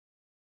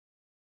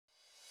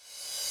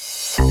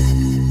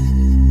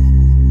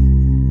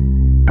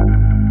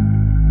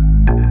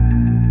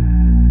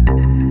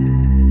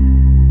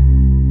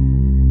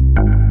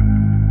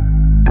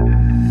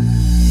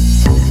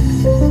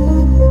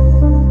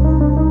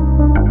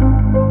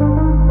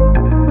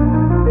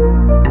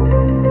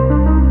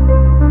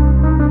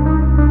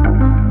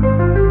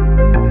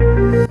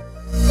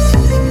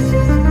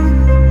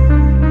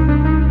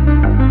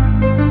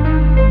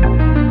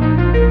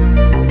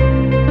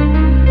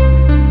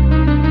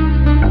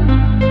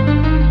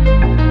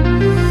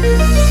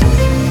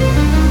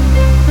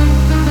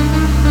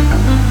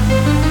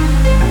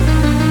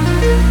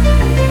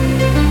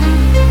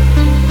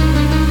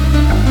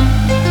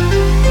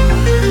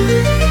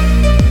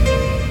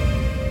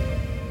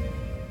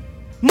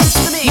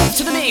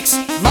to the mix.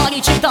 Money,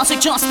 check, dance,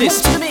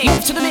 justice. Move to the mix,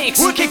 move to the mix.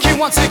 We'll kick you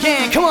once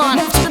again. Come on,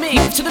 move to the mix,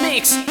 move to the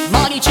mix.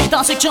 Money, check,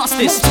 dance,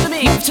 justice. Move to the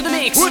mix, move to the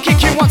mix. We'll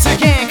kick you once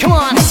again. Come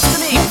on, move to the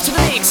mix, move to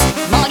the mix.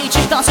 Money,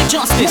 check, dance,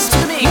 justice. Move to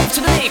the mix, move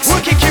to the mix.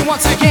 We'll kick you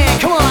once again.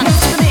 Come on, move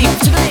to the mix, move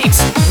to the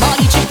mix.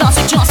 Money, check, dance,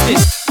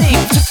 justice.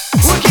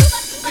 We'll kick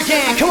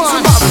again. Come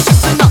on. Tomorrow's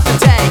just another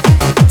day.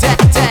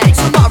 Day.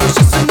 Tomorrow's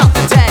just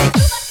another day.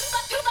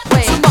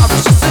 Wait.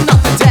 Tomorrow's just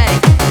another day.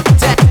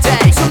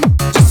 Day.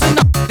 Just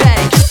another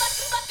day.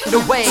 The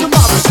way.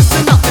 Tomorrow's just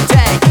another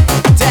day.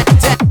 Day.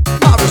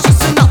 Tomorrow's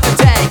just another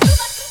day.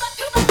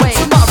 Wait.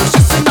 Tomorrow's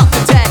just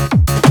another day.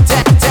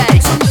 Day.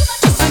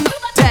 Just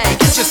another day.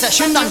 Get your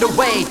session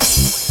underway.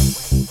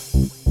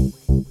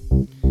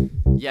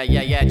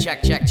 Yeah.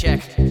 Check.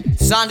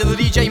 Sound of the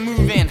DJ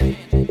moving.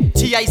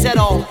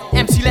 T-I-Z-O,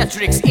 MC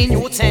Electrics in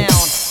your town.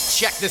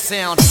 Check the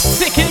sound.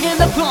 Ticking in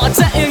the clock,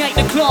 detonate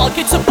the clock.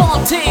 It's a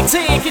bomb, tick.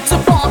 It's a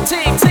bomb,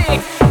 tick.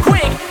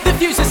 Quick, the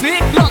fuse is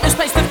lit. Not this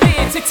place to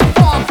fit. It's a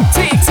bomb,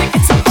 tick.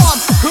 It's a bomb.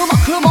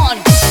 Come on.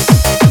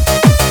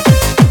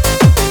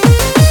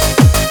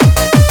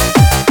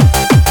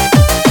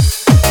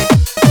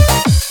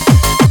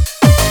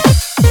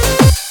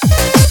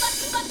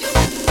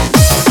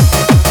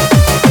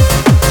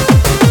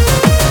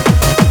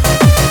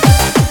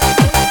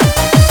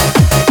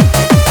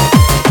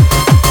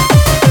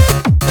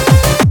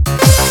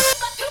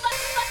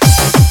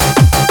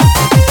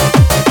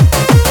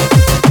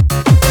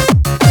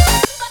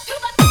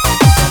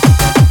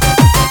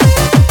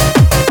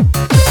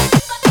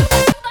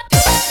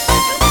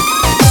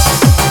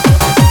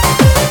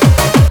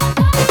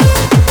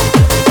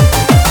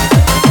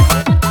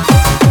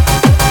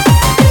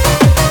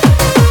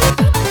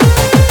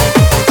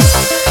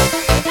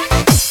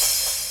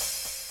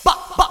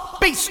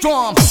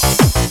 Storm.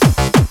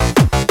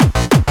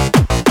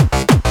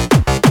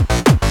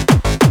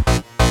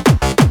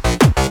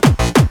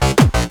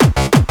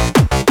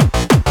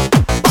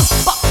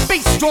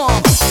 Bass storm.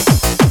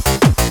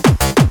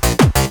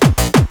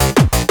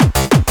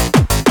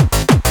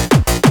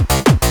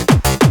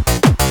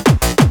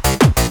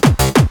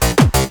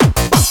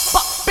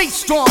 Bass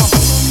storm.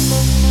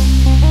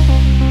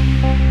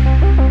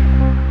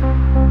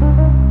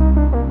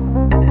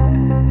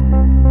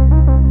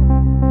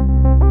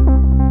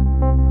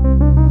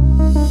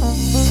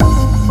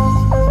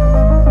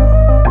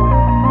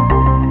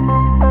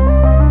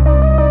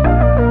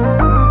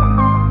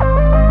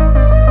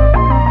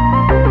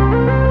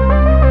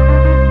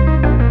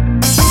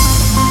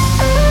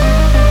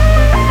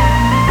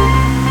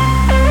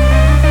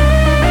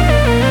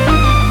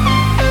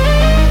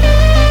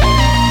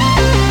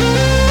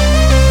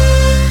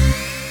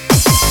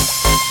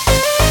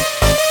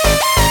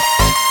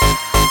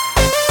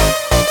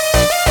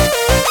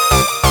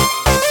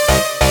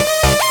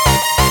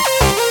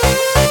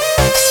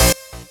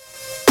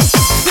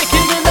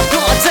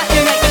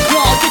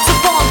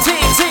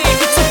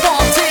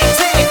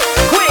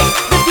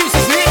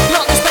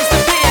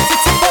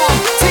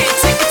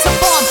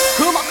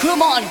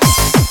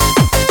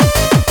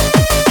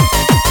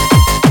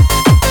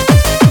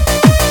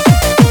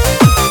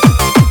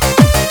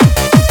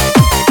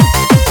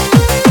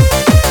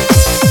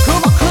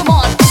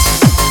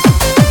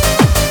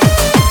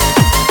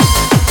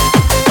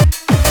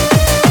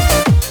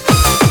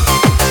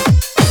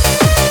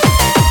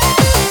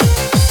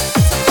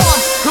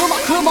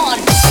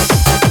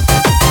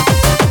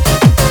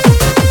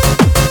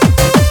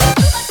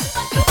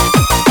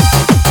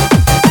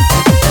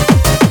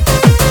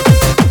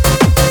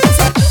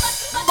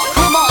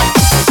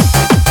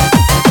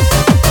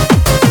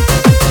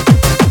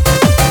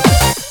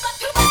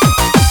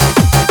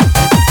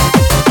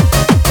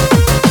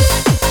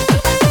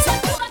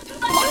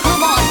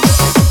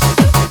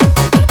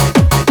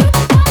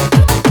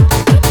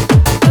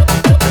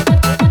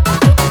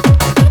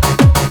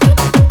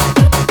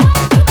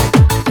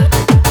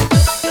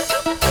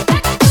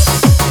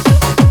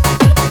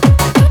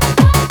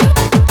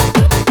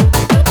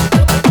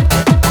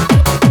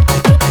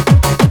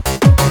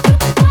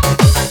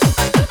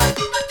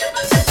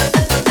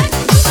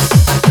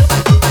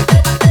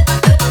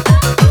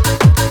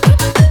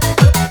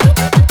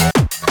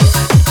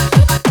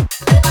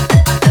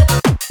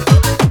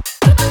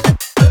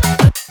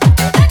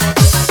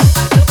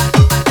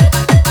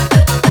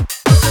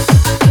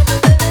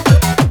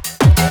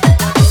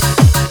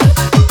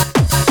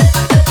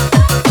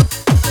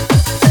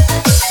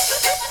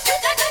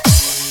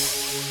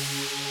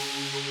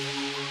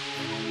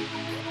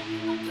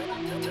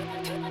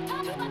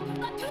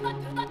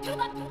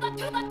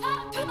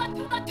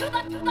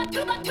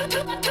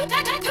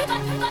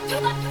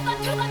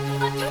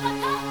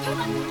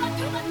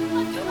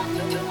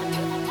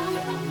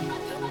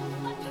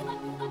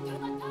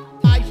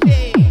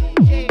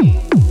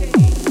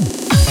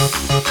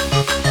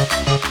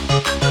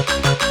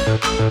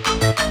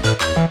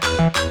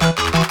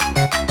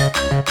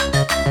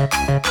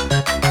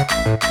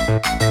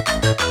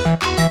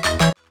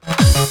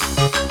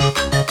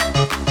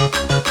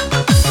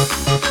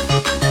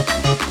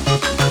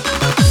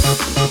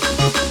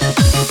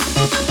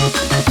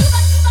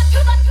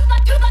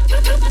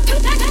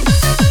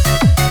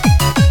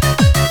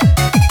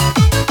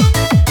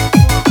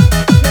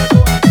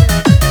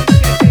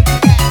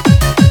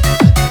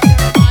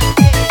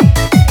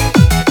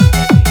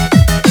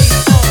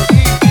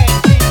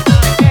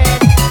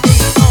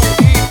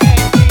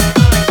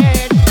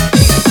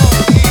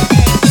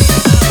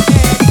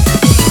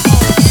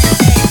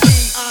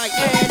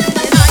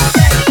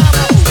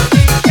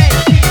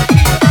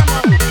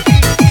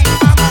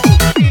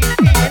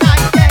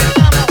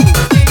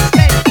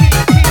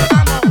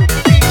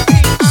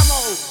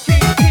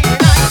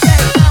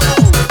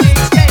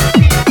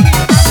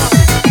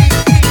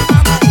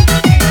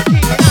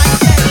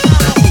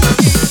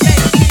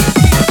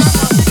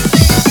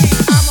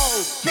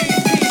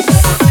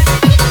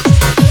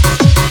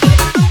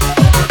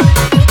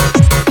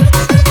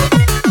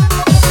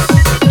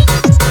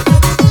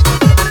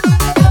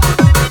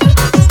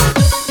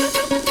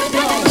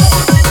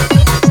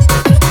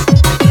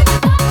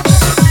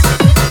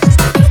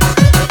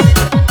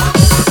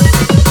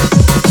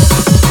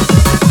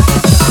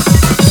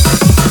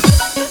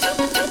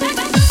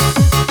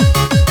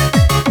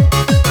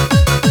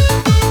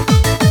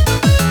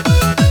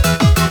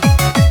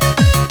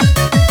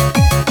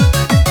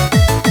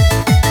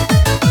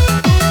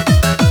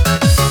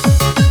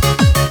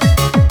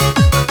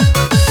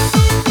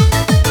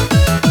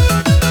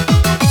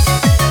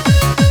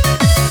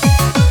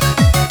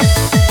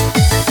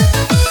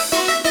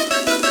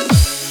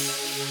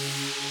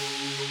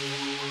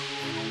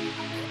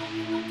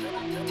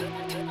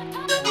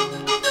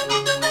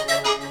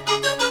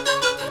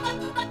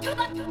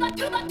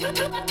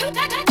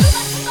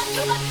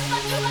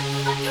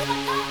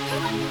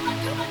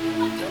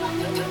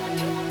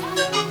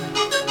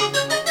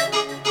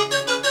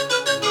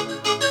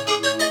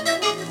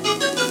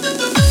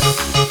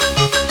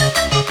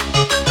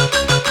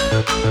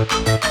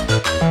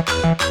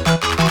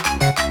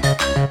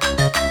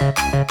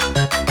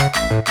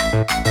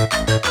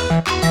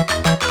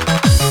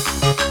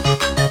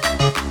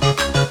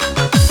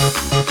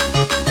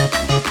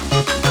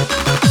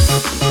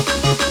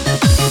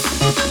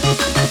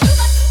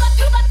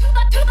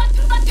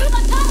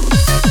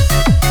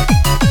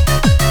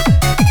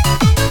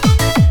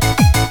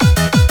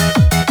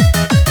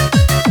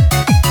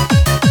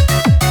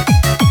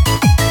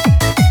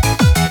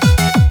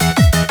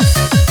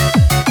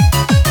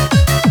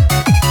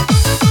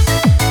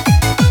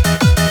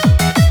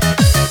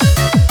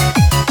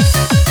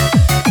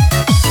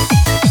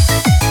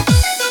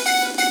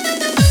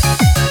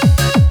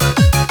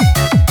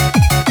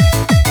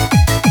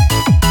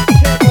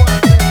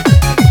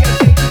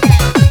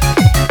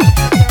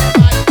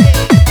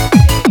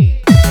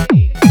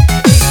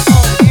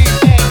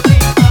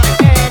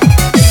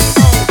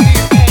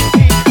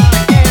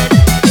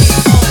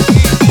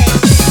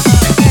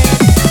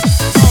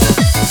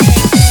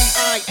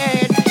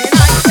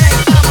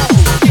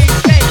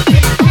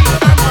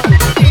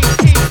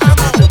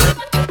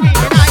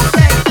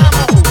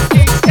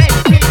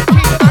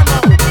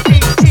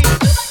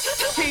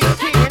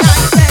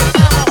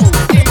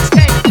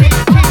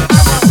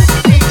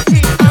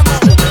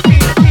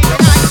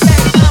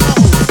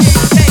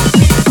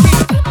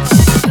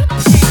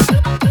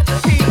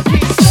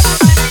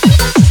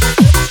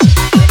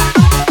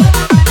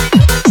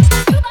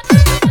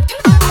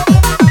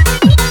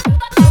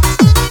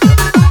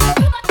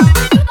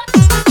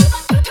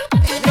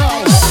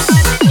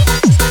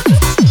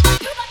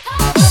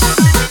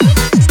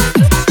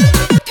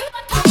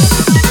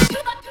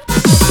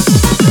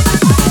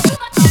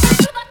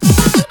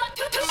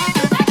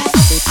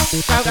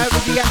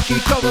 the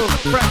anti-double,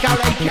 break out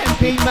a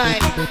campy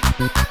mate.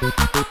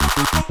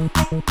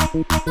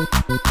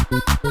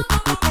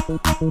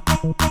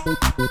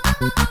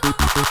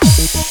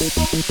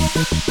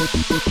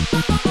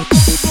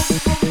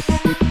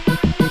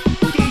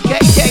 DJ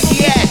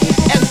KDS,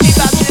 MC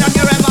bouncing on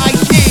your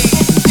MIC.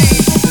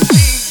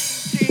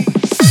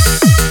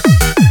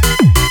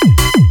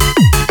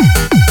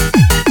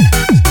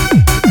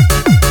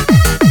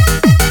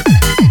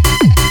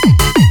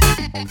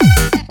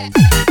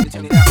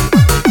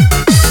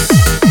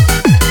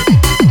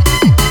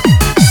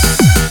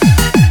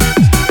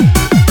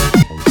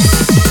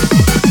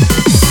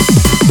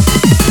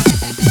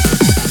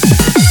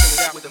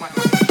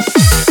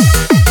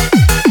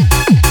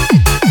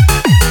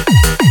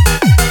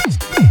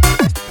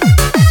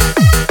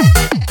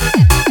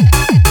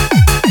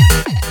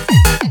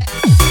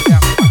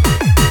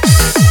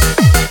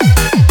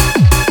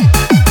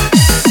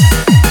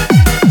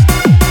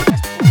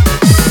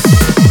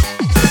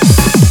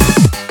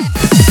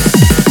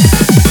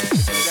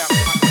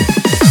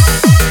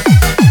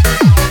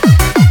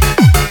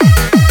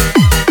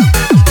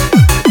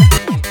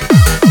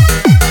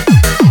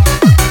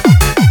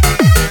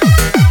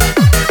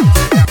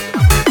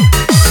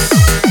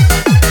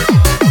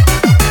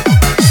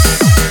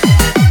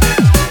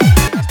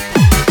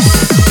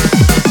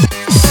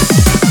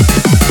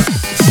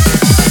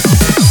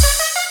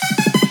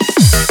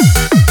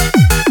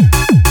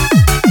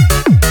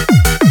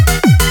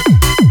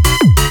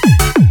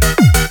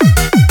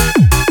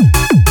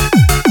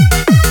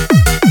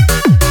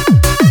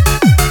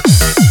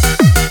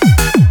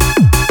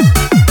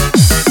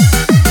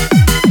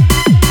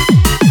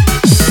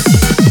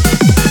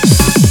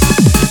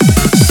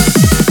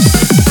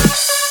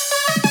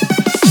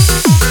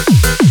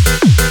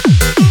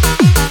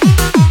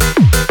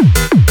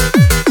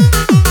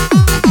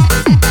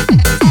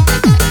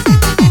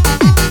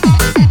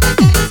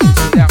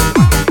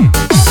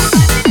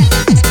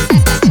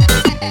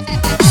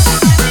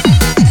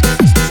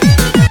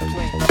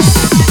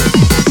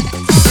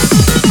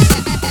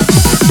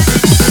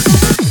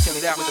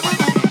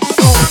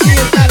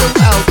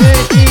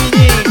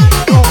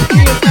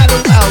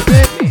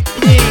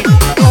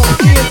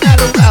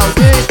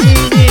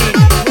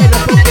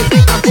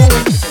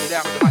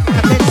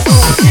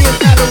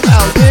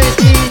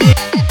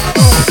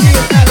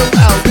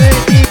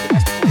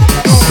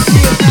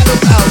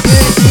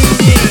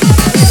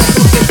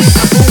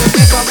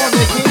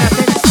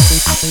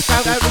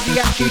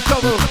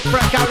 Double,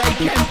 break out a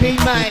campy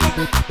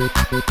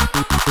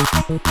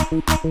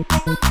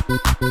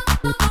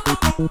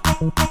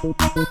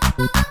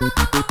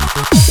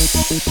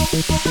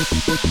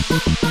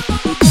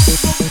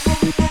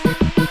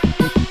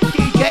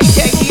DJ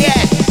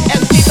KDS,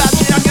 MC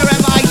bouncing on your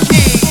MIC.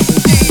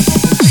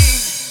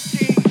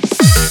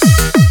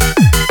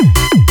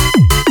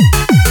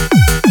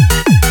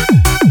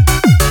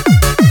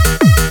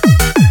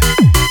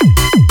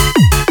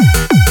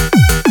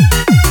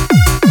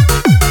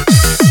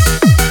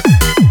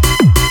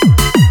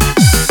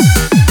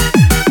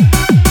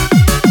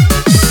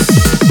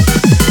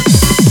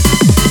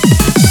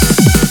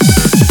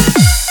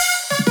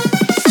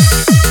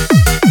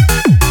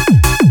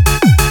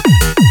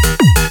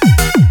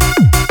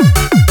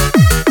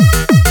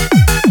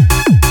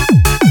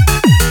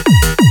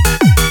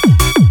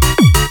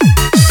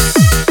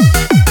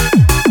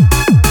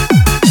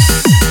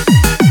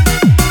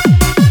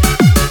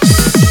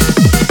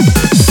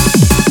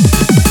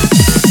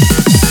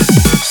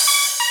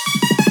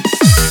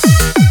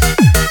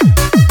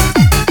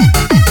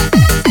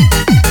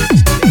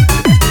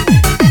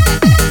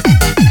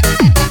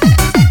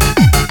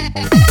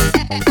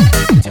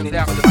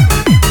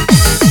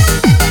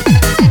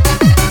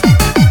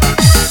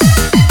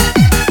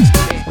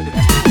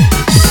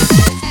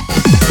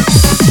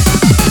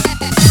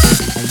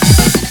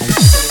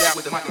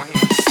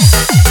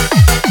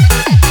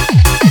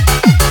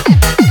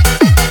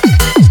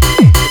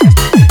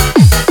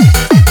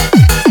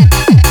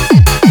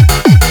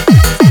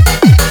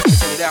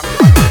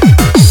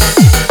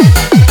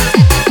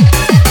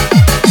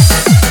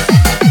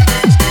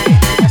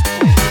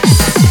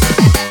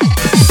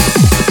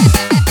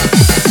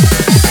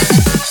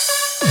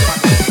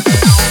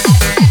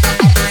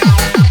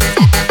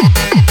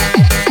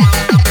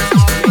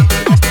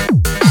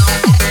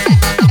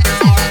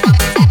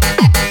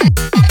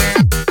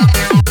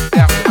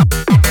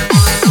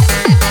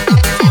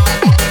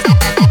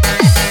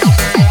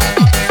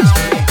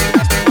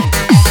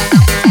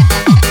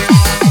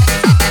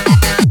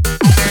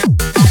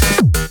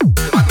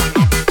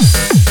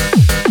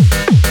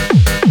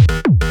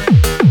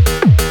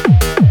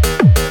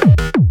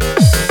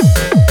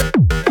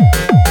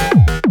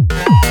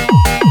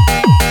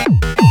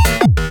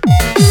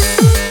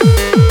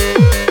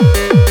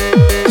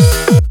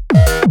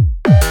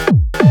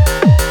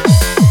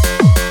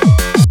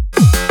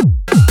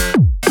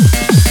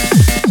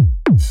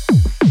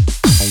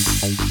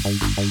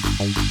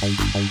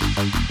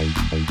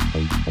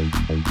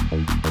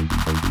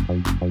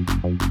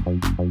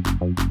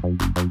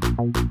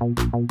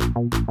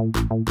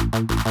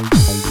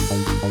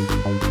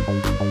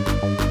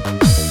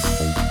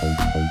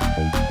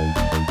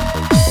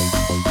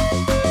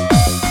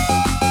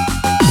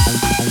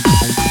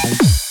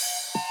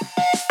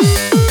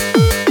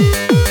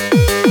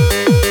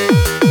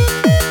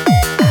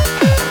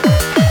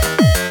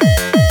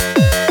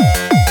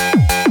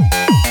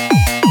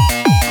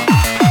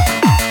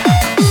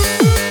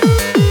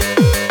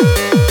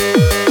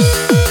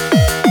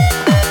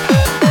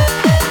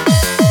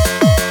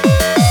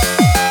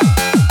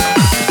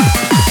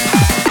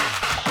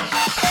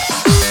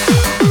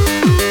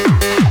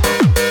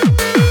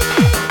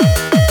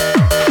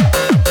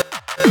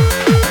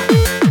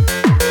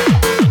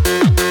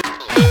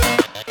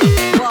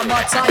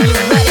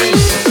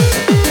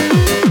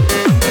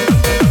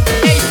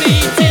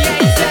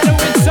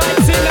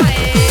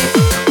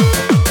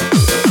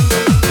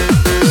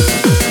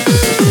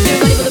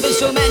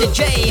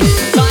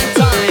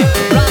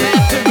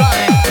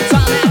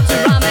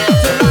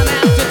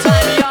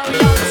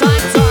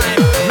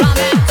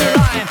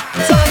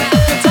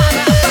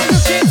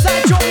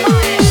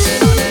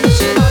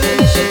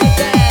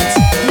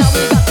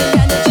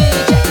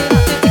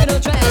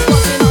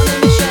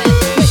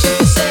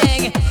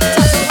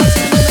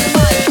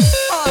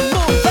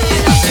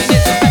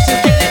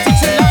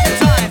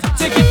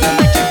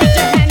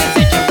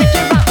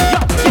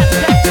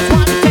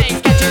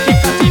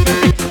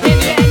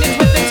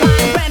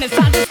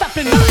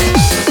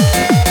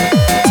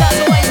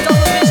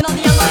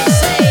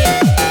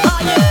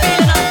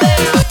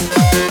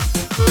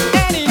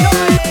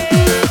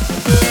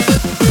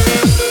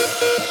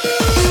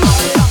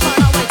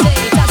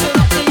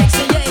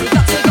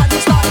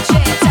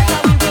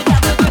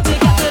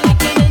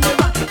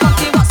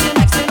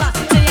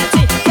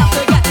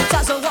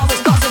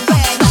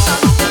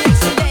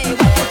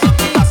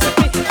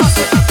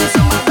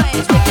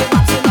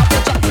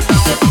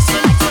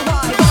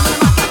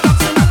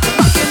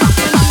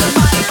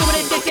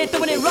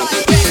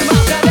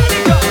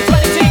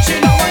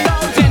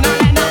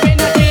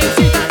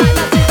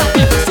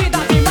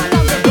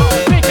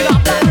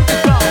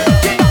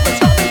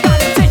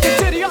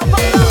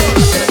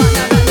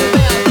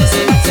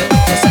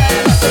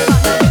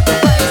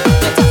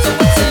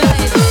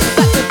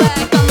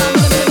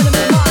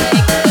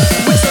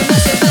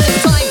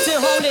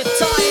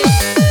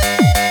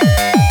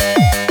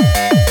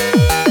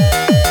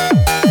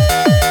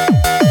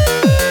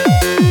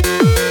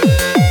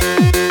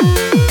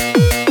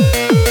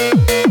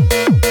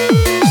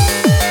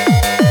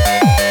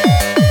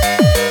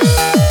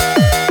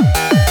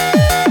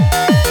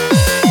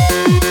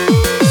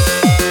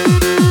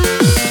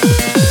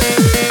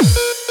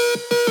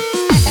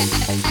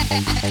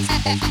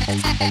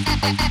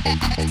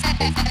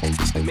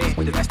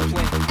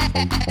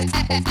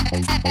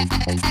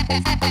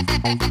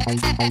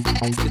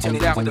 Turn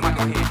it out with the mic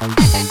on hand.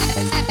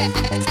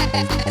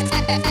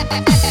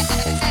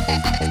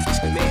 It's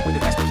the man with the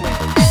master plan.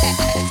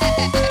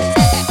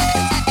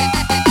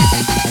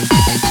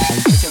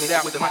 Turn it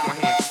out with the mic on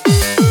hand.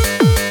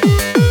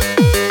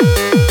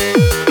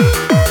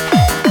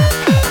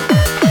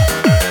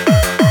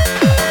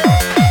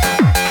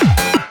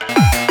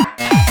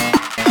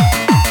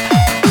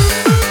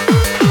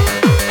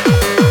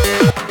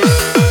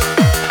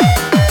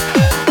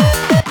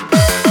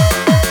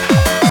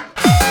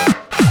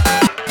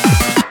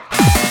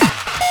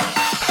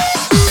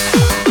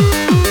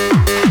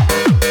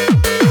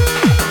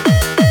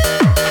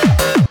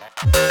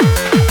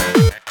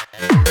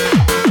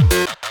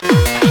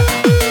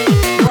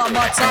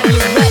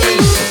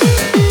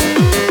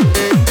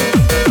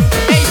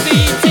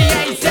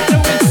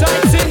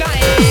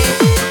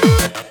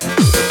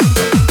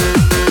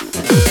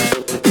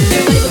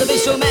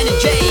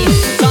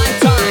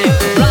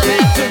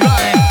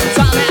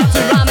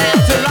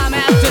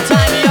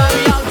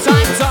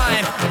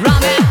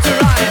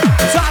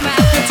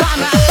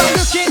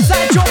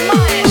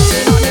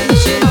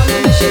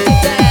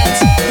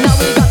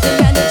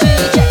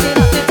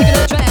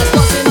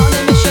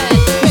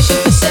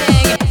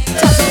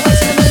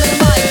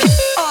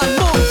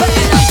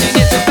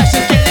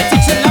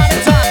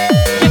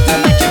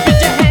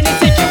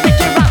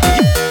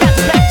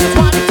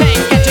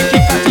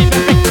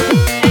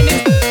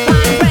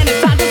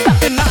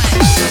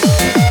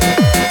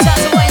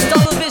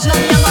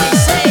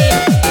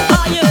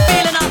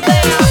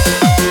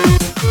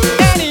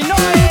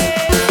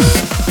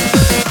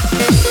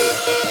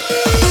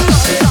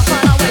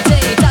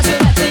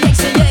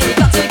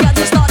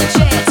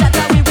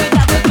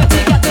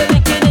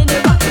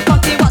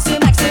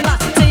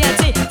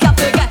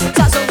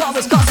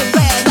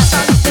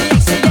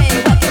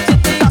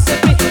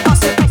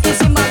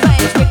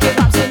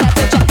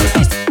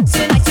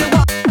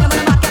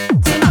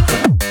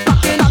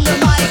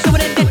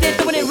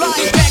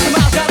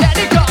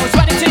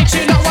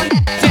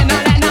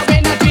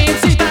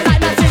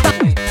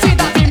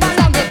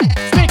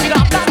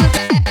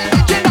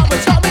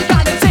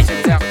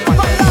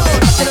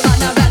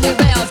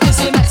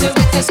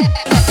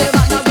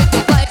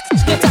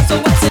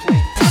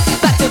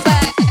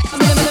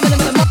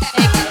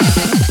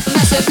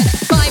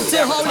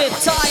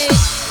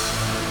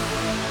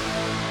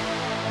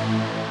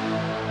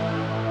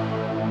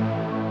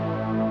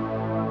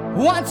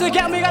 Once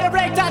again, we gotta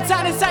break that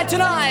sound inside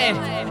tonight.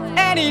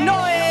 Any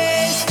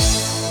noise?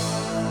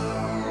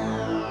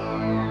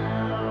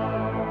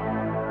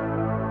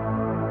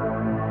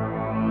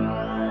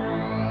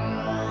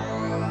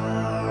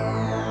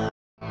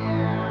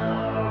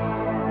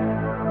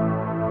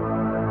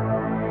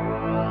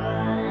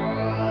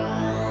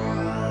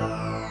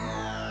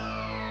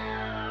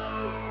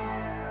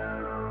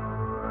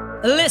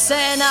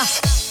 Listen.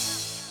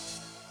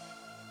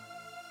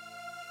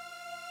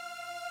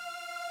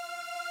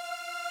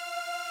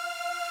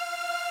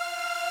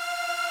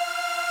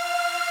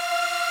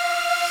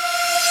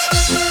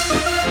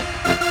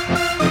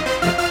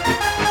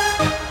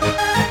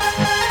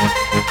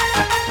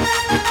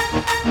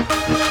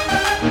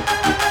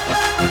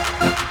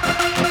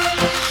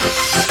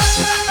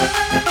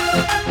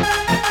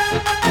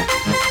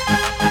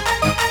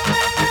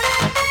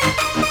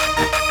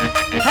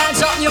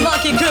 Hands up your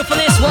monkey crew for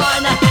this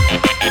one.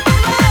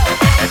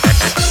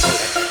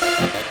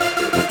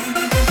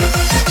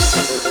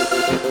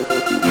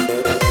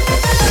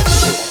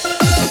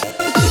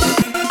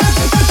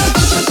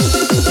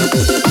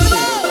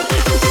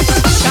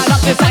 Count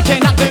up this, I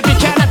cannot do, we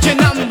cannot your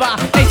number.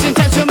 Ace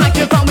intense to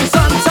microphone, we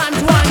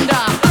sometimes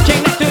wonder.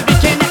 Connect to be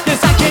connect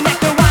this, I connect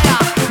the wire.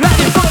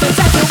 Ready for the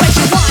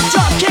situation, one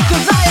drop, kick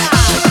desire.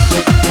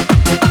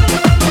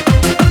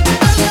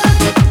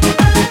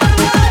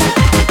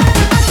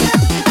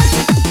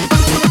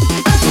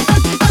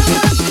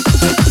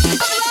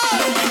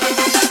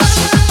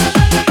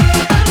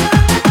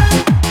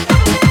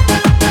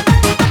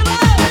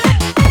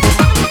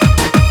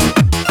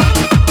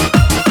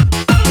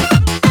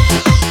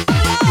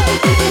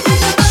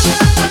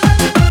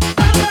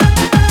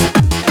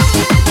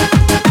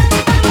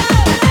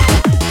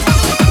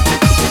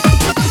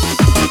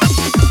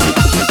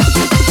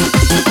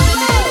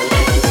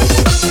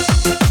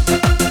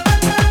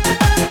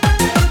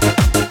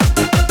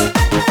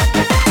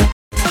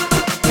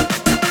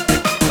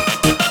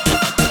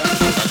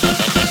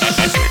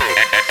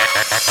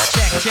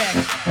 Check,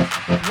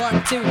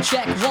 1, 2,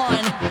 check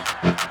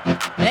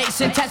 1.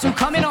 Ace intense, we're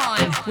coming on.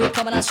 We're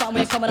coming on strong,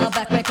 we're coming on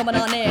back, we're coming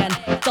on in.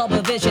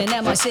 Double vision,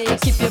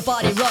 MIC, keep your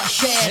body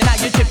rushing. And now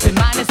you're tripping,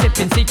 mind is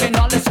sipping, seeking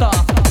all the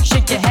stuff.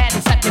 Shake your head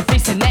and slap your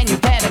face and then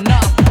you've had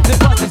enough. The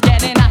buzz is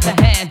getting out of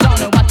hand, don't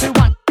know what to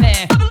want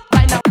there.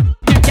 Right now,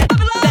 you get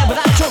there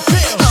without your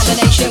feel.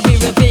 Combination we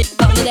reveal,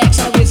 on the decks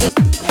I resist.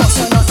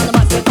 Also not on the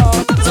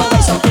microphone, it's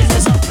always our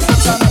business.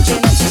 It's our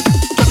imagination,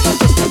 kick on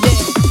just for you.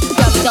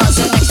 Grab a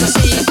dozen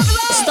ecstasy.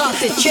 Start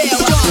the chill,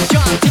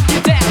 jump, take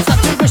you down, start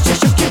to wish to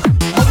shoot you.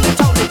 Hold it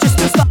totally, just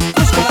to stop.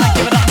 Push, come on,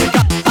 give it up, you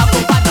got. I'll go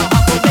by now,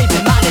 I'll go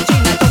raving,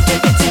 managing, I don't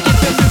give in to you,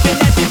 feel moving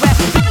everywhere.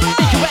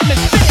 Make you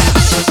atmosphere.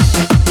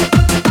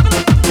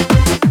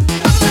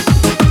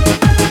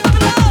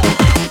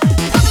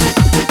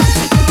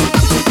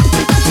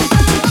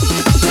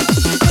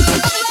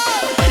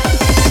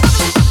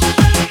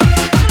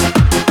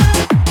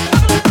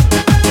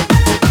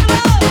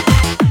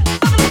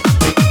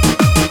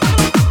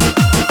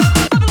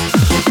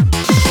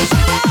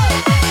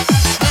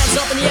 Hands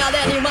up in the air,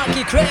 then you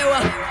monkey crew.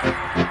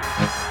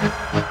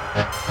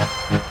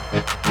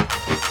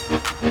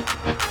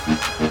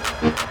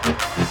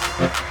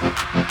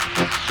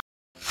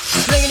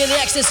 Bringing in the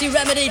ecstasy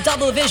remedy,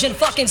 double vision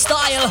fucking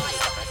style.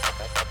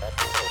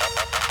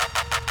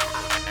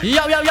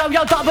 Yo, yo, yo,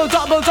 yo, double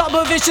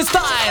vision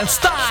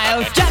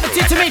style.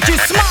 Gravity to make you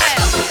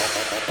smile.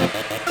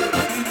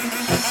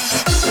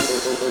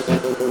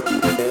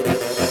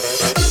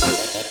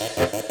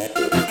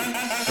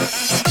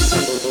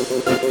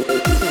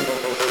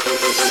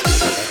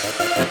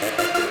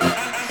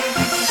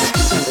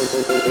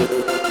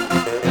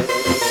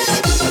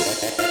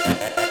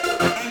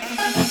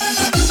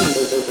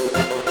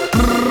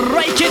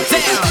 Break it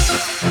down.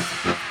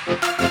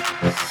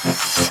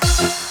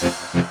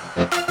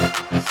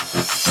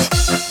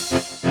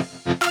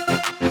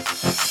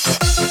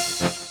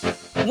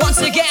 Once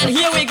again,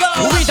 here we go.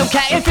 We don't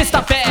care if it's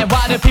not fair.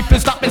 Why do people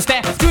stop and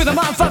stare? Through the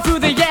month or through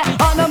the year.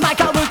 On the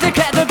mic, I will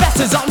declare the best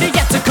is only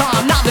yet to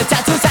come. Now the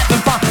tattoos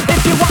having fun.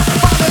 If you want,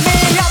 follow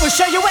me, I will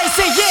show you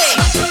ACE.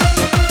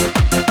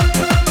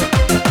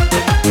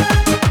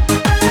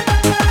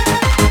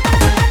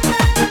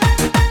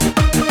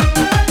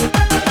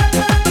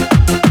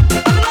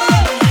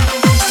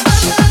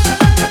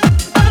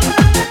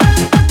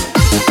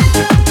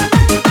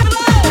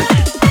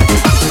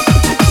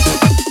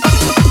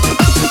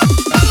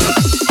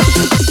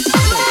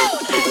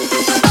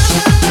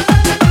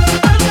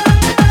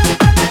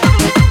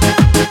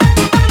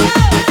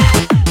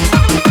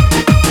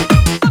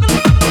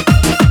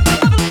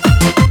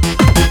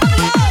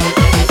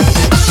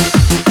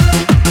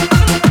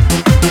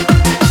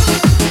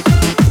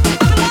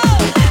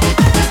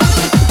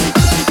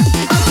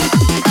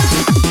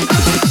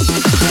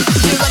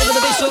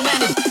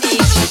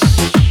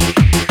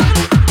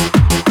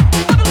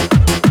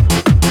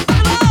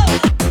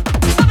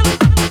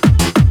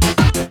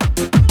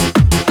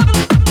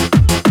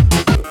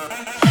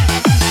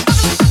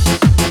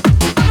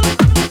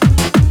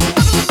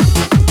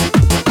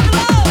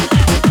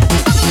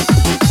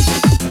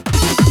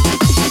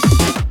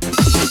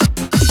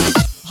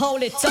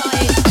 Hold it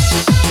tight.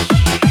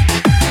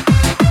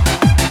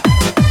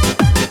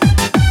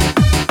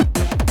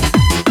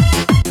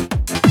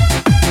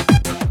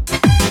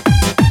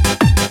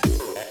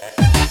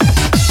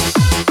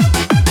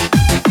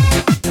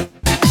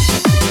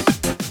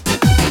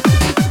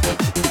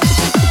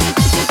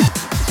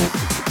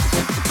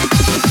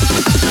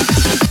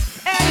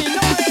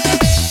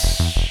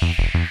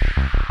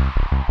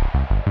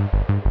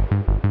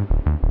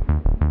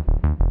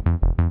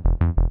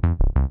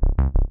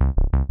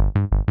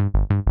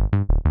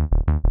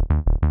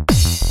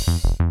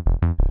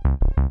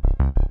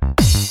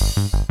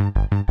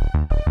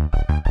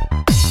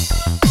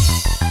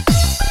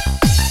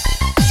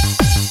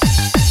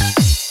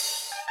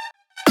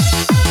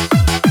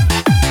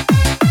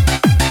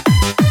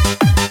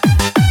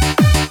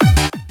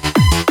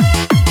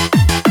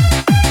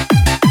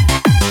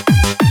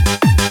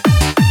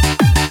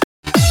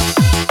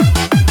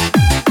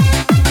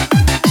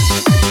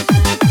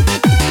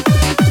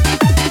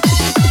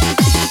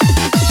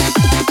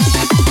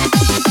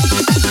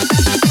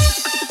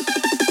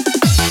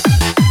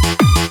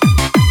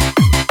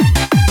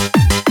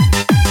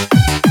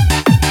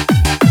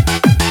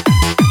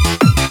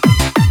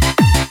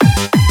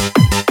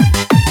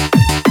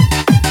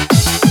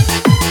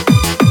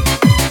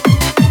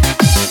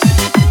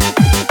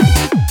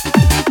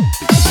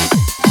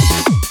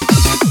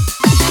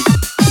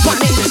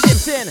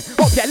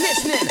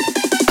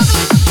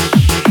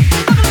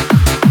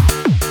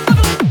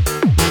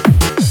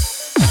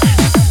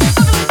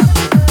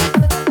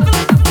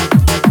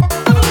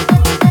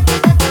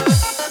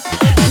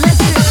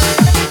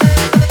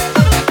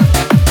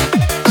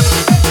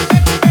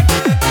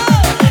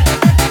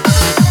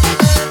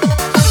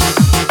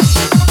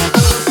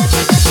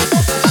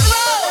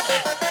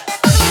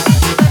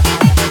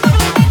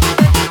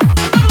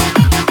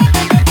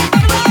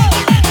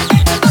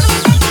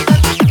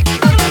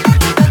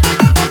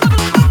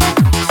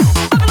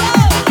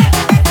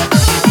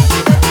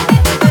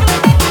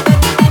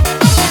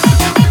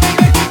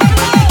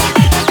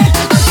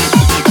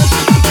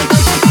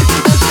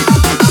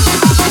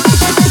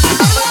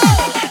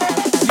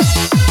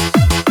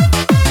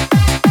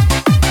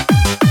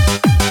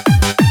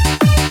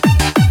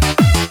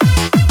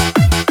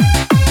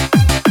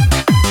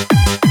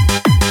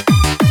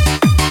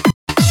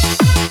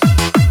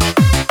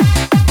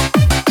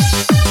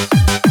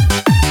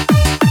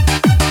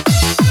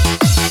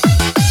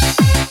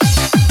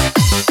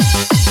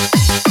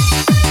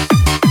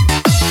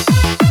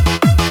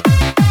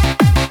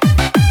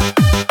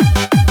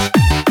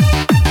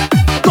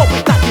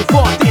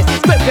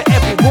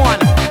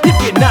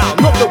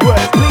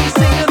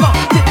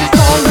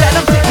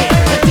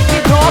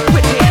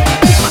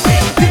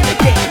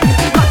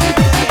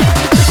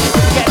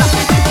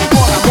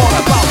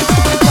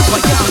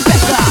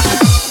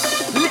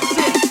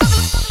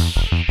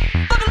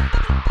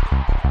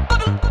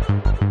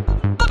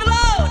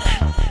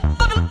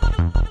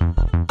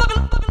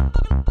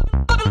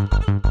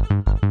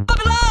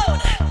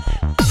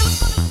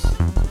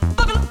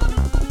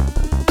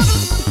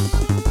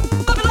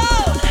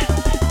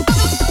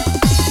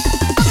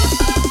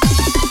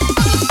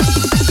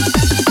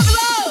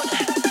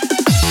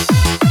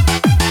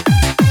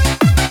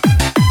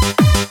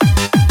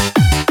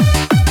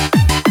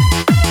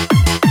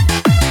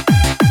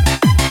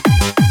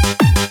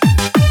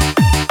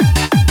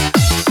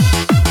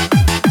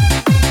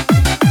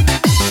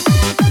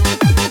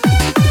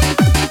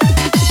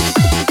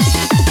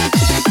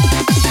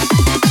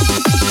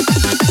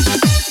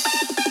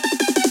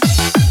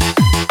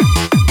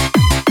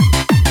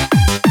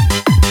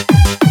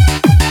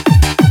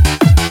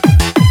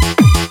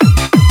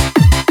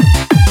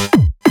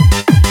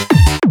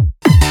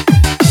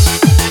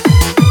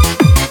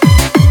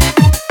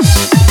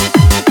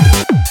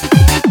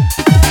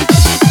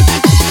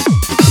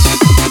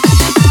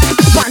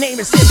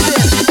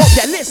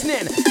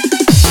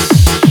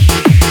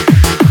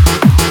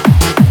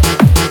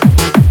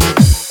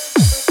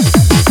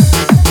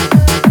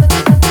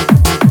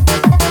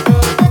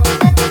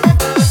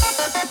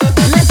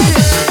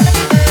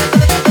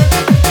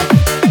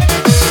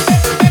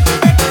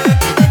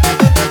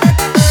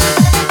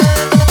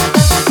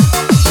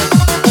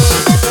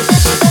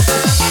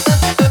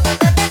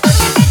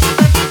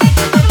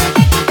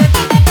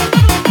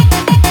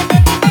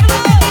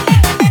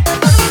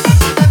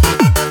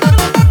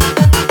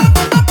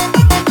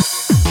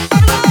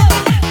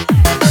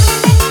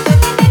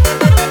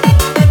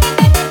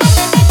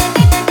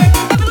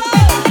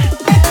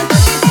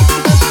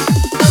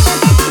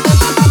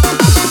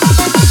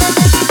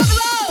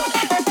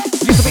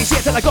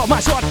 that I got my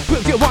shot.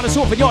 Will you want to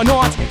solve and you're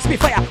not?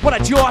 Spitfire, what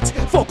a jot.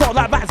 Fuck all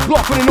that rats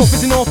block when enough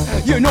is enough.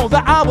 You know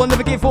that I will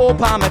never give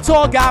up. I'm a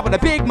tall guy with a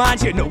big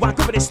mind. You know I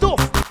cover this stuff.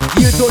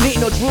 You don't need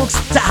no drugs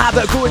to have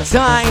a good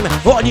time.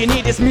 All you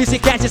need is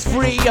music and just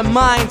free your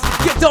mind.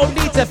 You don't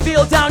need to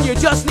feel down, you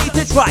just need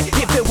to try.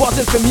 If it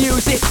wasn't for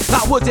music,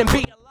 I wouldn't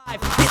be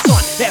alive. It's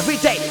on every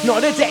day,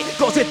 not a day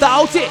goes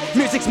without it.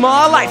 Music's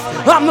my life,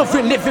 I'm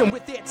nothing living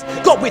with it.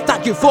 God, we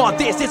thank you for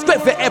this, it's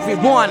great for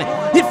everyone.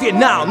 If you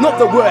now know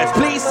the words,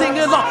 please sing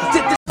along to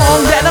the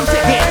song that I'm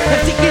singing.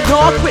 And singing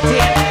or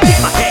quitting, keep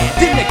my hand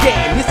in the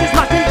game, this is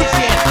my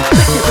condition.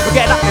 Make you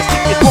forget I can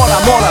sing is what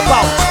I'm all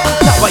about.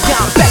 Now I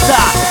am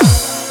better,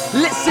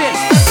 listen.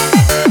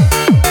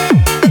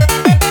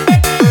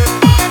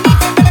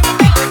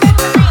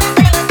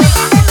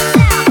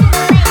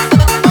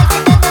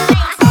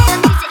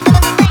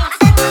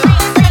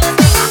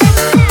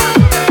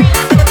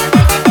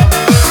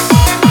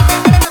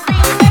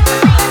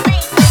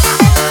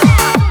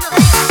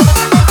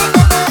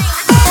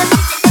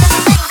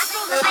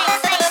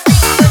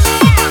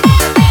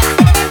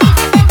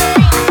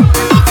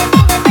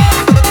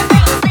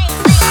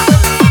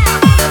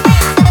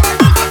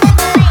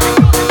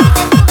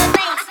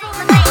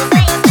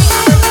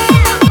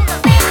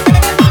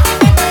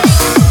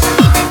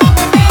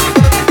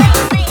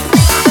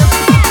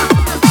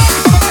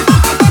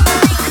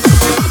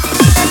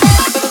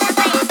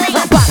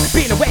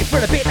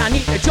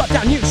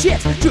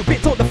 Two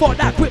bits on the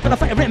fort, I quit, but I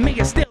fire in me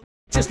is still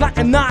just like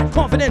a not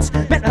confidence.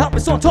 Mental health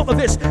is on top of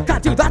this.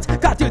 Can't do that,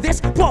 can't do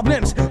this.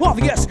 Problems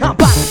obvious. I'm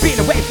back, been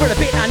away for a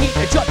bit. I need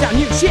to jot down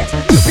new shit.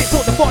 Two bits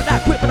on the fort, I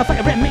quit, but I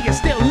fire in me is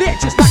still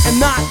lit. Just like a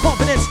not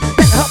confidence.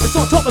 Mental health is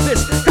on top of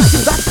this. Can't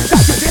do that,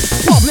 can't do this.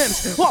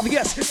 Problems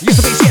obvious. Used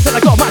to be shit till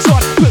I got my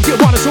shot. Will you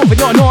want to solve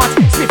it or not?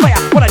 Spitfire,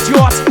 what a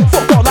jot.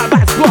 Fuck all that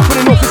rats block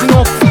when enough is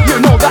enough.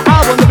 You know that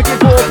I will never give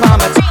up. I'm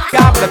a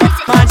guy with a big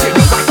mind. You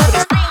know right over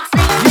this.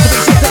 Used to be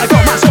shit till I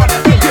got my shot.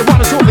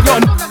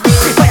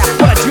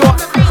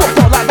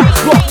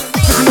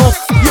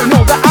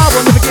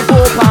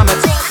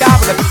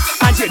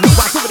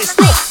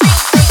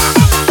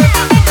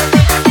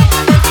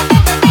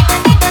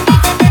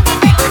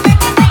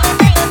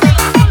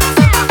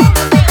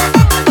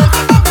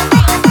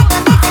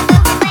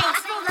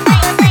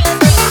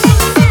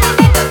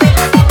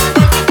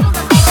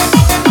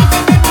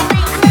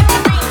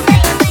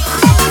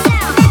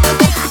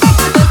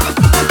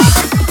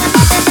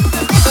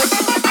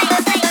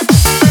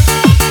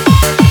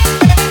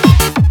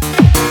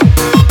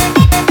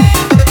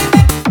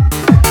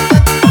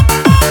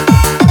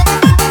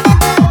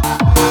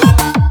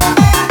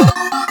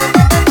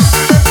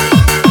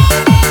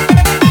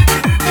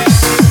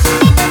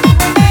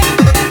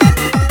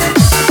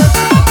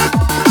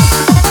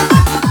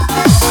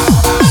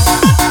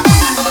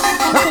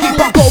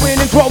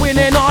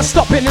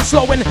 Stopping and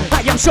slowing,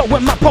 I am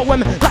showing my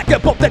poem like a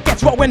boat that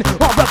gets rowing,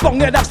 or a bong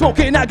that I'm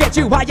smoking. I get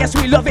you high, yes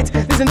we love it.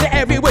 Listen to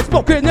every word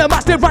spoken, the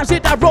master rhymes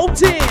that I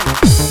wrote in.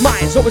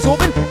 Mine's always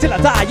open till I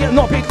die, it'll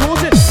not be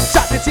closing.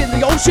 Shot in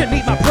the ocean,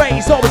 leave my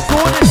praise always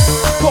floating.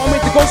 Going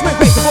with the Ghostman,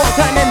 great of all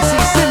time, MC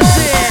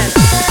Simpson.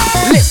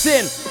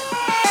 Listen.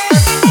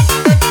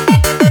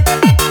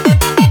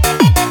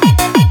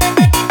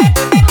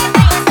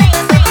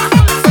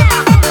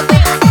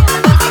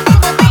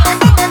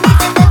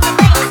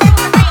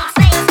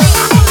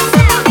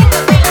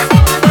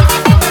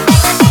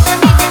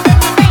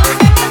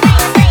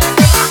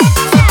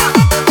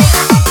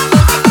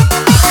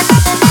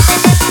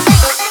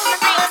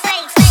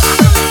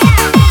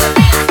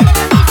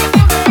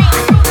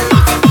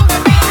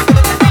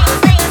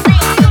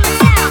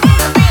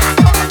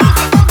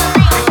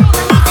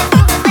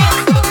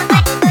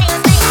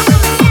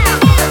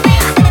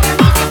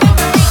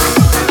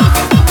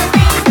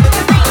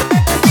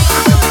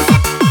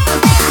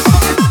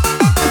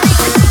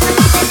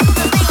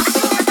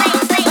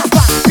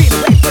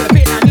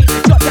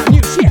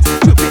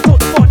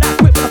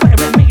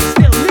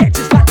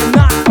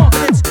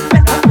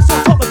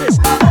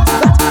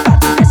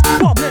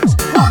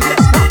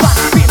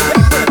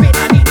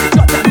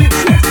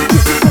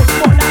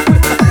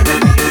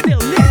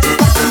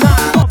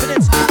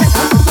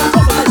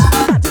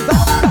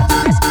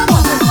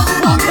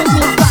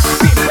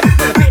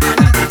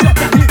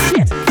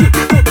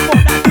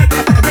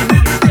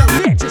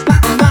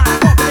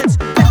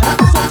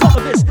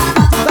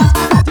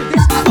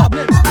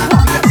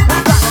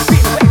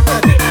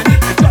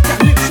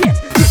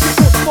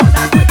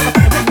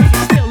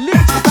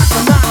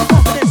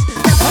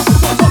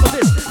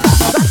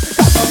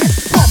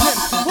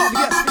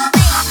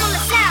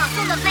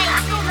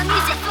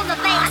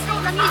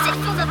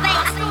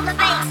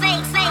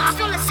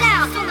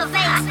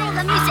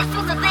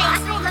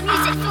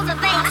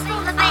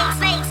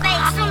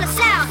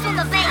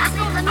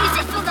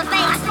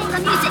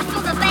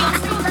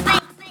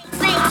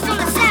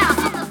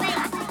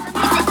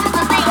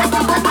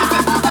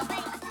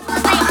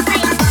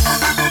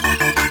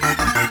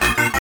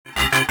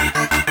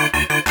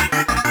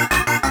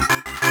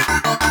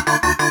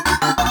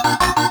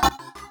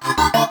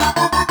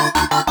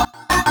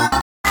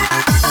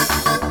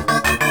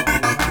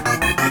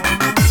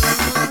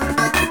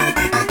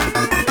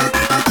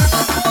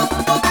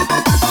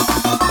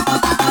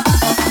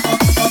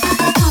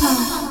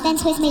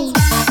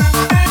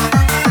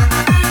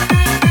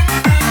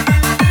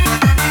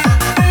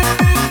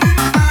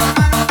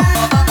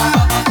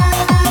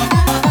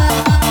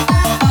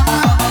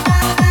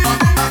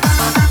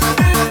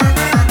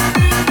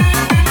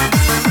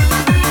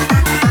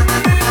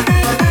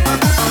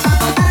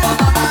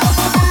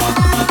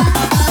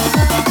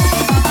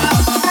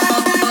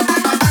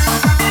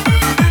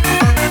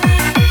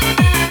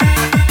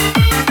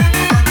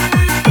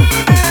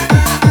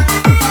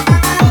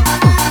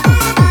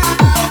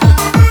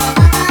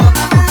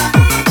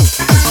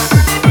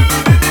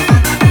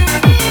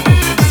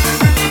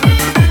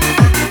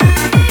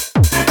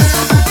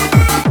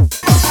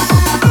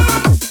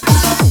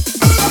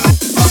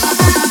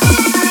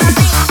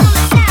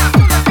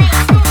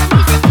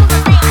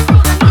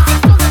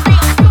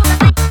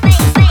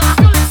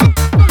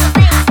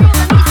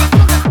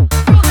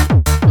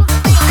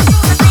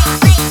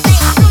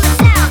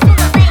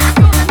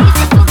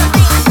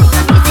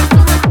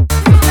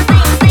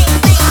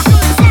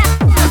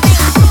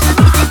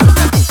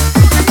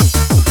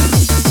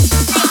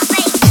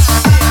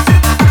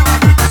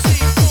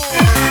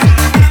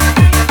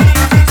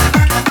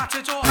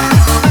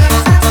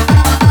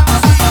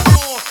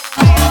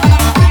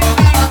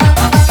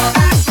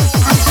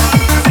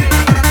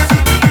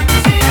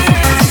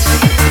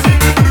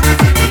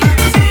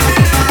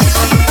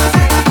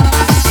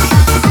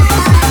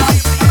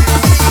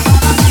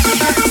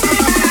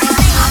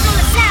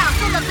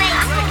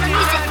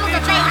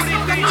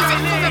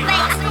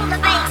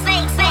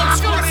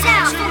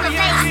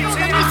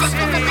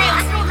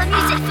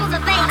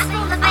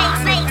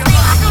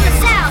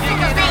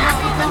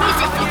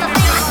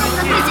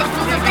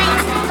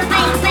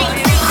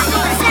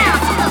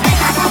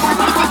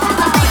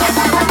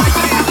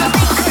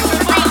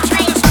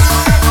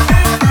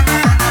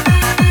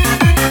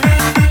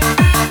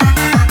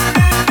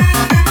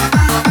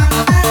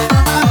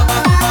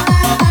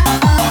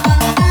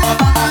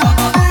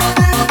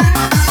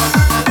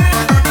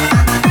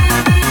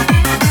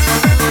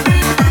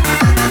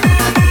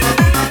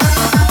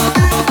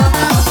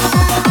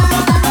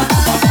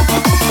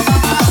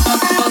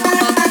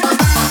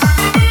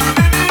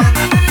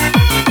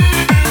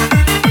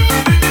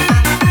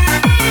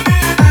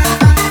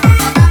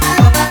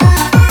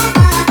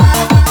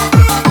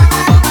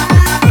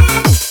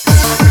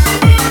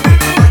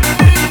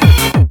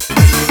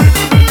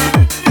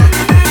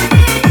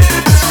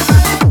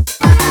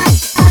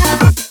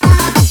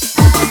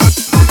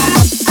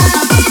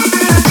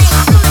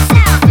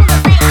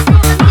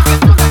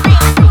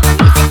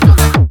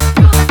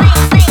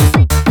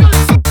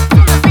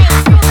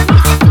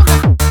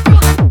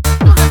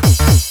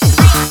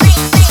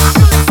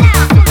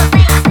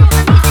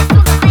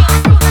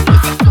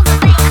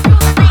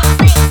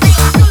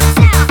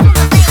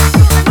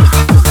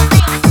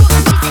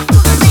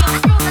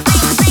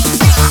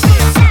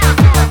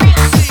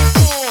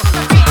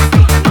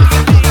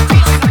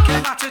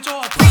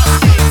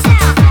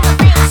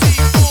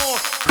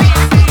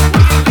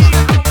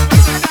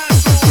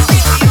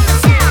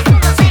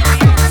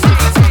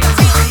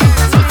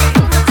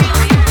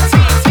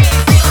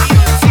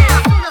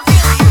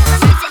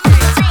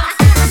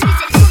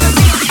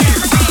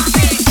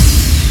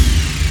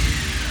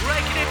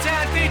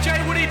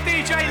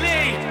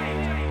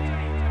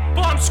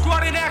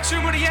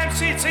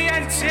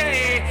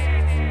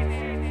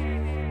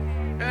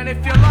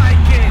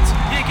 like it.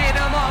 You get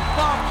 'em up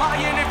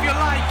high, and if you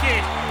like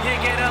it, you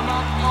get 'em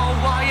up all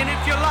high, and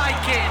if you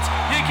like it,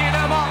 you get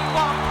 'em up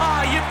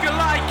high if you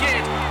like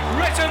it.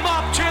 Raise 'em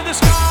up to the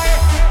sky.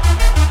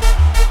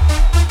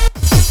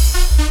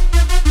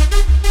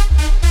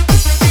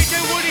 DJ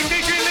Woody,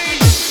 DJ Lee,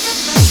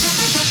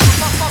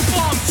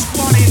 bomb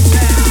squad in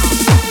town.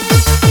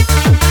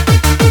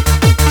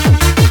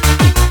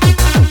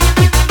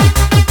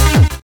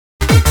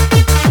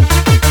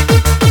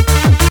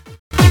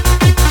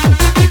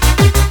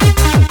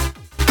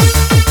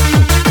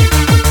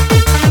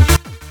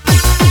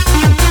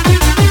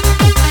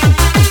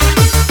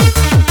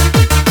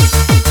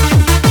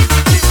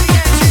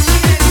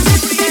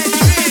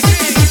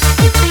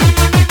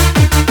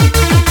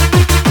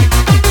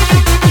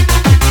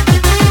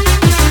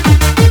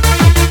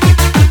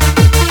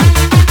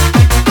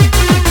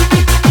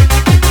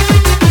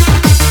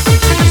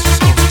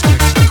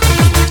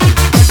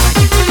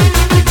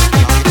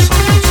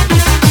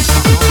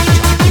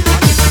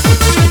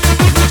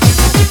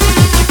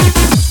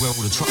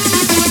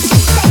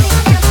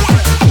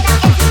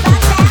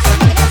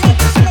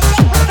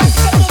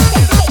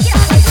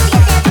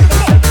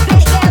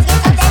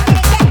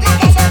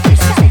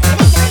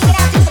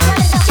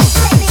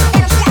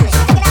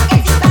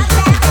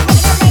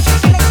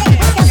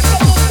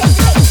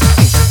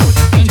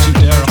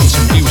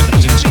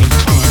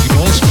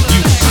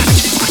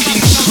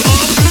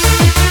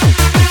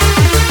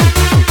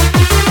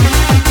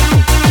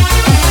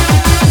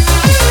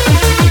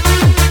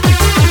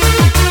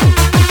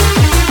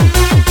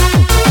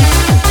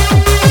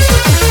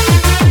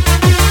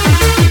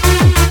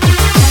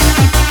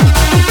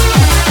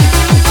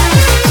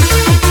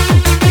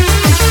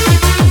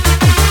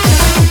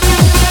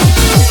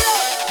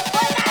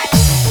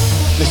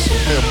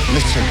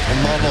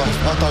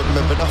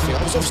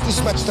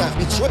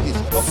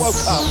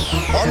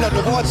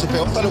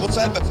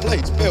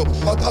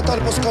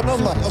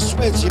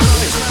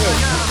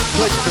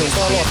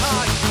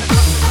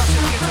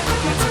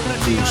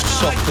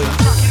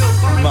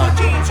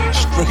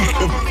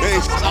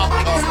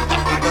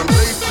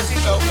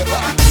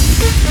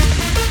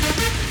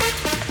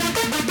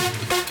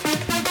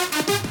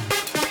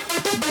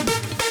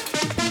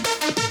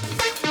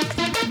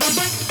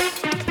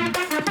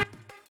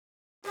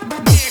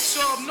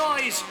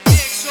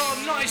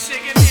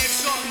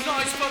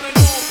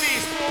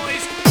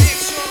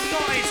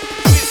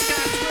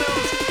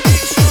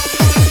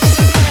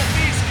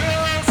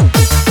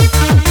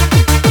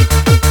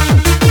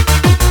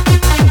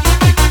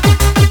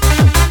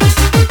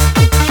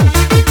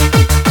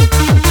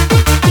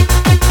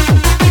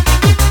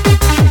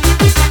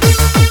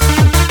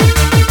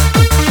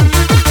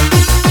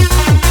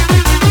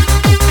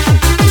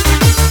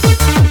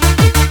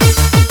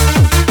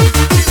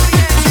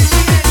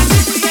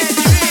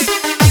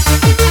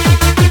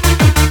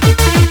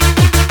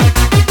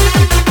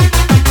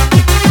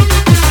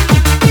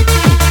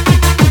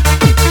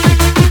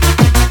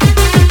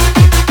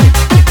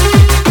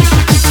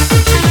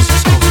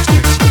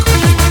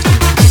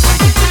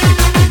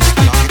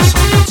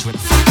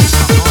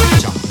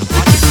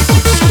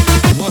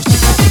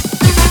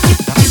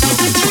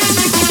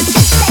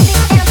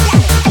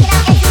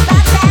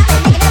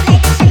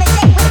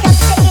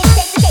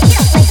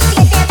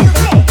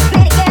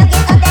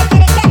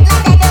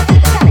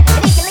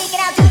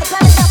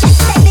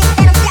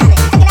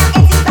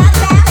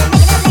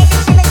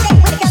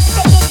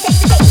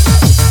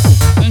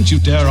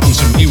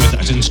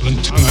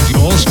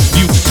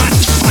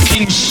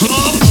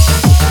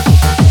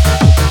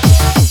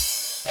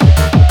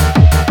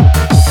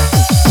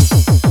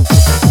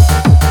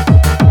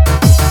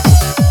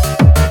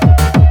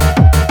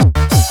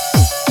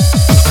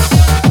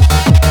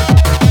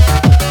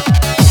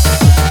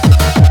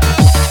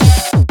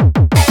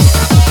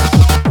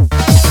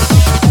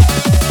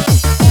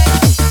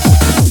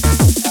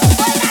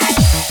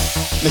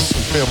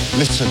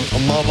 Listen,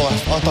 on my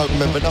life, I don't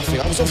remember nothing.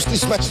 I was obviously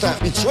smashed out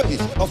in my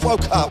trees. I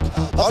woke up,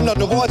 I don't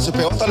know why it's a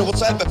Bill. I don't know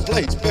what's happened,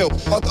 please, Bill.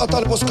 I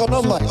don't know what's going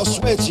on, mate. I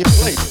swear to you,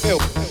 please, Bill.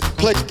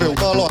 Please, Bill,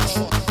 my life.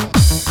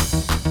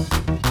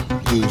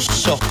 You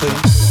soppy,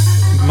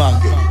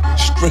 muggy,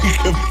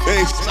 streak of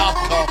piss. I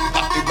can't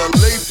fucking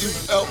believe you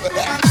fell for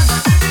that.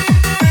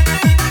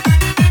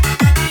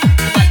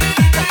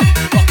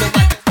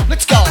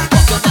 Let's go.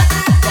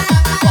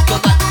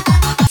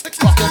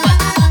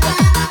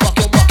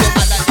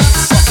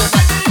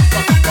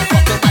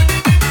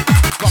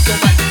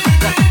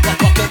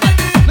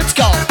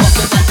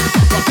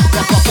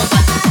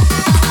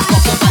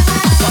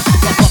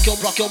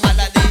 Rock your man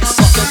like this.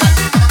 Rock your man.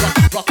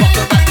 Rock your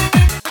man.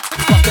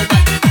 Rock your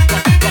man.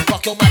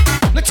 Rock your man.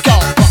 Let's go.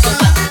 Rock your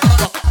man.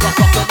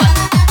 Rock your man.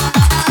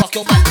 Rock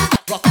your man.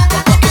 Rock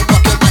your man.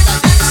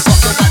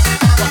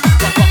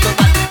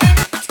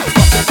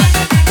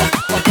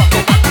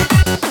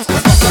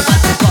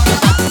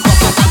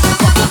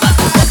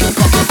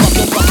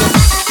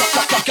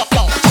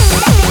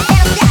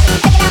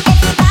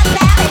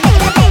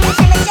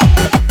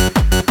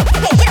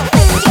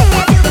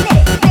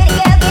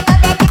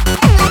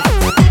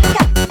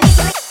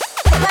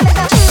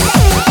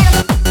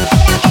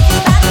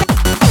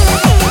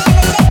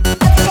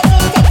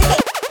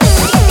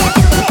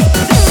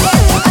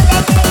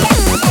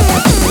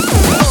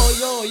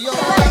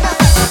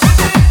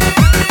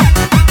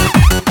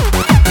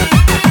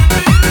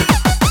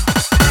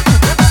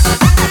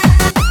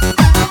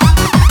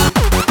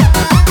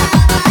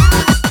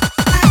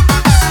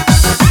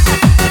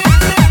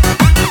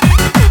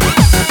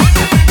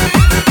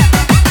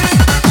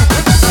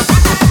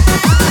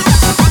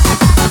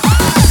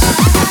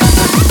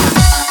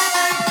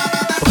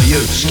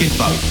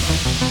 boat.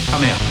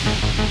 Come here.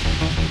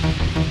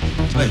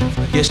 Hey,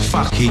 yes,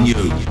 fucking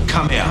you.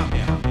 Come here.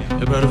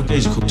 Ever heard of a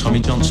geezer called Tommy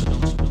Johnson?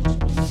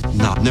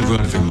 No, never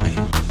heard of him, mate.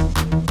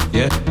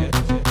 Yeah?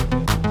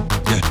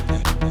 Yeah.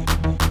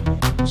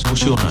 So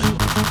what's your name?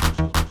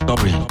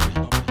 Dorian.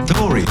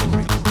 Dorian.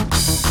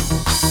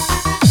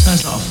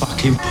 Sounds like a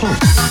fucking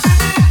punk.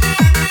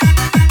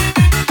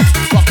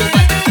 Rock your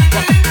man,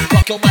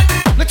 rock your man.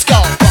 Let's go.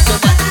 Rock your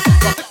man,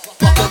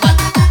 rock your man.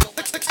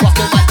 Rock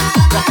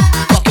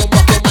your man,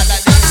 rock your man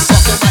like this.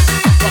 Rock your man,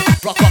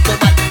 rock your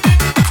man.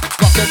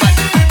 Rock your man,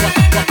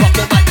 rock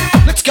your man.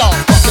 Let's go.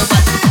 Rock your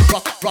man,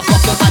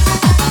 rock your man.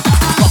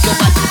 Rock your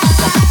man,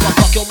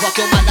 rock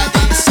your man like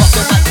this. Rock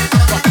your man,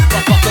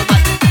 rock your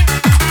man.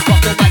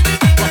 Rock your man,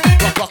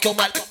 rock your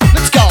man.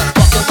 Let's go.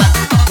 Rock your man,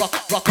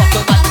 rock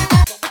your man.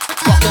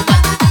 Rock your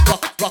man,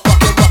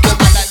 rock your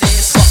man like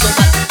this. Rock your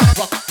man,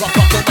 rock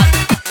your man.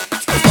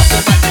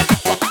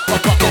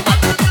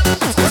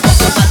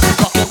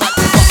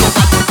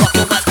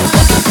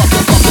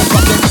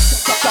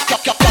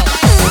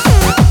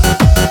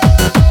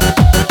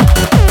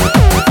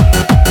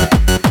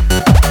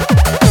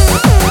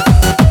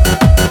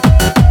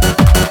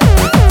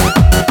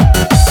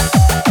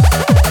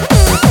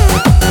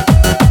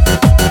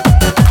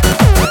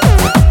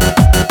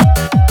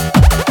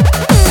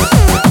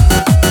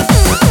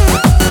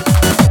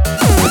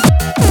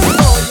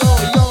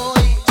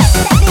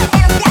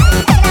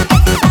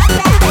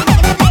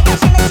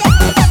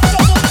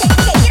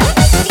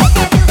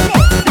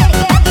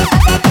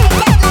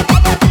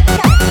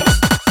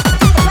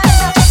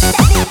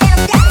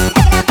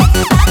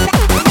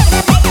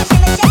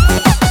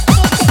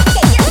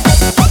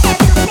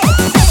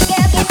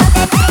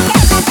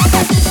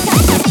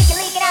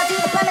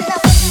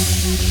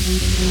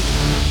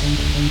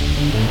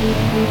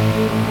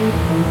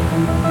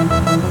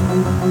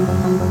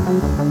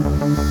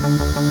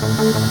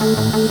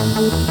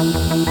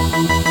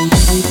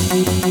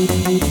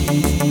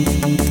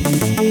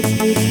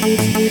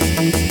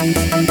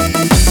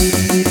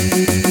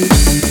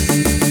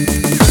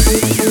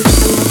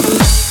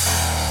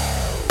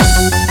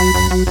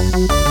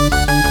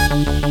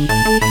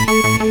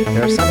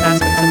 There are some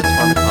aspects of its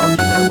pharmacology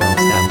that are well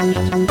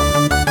established.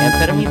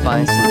 Amphetamine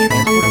binds to the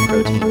transporter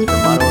proteins for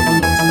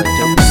monoamines like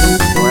dopamine,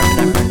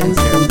 norepinephrine, and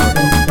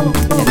serotonin,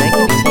 and then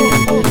can be taken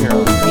up into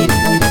neurons via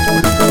these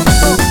transporter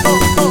proteins.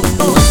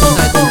 Once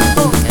inside the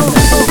neuron,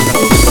 amphetamine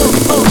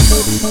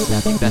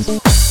nothing best.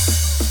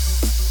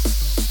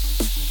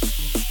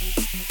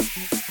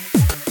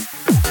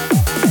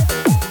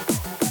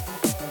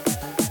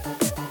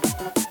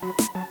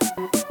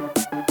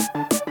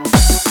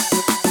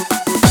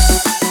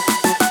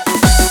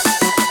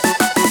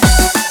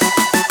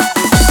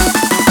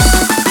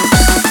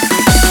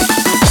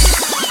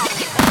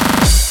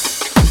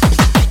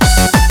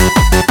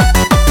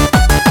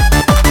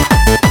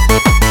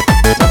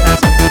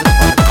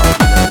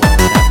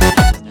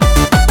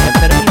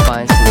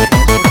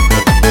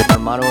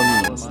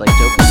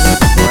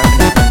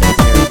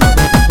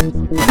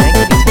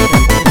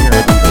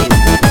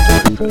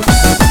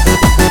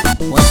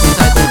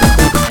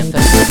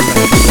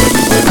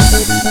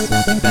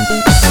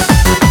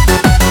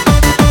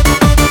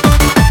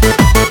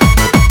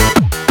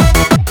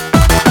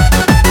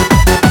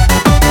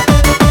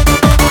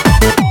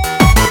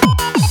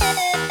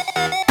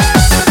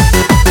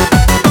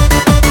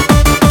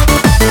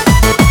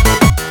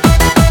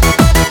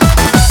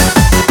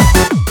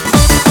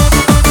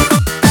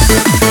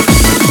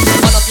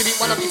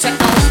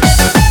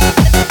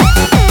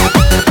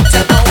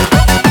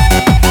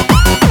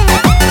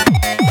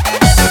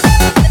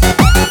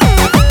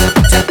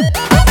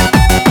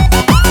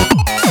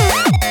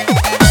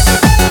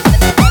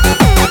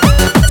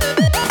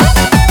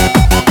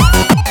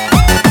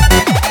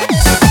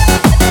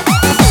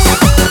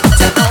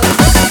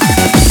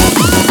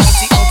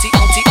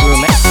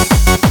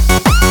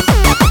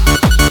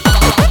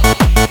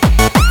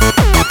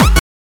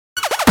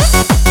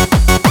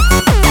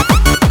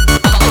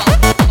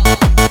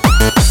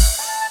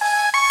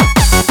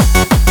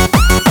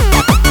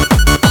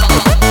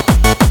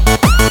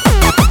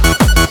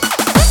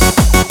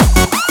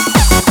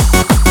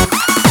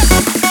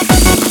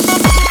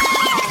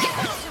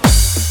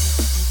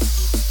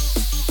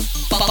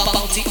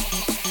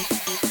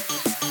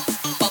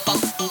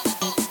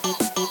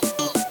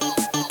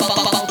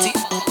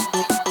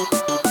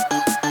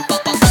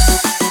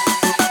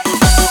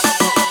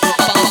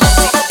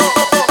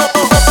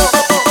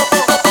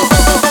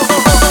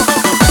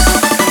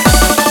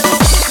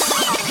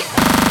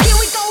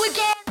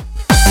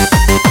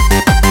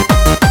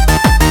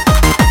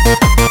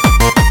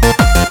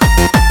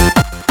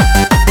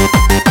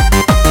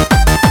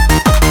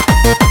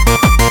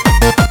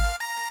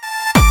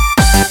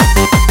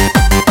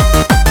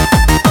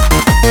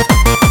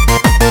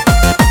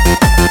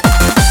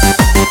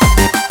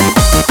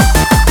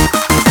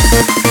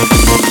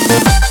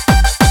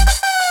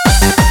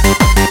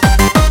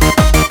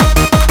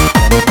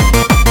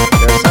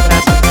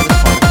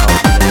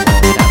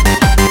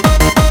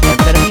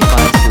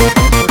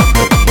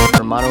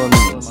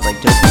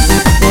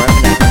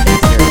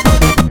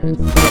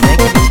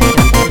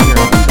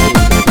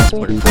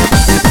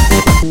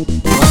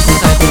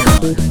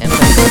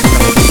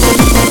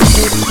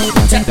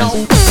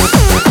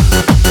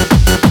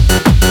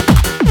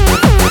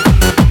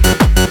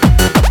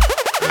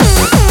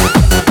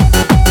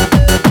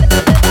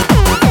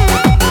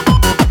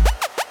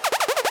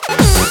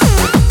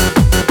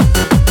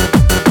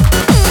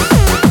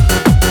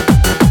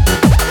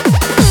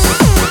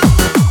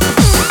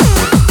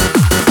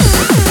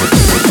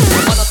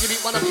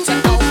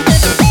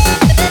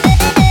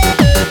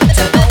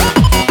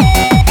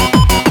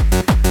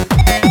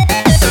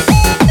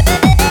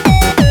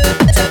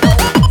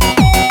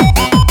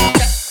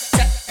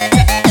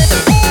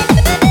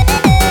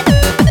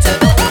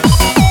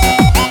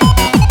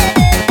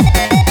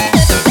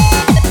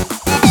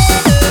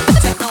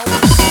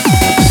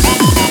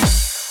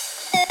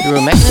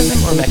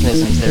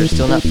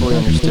 not fully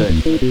understood.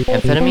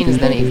 Amphetamine is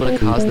then able to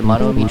cause the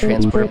monoamine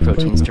transporter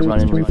proteins to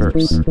run in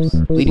reverse,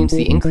 leading to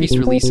the increased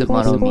release of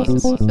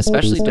monoamines,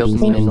 especially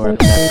dopamine and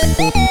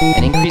norepinephrine,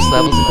 and increased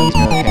levels of these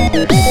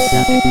neurotransmitters in the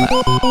synaptic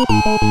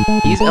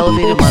cleft. These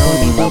elevated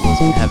monoamine levels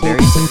can have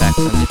various effects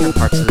on different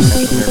parts of the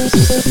central nervous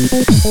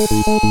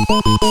system.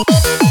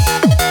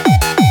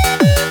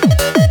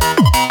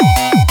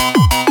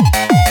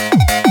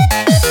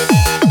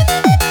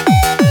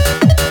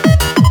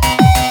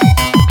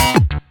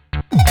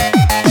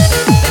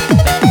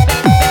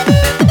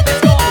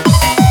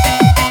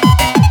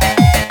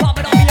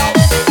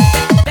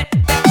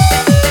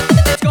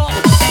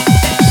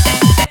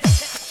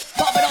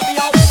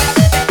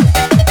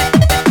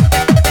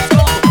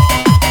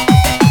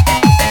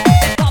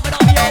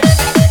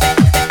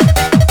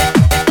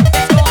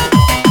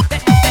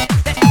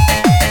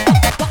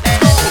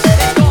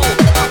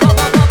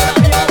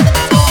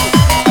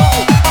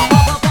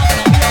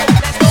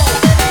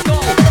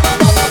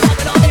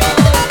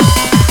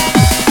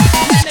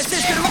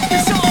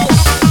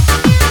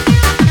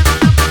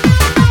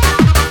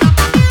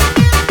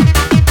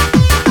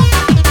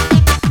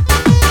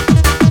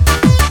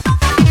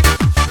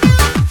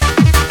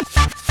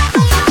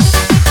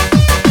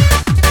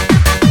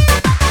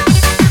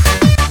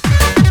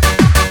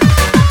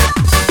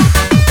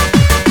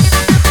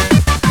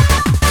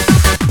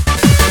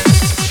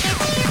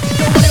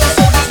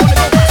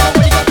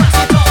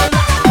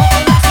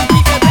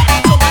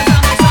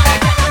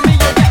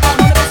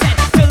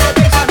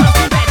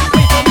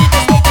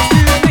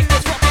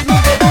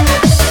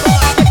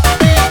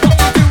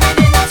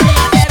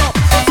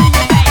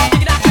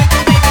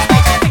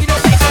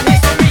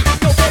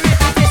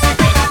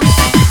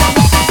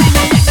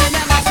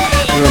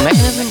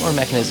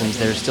 Mechanisms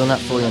that are still not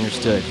fully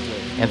understood.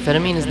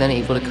 Amphetamine is then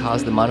able to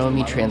cause the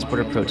monoamine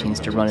transporter proteins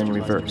to run in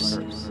reverse,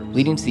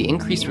 leading to the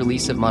increased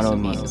release of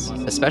monoamines,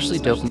 especially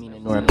dopamine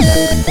and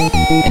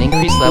norepinephrine, and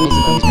increased levels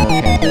of these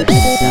neurotransmitters in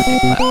the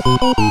synaptic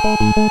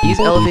cleft. These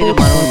elevated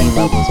monoamine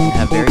levels can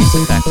have various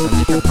effects on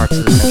different parts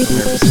of the central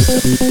nervous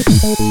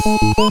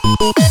system.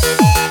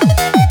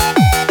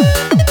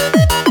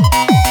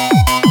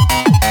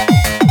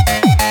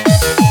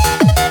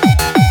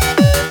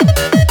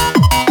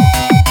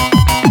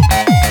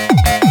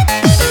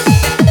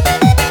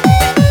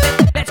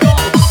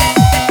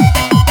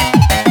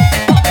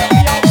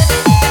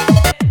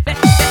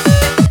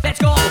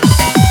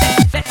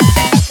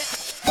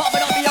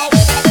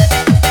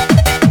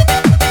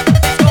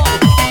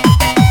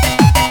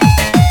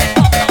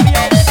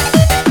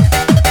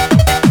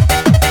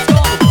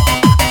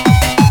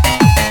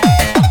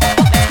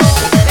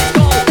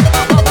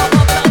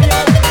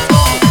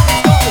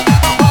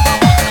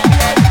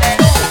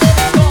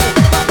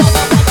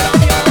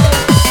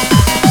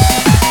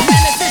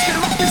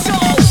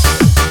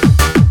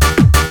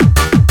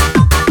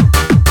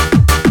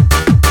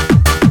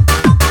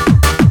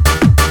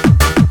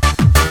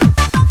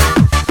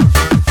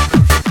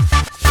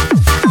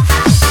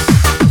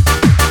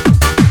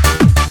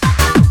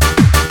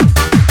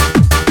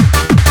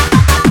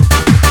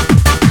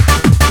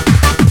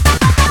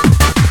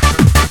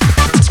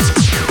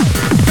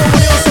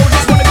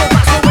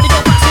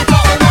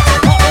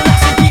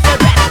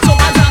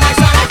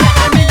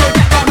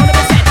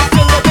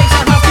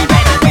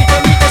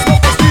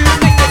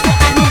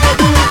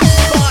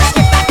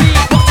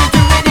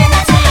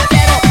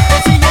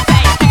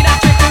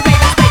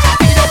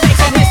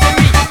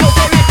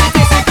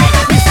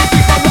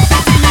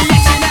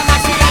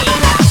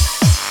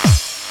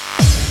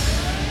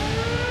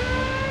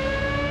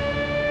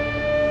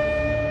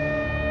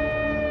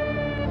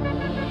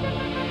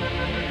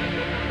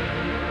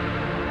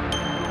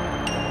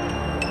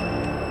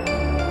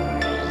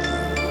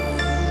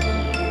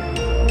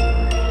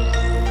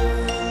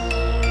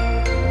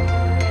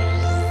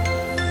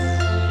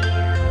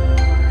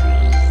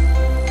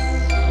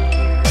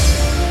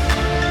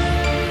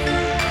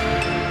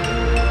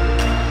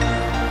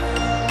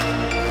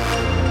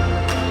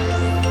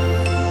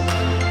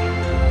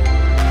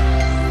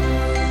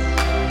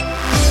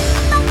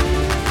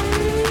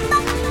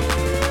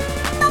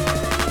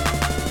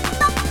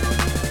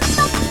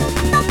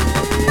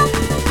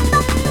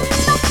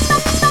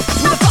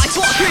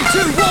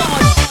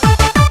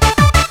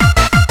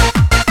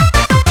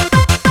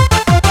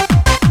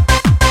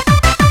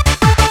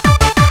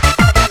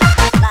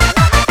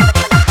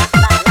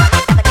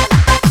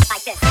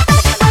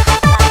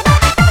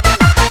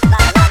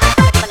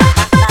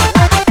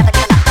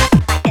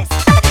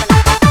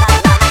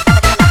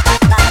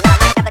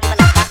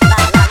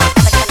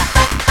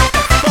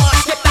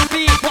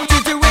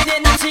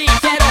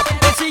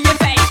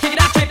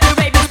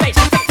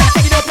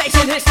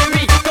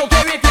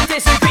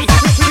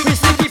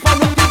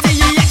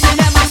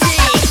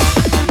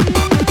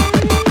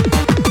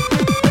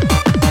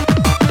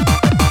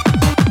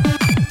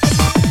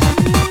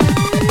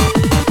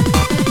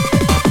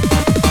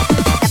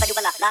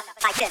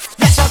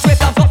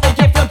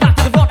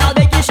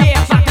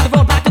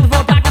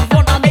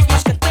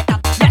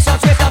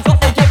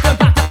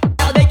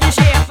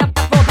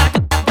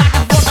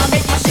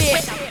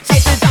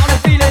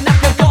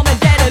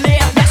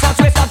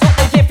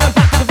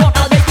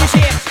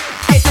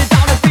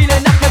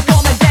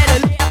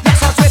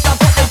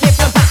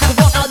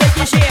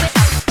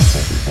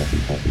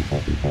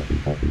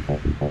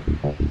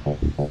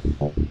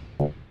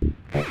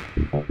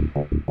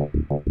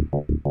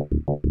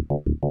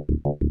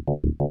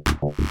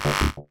 Let's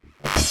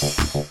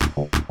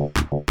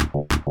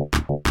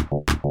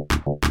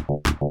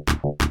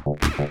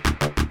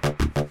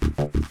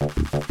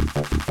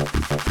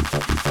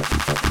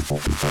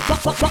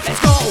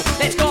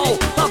go,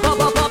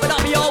 pop it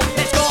up, yo.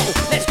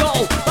 Let's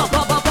go,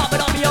 pop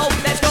it up, yo.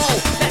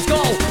 Let's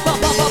go,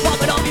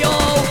 pop it up, yo.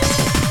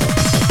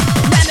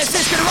 Man, this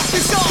is gonna rock the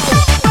show.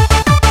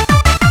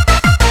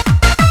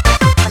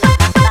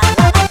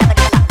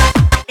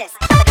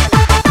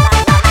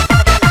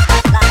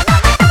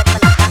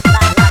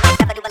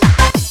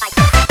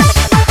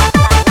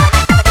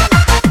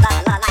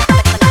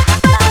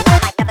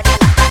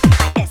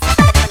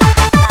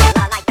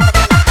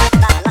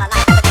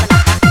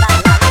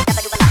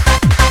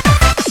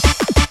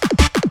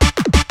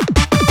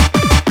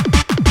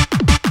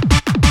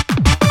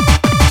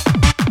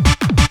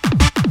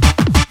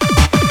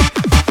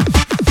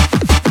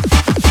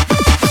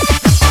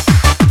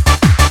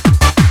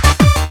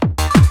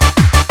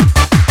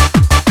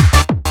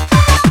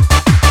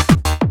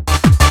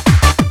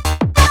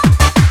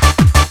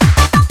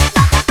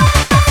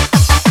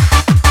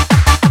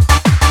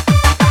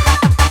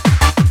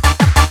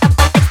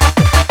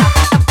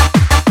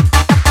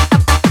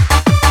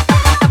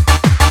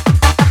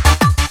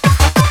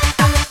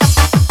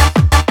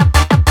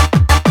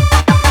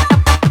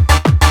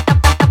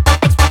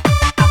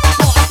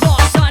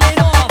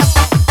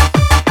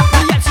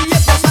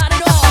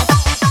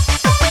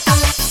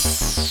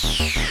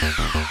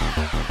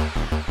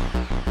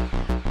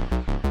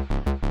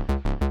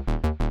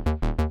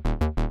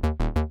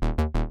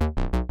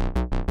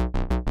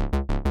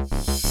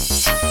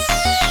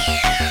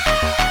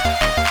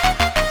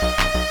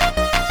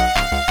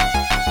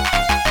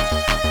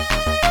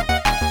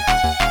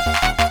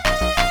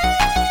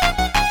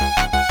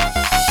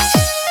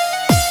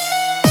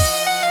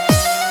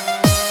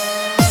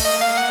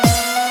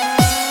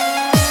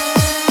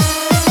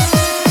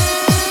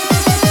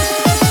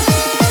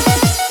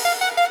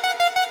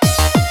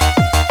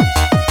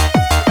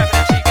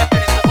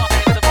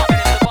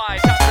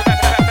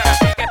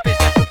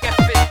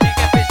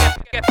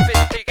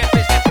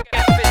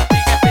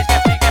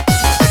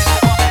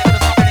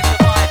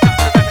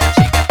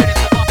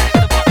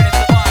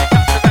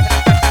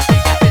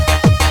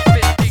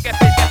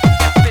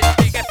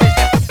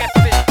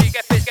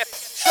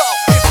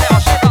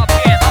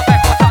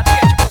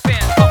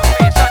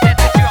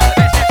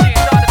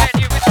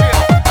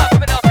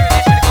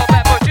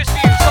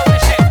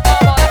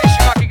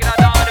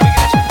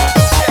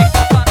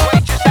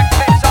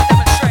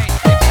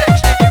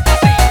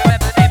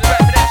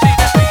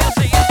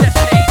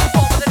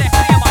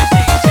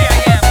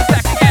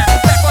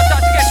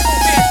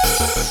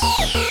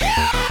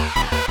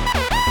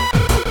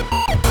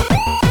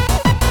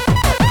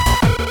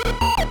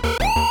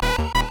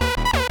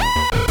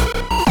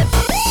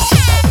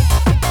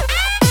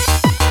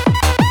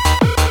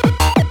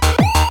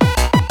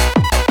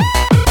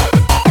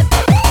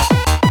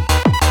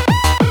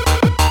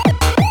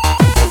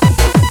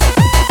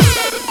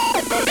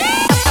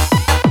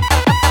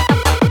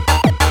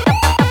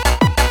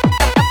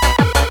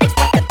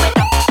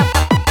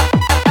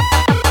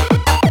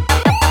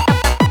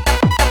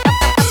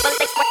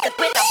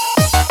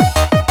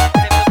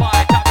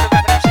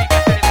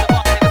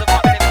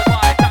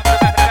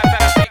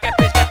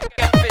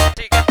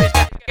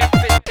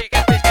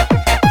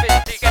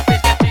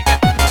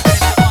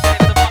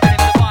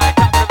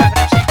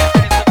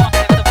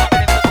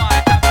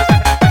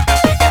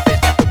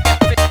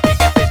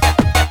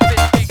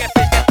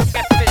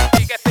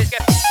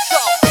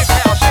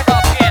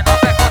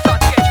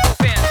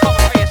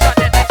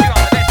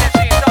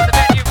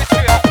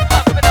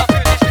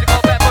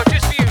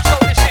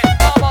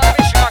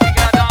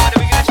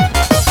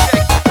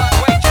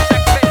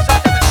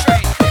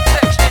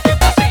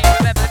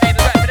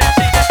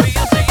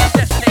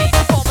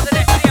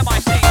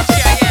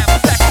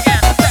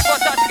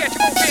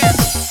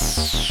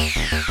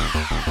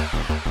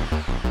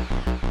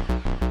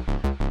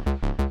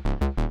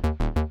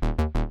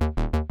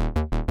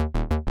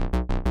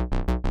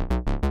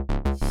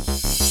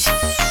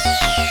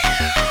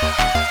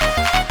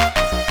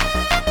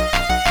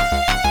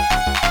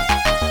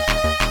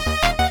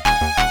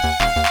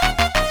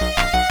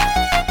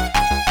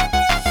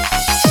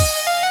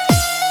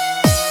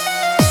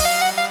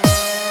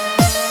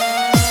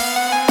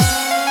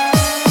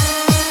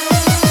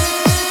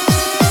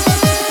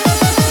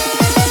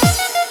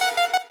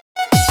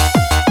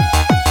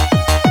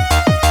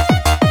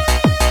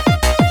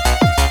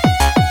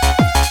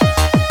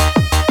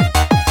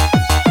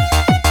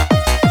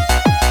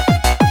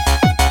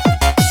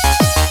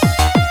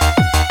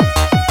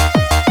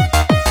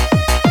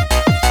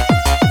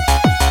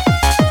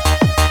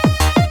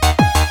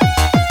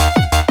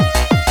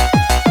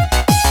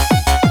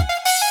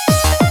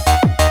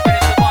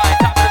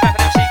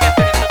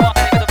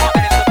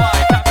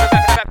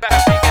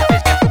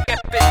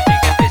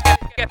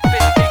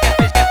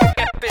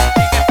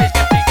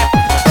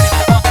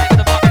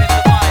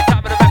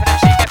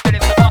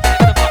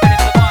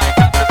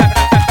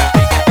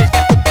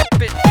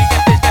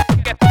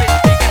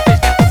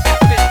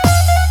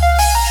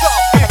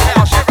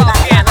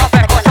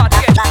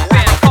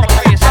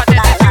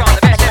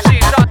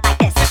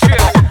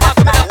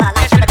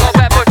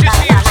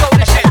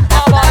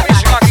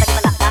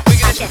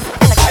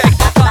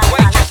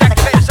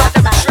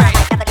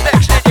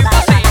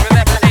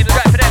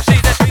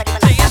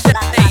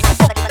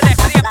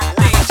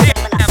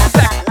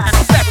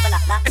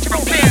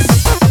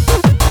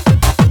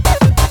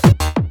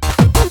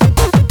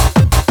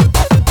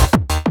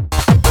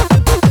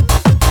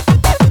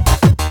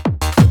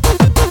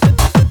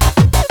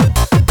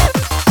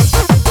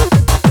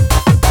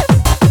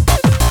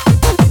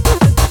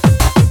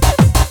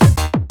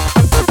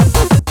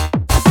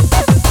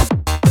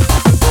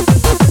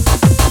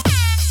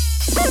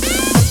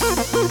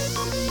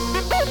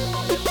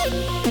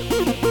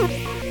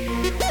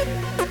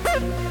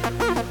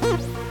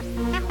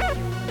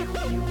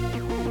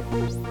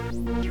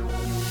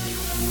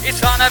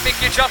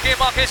 think you're joking,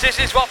 Marcus, this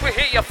is what we're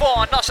here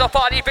for. Not so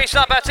party bass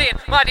number 10.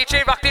 My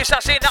DJ rock this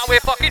assassin, now we're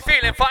fucking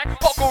feeling fine.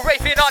 Vocal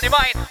raving on your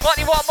mind.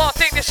 Only one more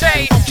thing to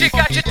say. Check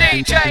out your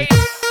DJ.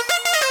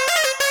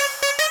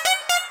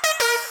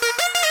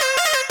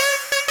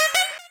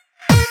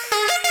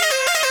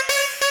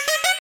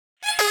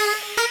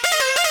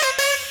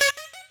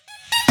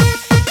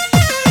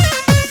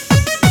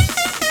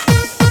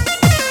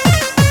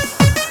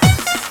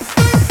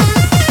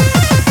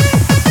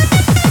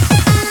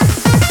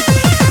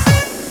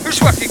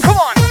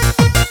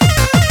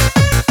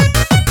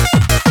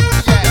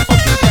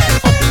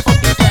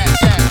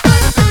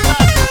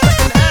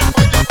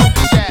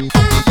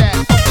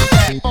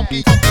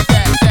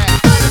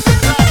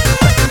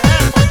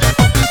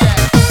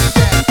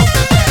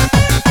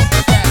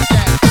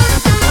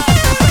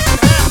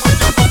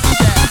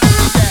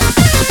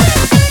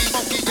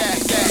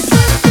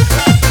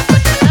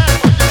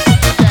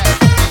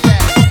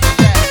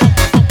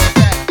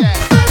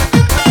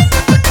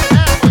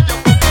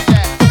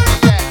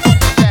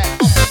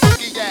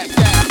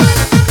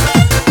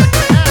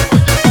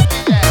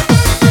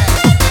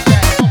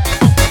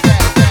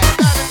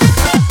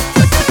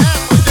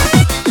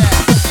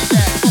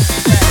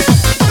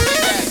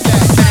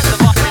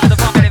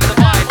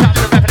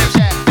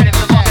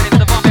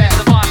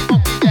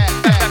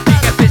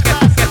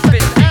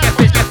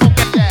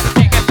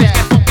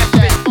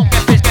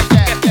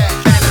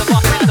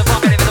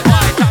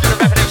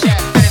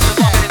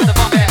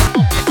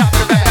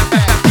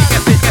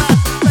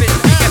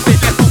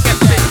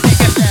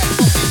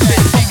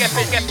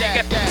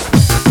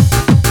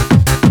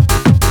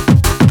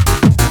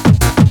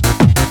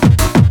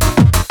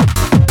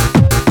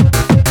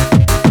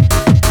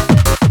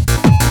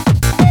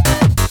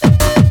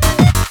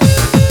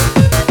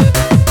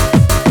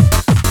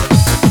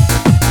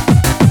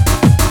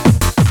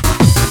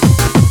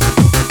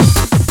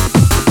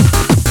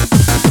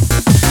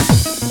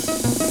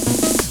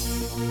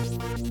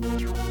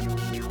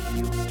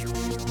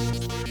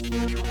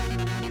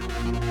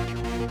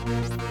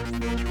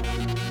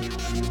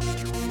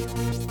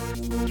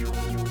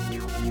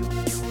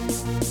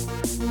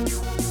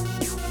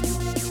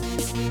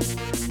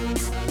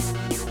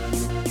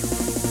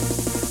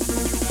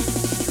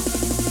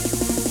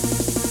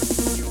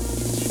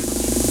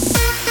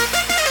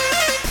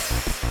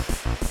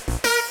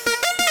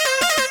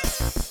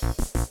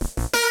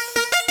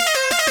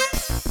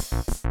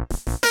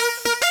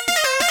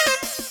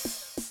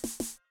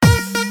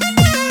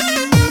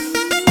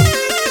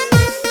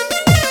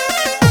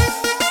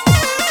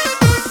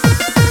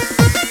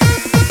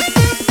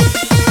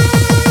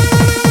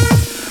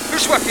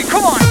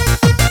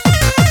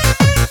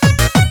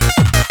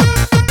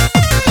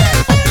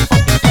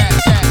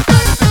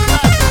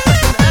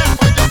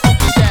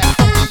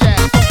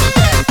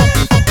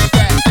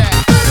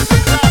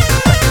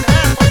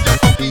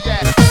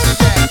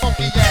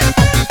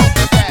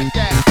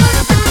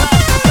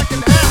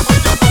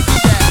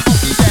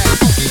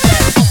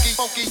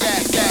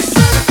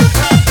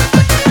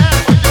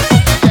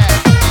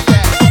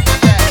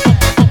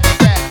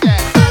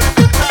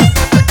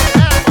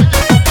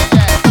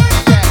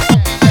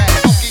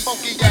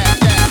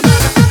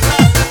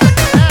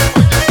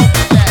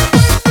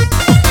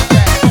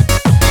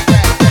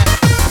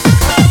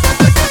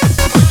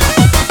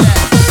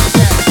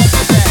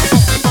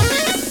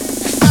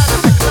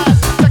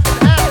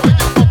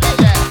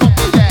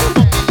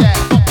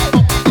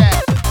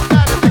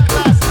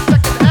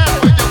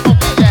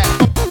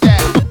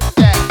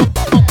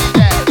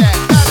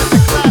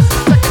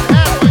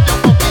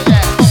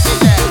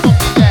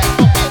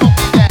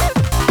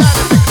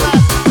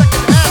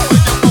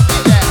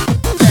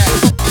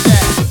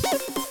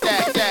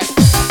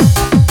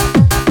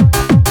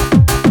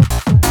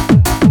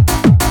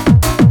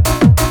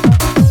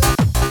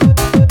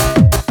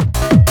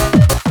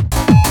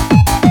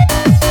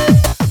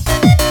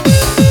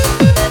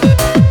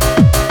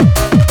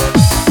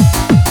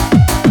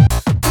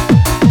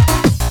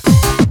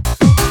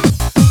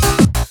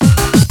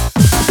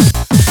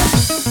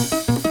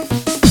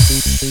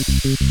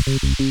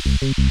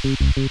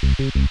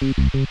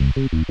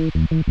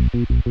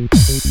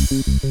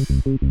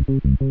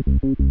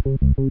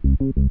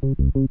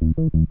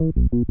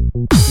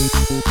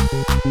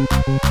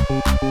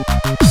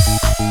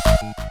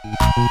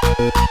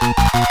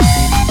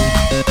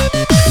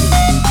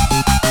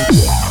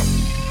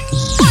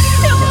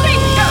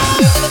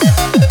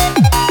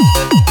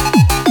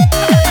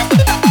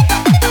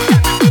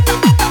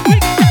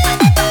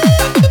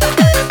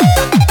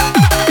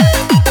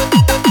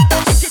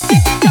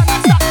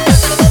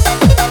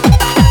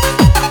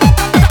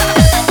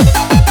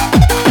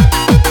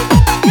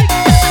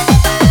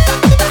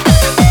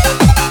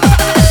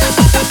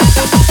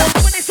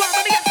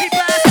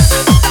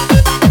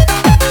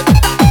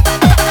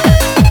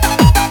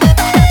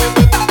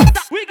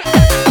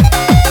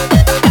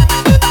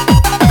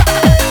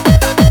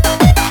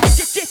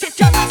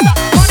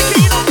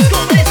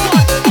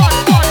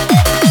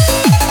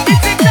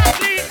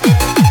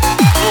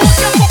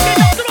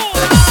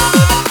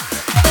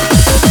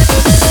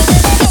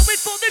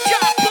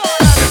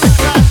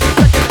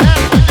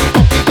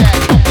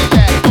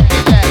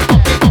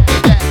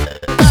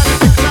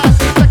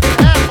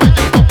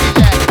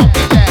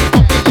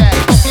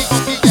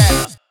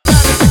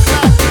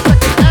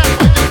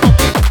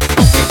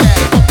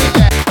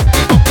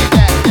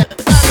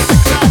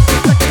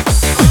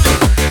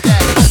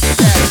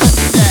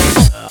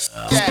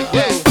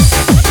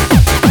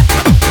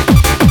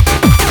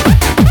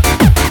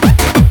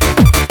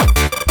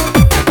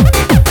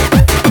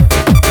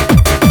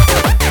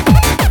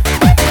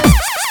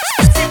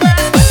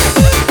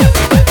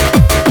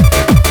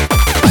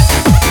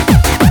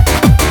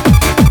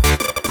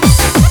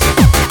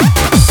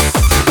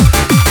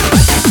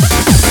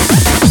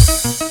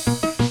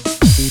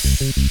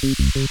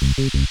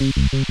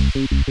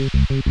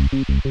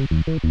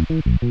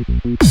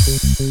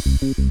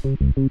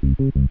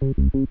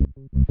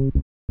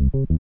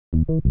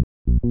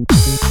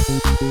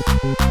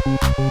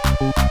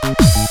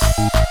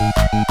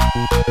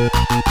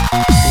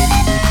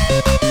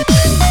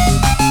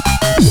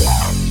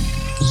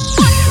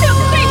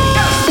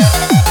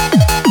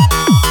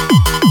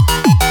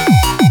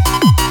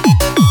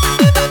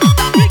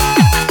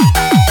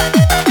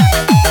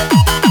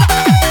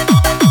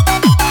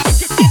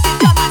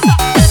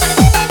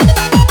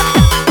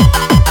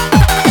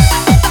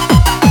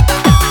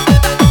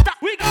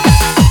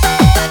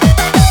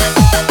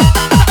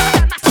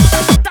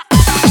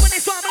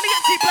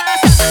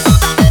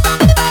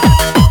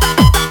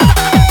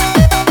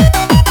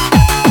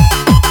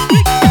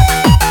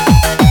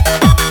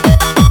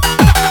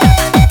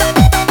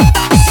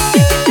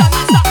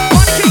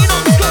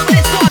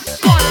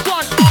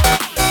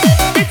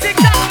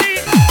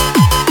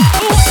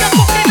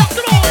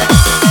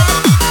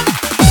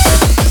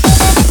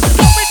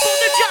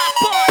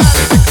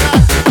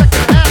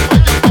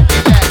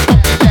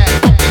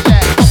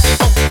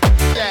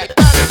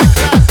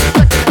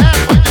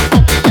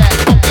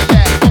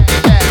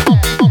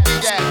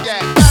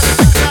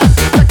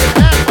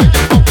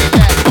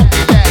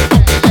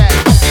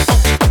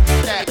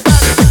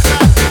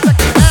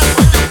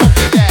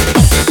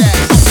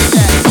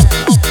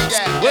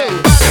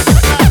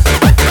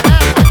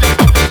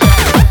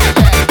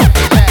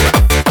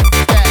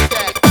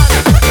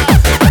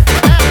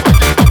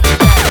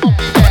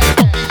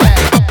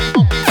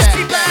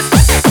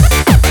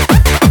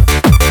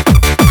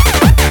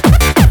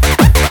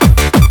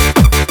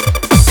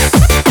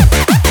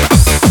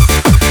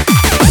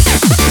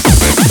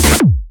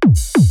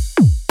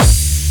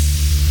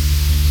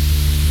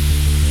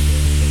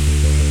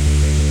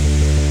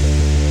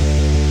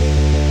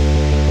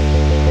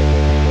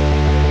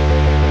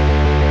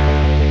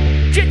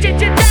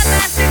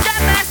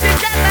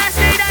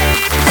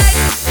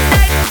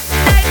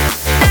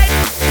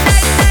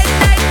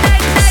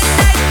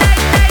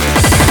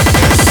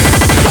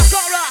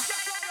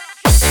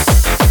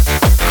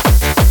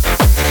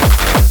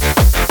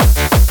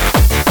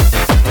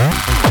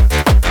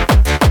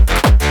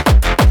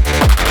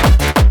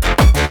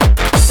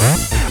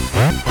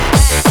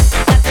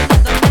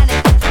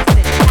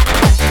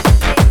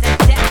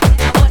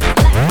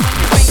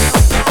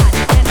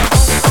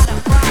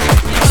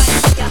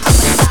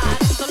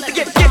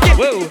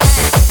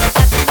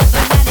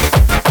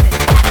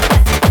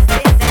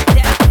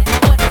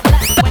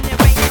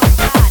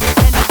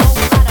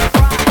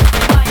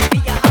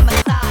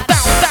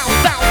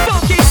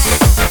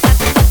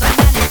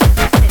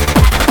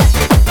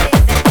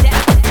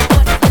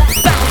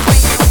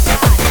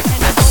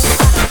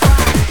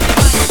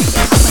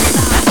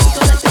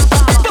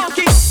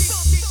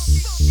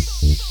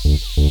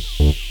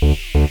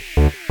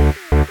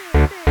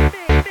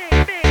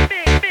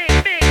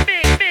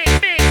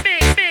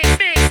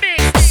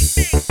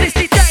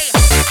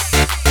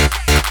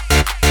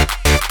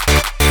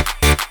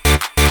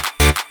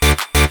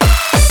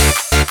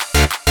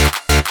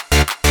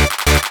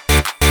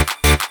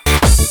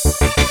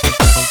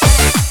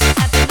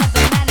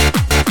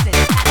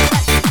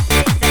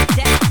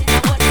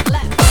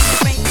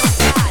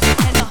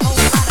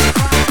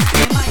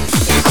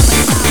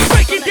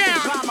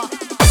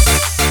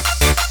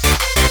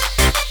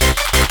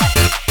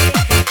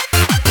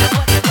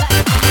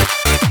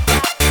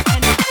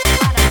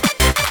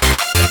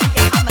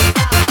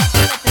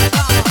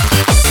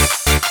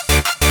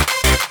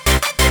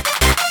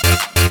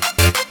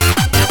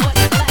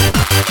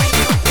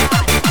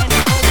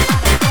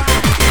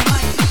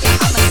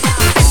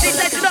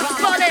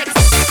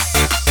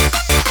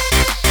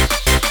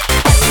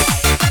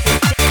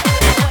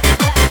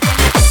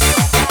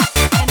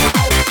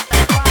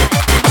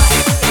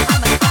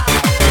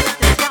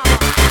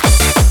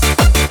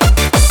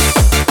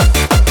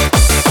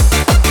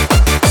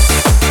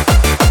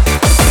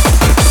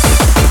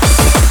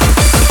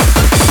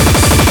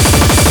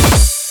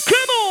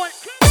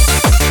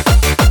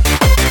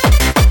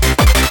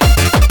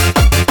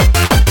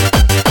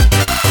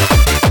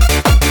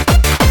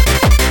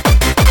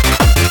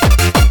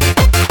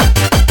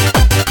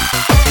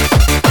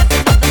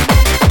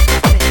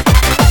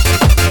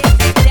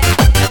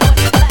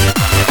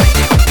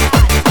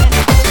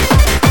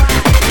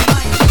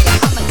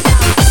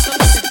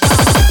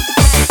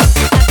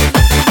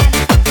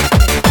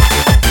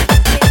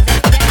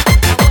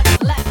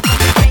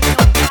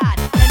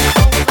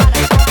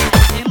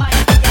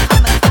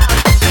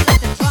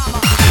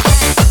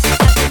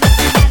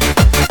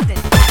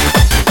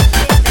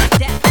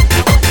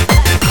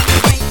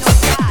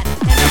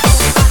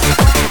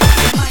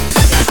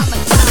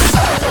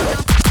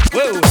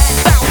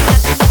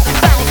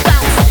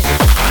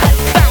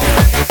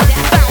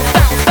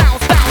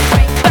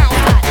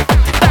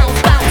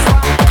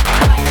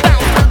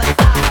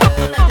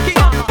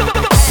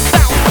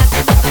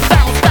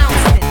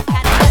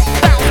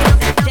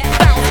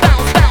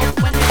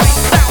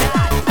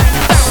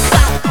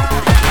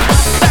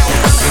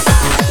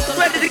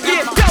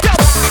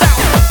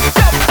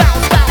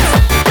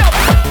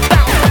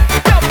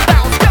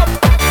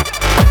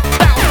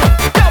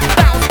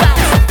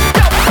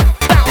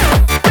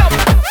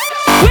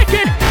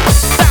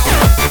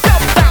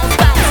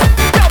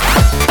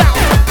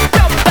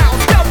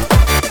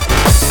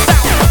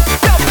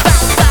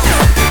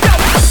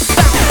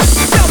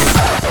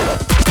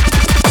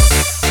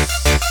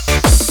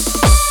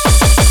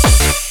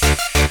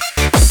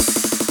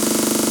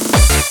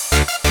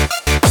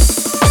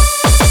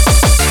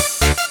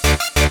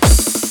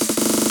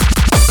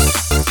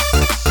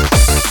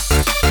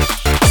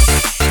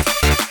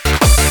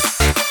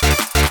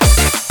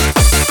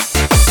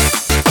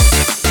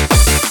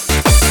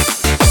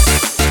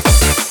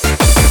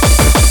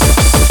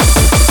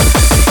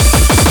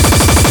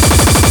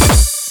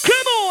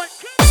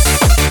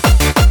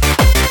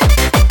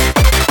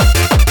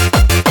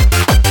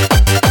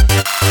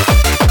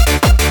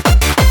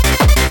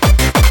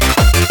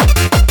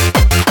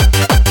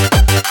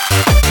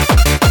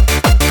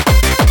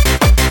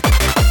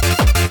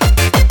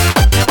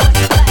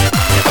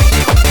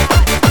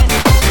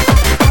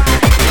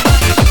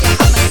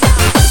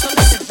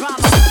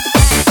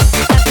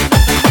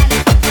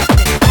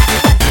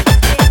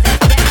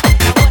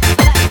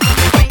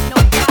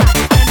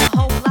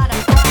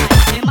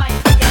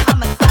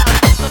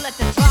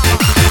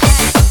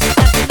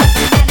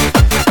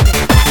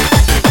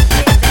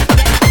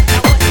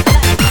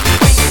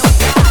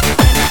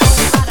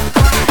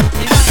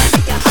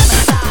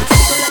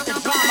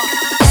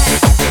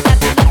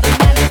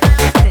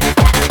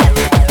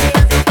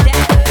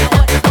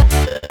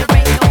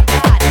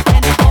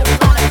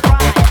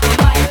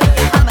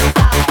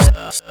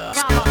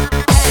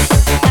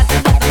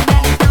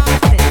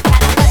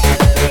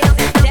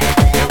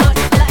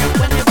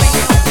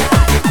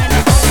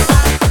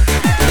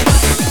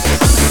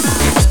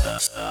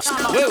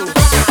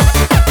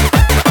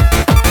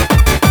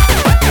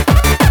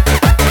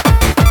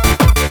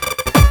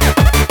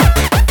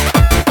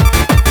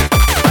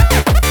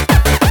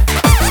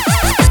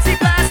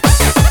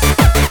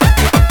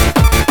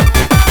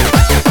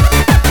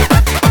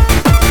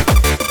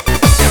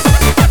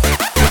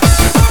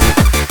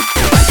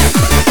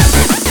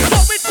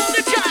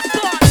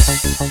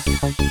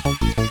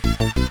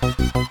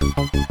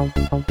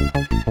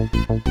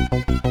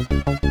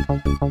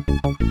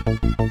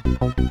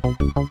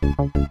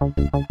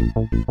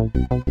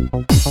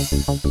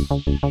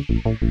 Panic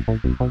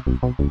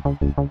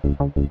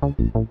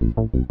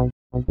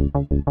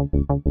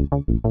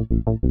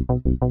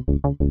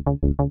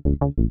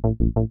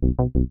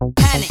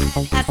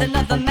as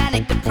another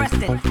manic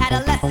depressant.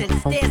 Adolescent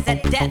stares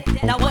at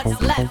death. Now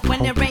what's left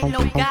when there ain't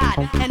no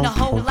God and a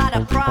whole lot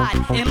of pride?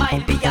 It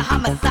might be a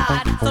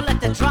homicide, so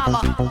let the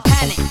drama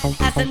panic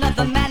as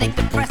another manic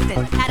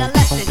depressant.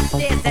 Adolescent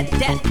stares at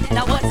death.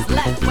 Now what's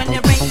left when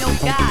there ain't no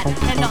God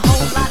and a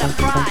whole lot of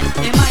pride?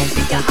 It might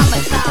be a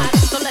homicide,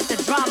 so let the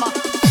drama.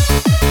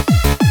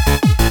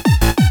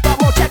 Got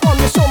more check on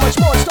you, so much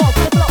more in store.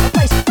 Fill up the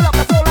place, fill up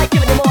the flow like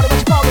giving you more than what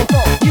you bargained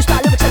for. You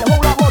style lyrics and a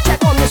whole lot more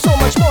check on you, so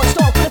much more in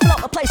store. Fill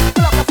up the place,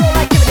 fill up the flow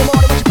like giving you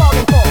more than what you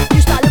bargained for.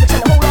 You style lyrics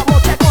and a whole lot more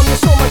check on you,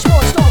 so much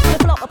more in store.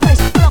 Fill up the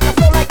place, fill up the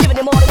flow like giving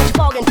you more than what you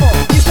bargained for.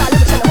 You style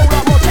lyrics and a whole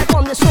lot more check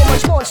on you, so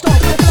much more in store.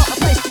 Fill up the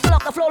place, fill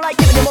up the flow like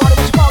giving you more than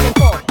what you bargained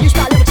for. You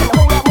style lyrics and a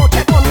whole lot more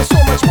check on you, so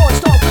much more in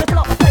store. Fill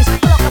up the place,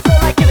 fill up the flow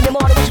like giving you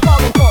more than what you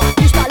bargained for.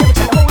 You style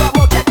lyrics and a whole lot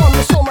more check on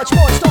you, so much more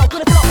in store.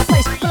 Fill up the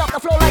place, fill up the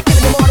flow like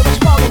giving you more than what you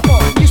bargained for.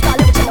 You style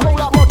lyrics and a whole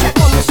lot more check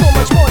on you, so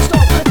much more in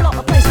store. Fill up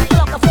the place,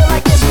 fill up the flow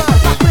like this man,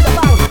 back with a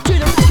bang, to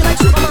the rescue like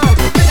Superman.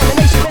 Bringing the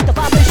nation into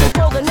vibration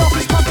for the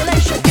northeast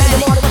population. Giving you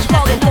more than what you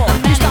bargained for.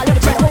 You style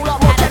lyrics and a whole lot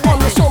more check on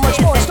you, so much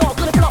more in store.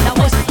 Fill up the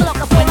place, fill up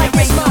the flow like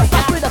this man,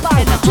 back with a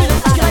bang, to the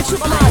rescue like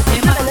Superman.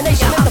 Bringing the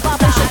nation into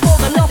vibration for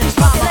the northeast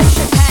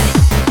population.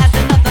 As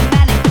another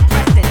manic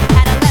depressant.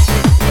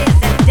 Adolescent stares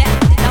at death.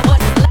 Now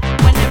what's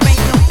left when there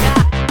ain't no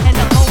God and a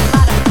whole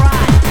lot of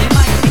pride?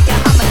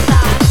 It might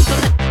be a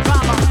homicide,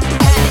 so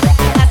let the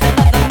drama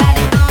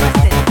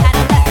panic.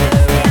 As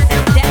another manic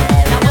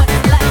depressant.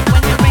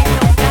 Adolescent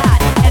stares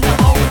at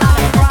death. Now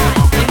what's left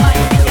when there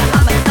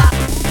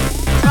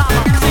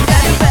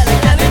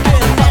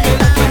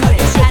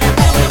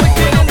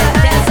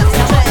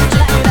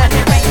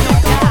ain't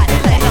no God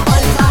and a whole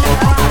lot of pride?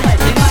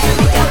 It might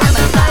be a homicide,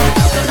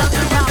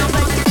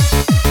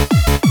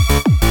 drama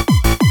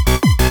panic. As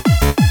another manic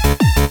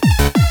depressant.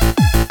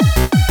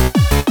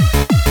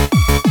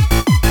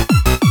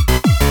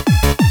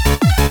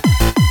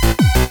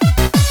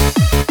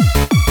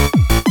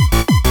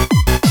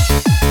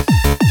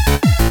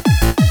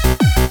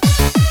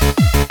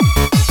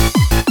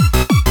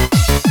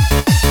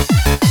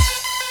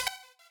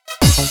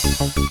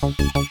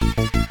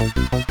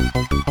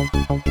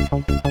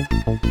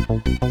 stares at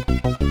death. Now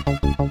what's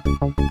left when there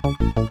ain't no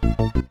God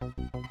and a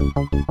whole lot of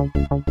pride?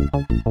 It might be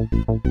a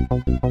homicide, so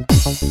let the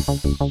drama.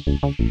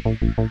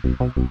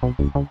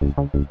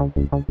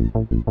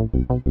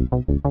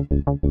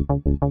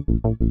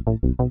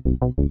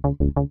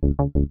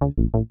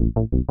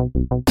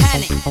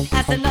 Panic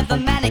as another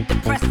manic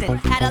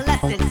depressant.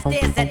 Adolescent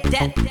stares at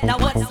death. Now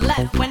what's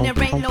left when there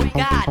ain't no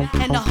God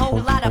and a whole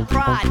lot of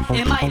pride?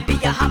 It might be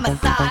a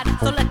homicide,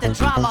 so let the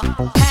drama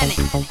panic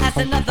as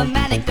another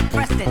manic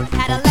depressant.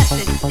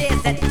 Adolescent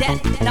stares at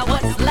death. Now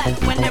what's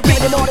left when there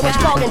ain't Giving you no more than what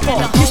you God bargained for.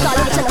 and a You whole style lot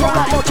lyrics of and a whole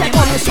lot more pride? check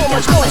on you, so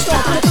much more in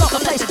store. Fill up the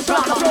place, fill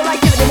up the flow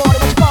like giving you more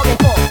than what you bargained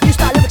for. You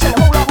style lyrics and a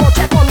whole lot more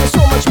check on you, so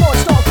much more in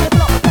store.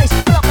 Fill up the place,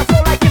 fill up the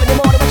flow like giving you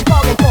more than what you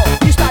bargained for.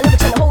 You style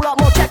lyrics and a whole lot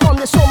more check on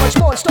you, so much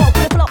more in store.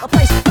 Fill up the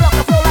place, fill up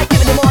the flow like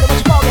giving you more than what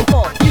you bargained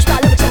for. You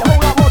style lyrics and a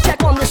whole lot more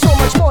check on you, so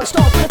much more in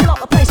store. Fill up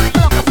the place,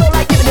 fill up the flow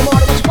like giving you more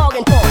than what you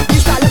bargained for. You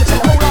style lyrics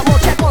and a whole lot more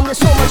check on you,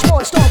 so much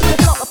more in store.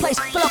 Fill up the place,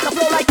 fill up the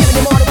flow like giving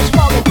you more than what you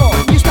bargained for.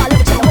 You style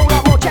lyrics and a whole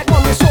lot more check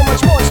on you, so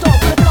much more in store.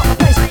 Fill up the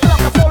place, fill up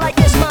the flow like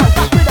this man,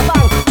 back with a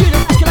bang, to the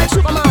rescue like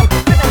Superman.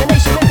 Bringing the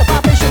nation into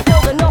vibration for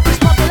the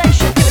northeast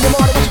population. Giving you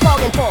more than what you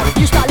bargained for.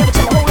 You style lyrics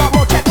and a whole lot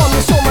more check on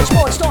you, so much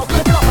more in store.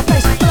 Fill up the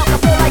place, fill up the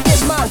flow like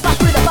this man, back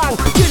with a bang,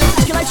 to the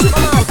rescue like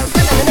Superman.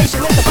 Bringing the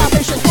nation into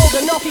vibration for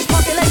the northeast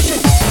population.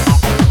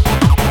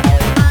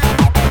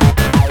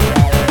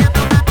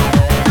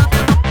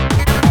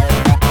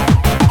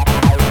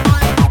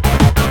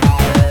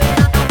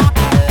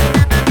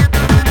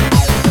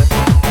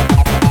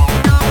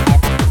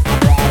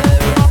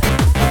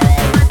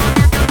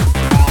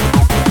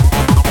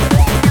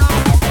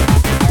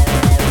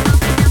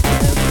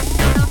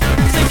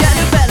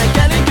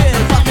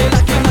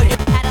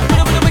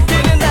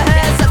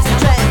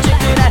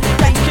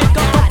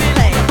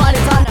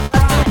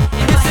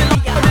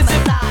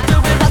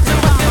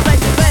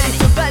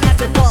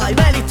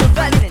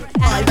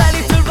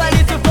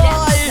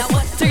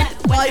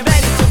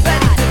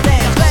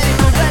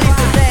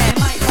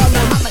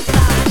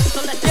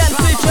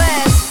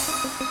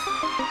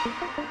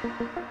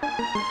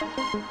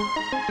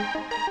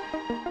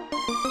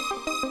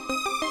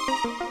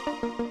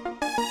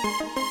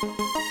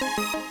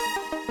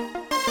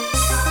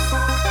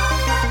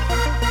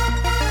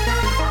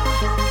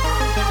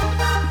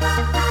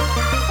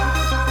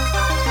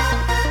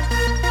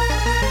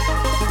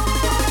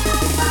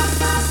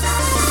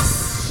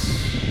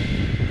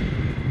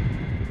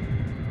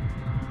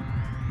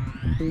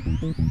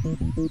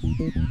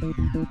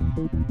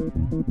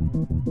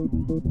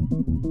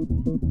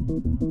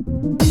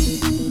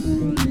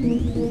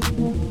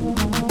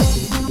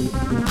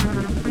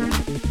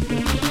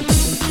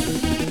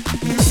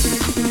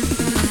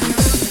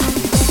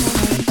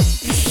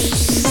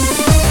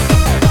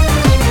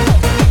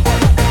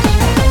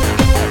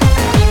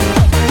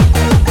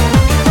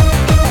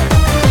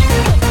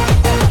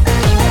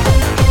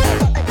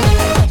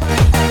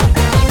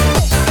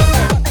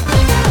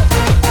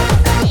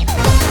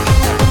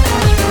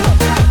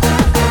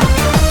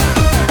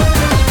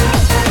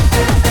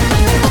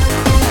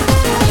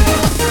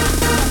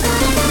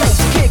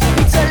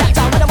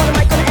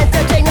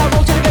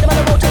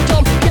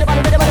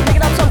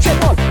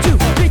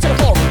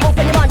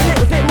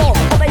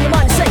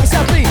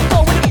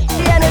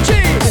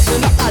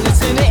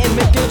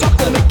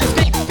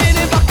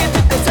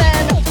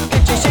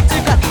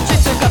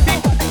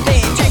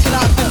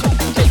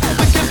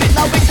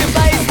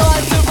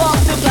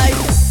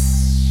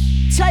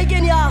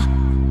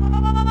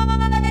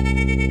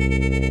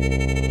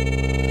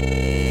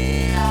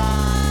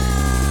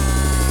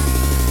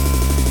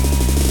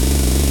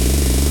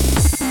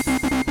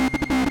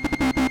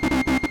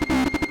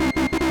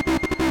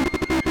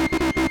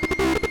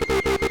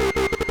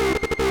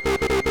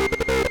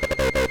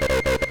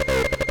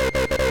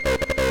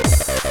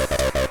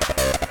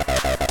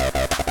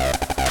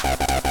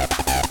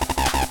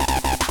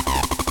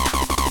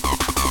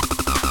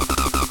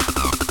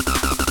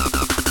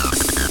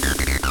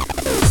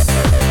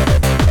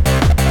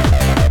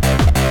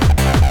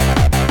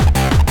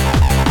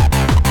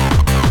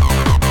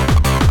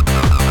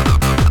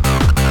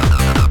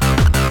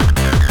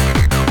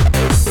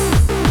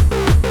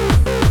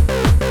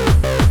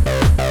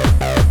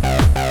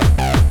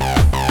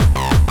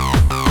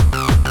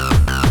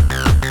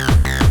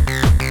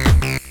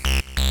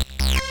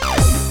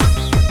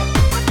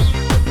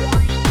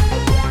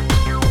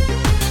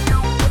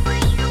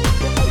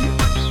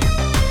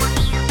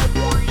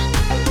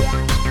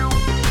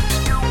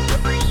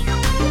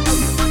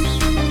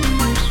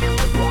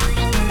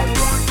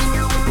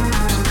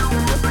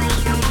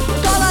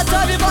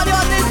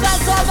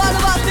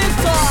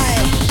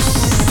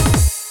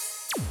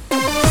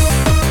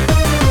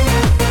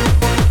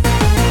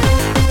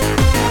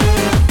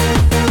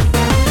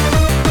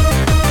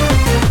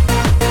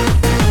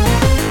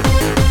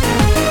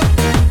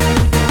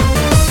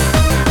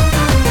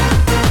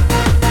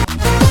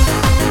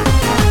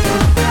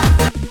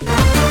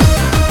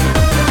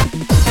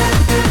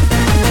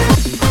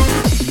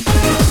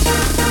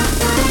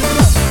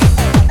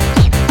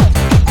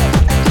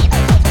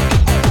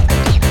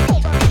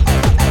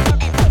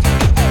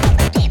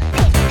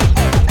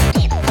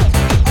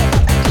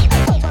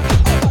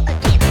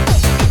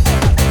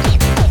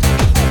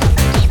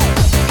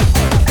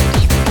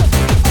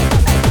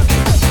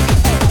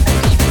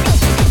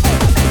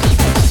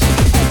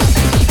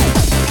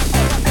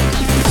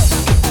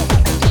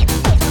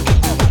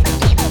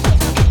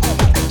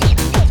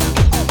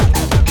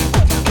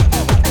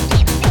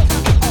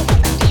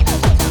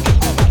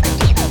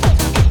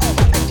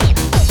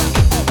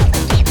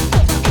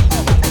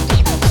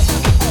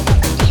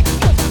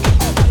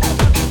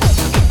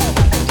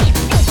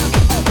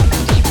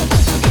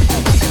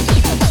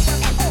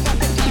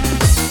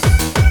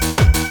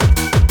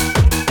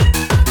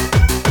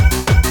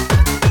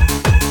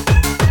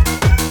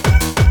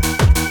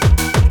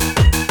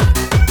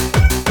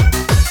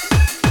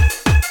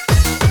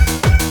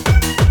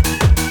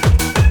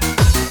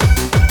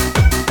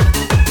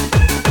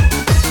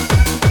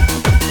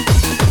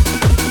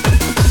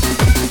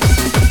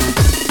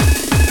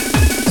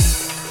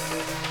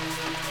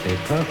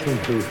 person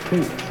who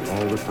thinks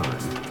all the time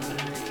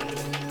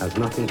has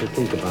nothing to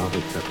think about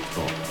except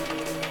thought.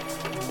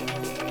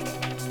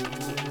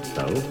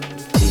 So,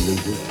 he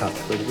loses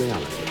touch with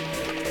reality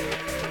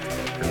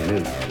and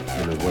lives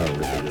in a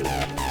world of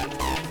illusion.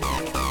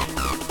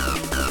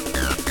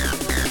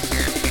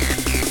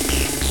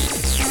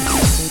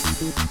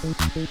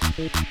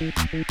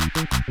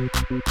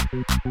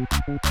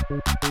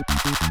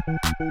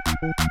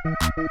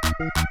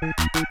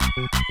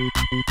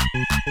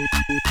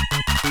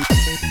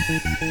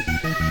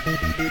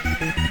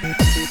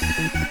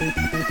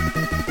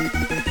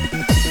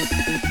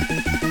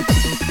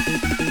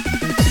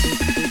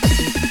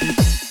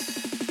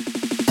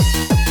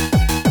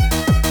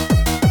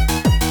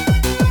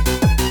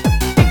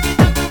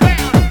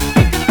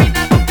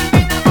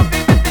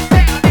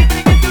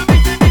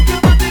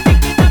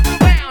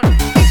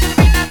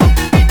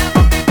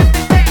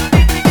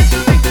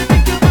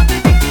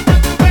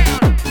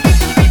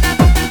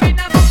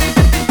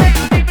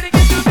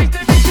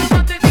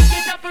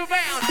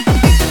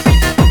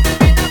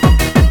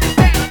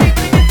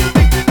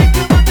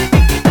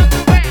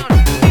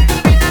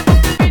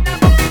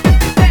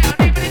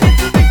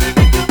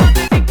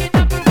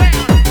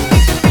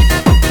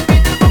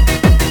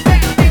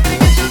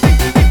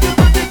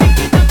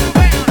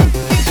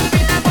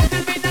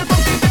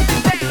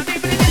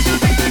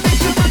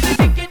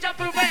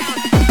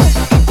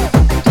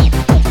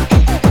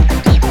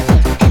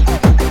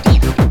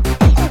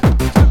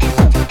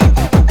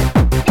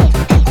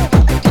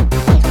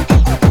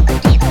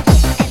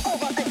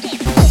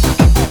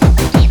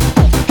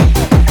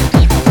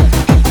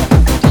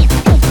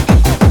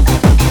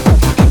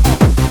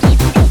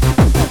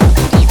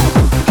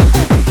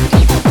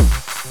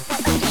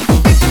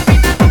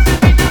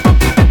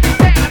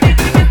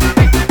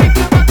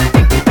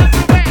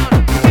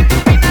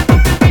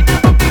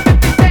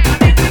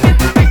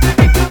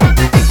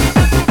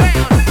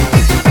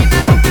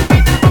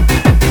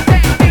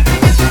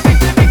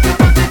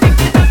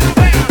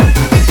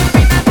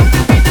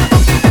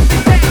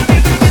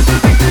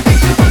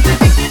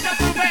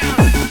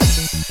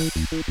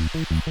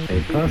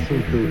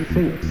 person who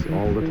thinks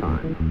all the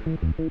time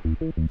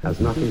has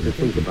nothing to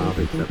think about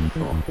except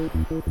thought.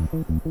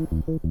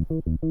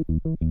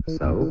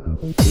 So,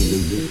 he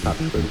loses touch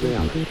with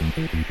reality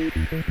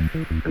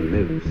and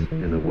lives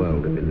in a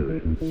world of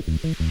illusion.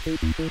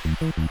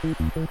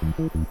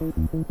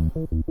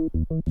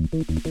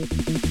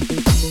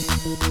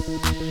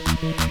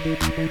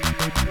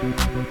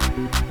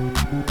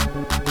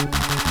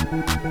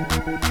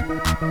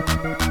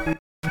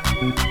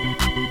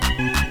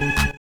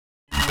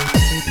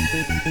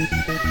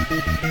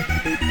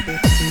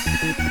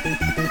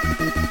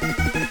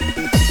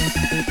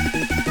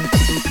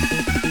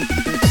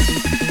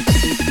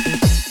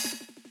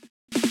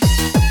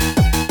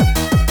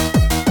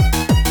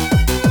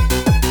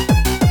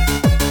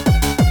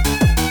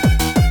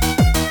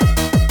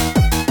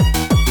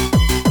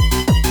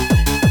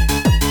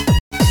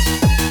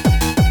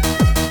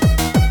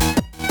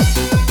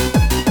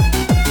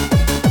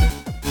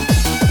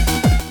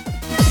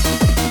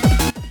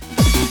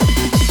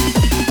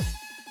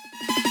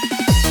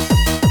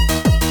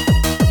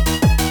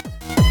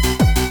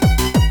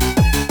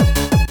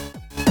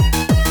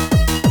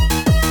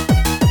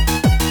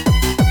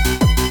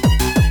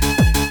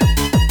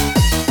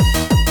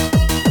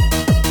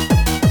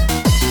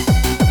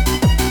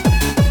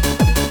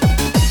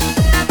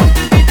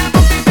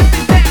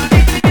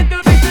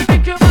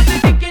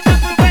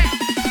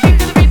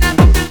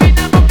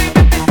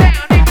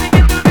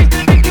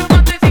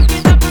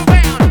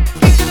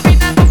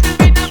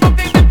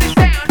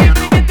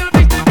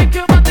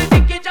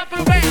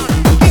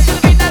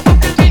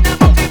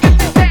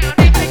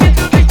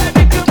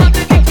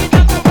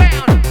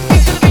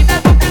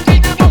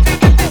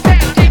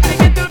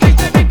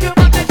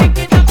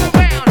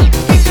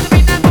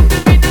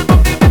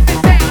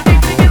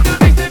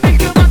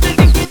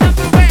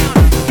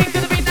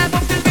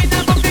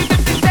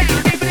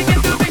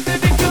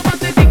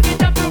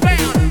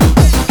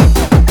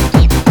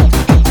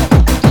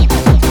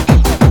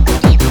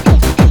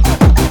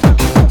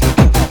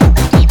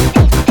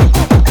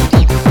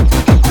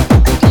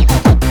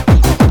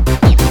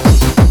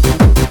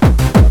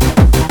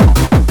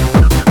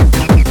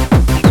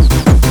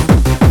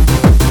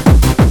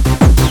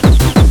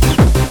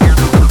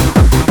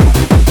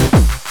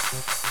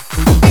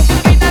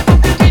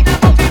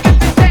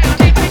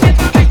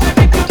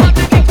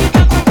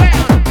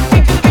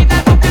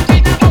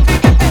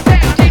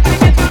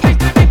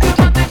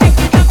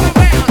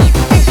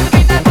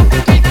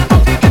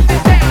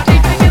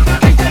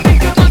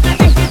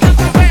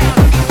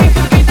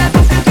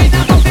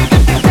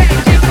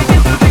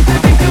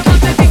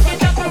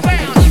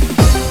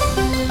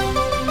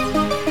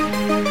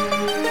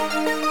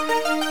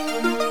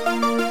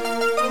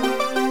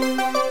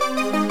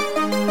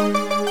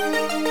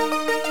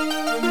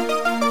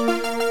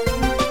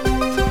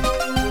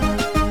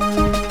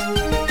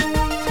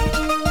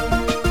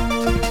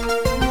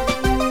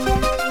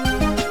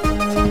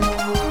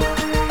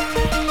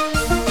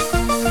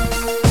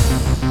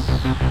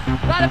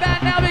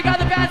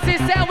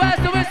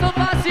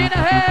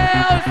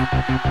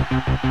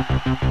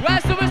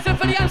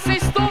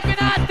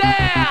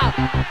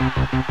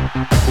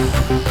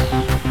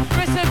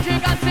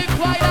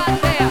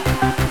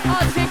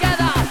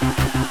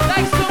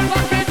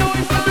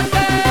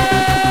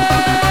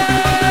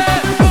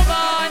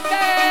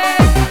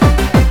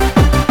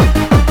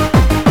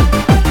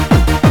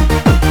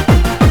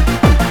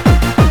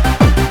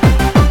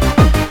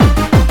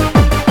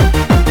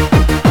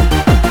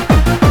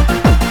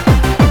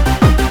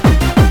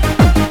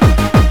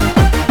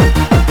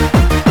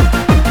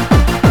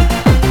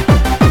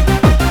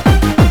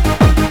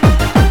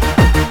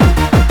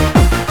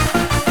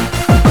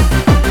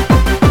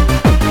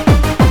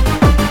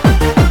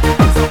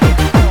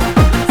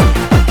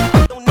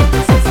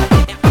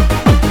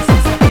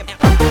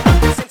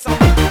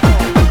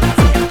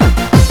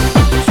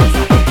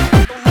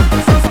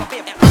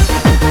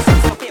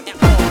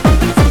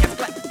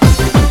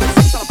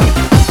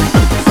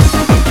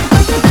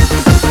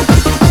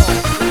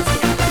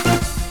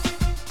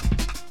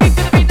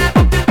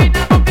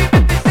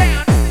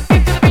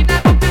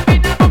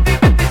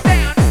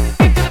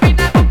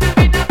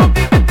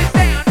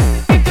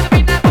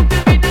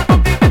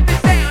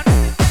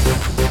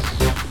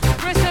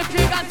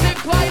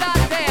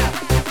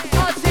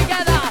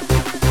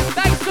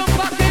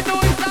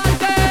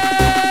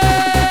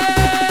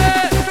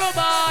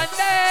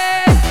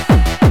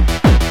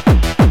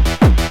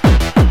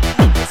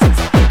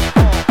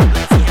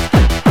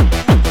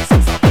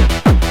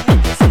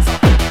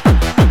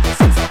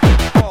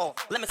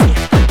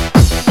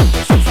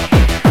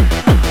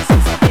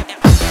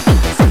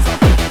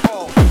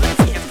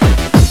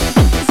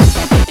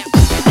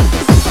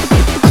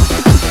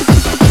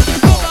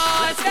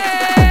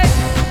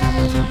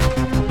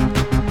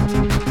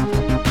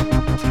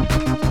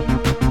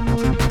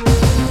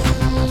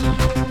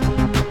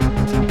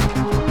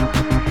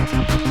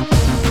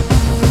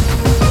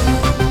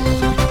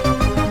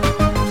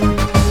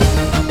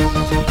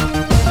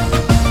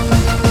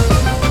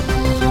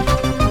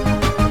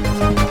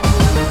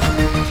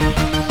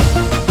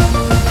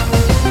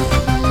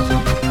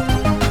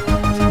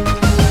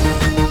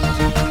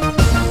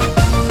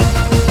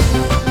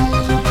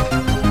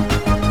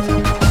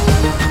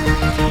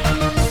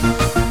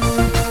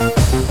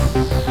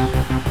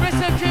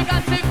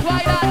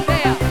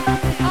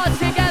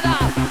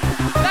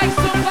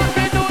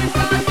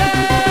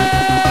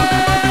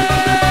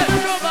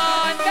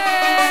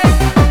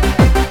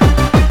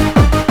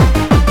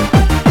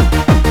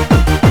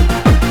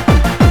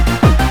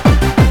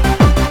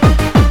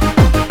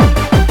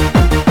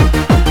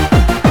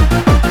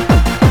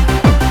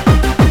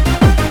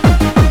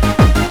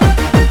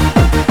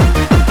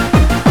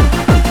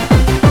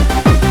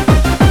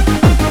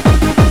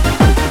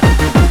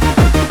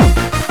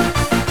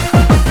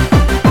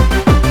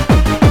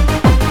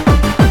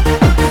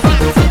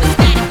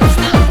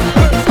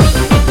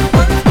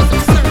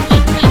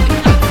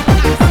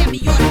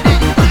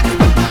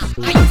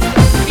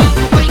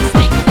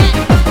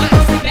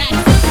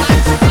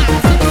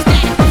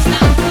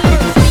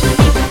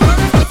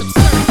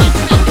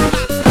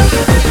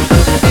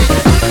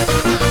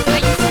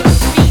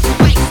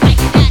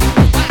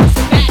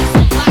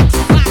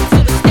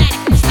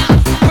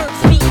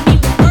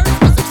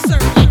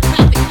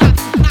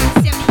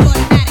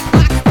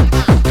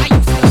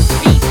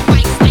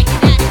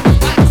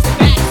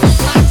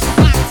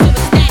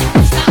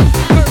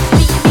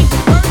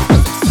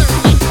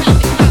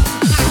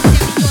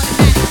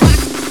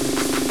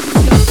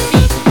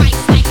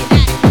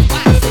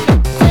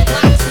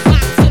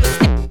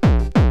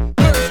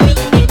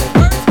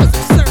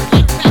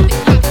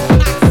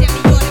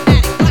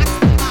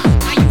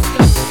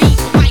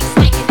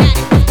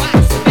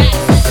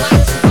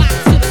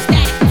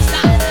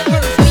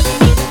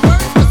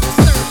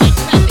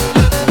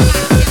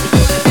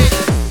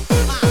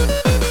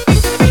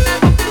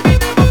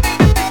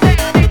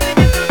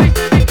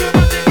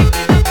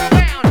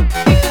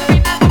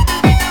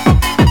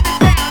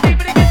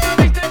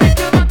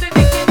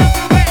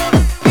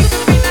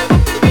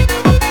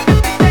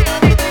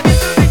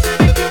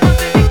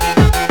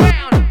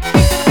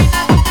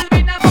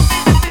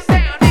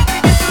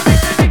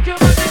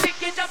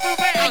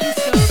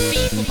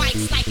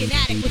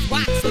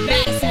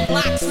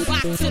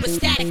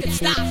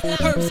 stop.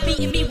 Herbs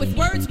beating me with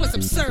words was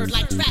absurd,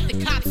 like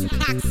traffic cops who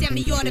cock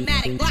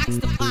semi-automatic blocks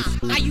to pop.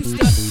 I used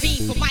to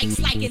fiend for mics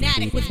like an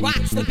addict with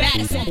rocks, the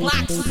baddest on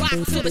blocks who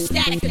rock till the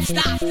static could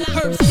stop.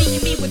 Herbs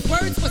beating me with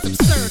words was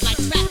absurd, like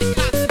traffic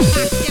cops who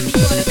cock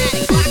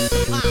semi-automatic blocks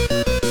to pop.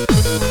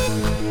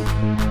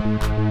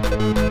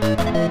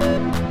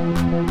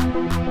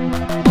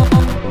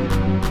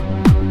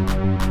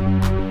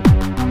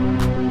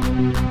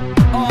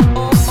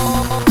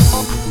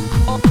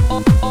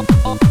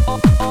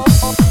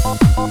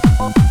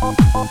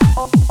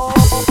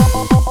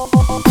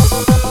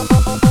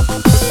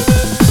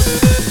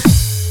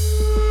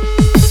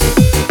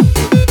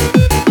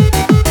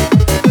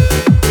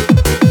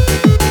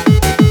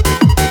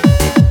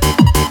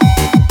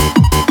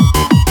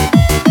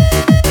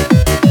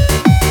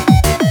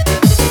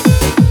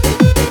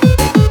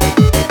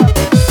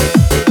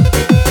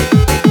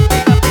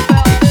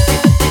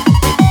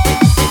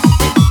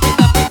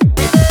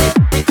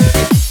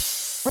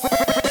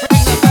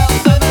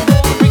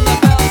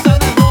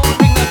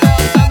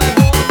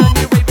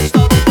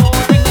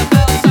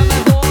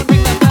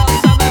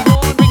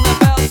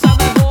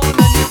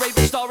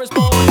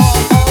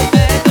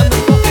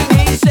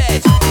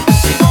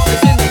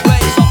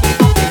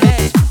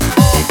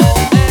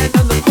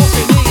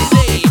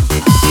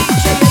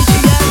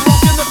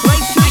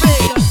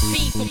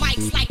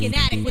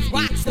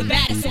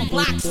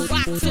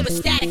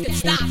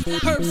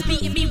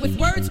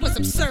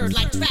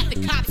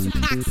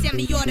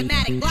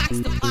 Semi-automatic blocks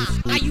to pop.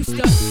 I used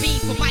to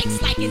fiend for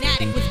mics like an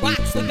addict with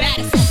rocks, the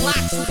baddest on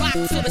blocks who rock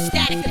till the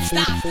static could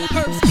stop.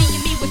 Herbs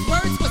beating me with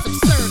words was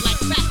absurd, like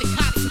traffic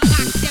cops who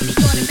cock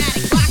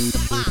semi-automatic blocks to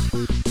pop.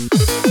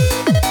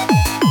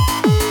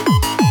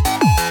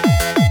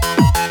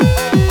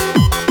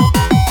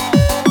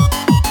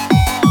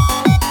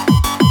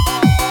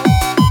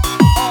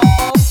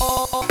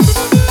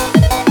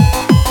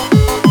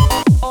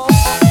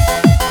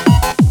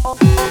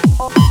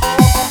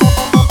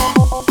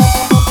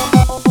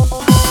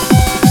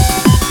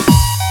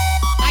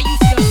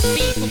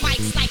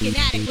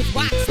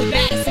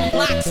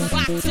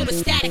 Till the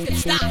static could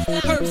stop.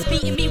 Herbs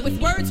beating me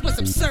with words was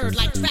absurd,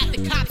 like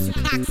traffic cops who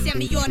cock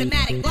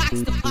semi-automatic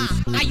blocks to pop.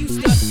 I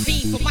used to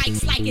fiend for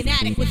mics like an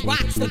addict with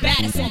rocks, the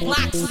baddest on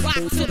blocks who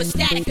rock till the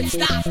static could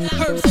stop.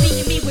 Herbs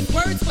beating me with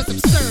words was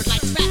absurd,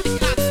 like traffic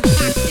cops who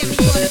cock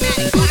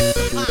semi-automatic blocks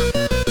to pop.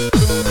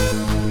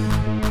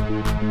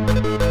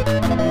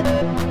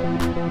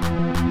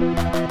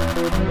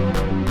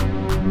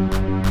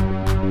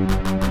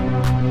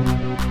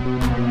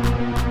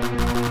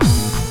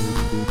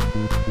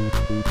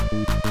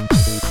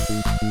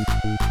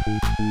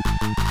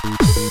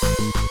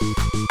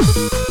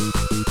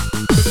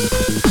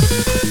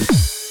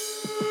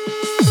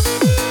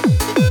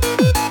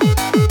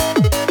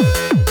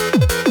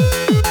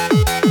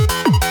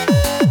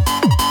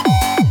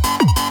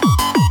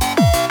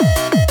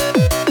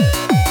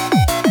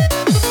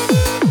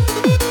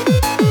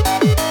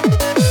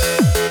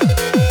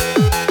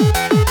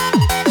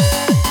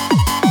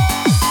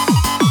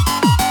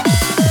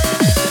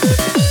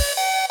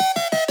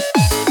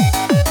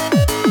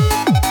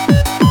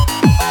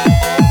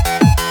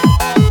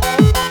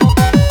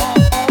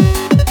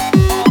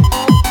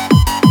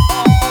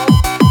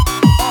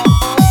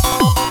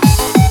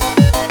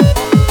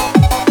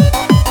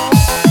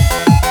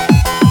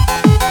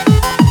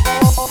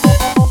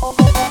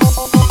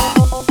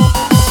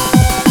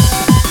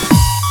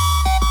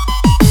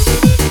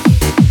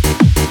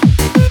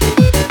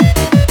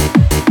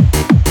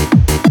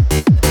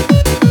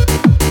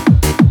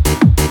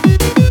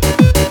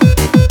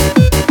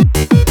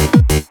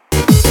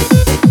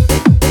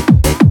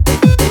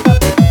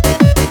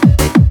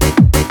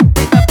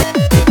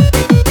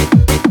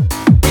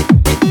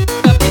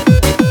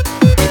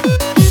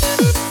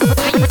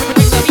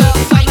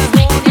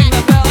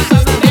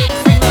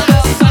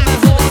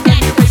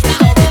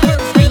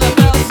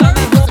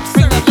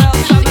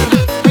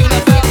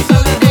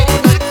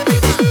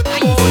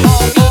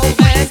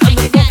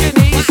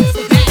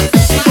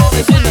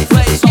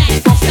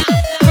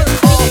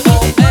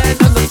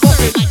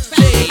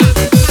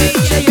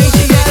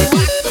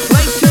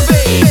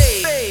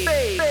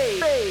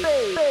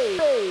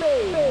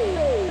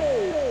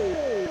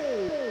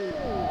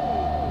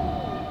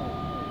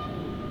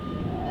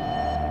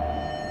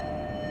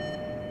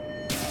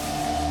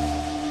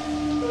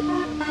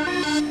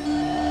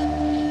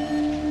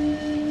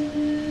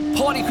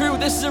 Party crew,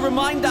 this is a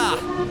reminder.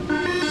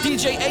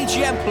 DJ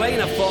AGM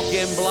playing a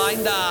fucking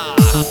blinder.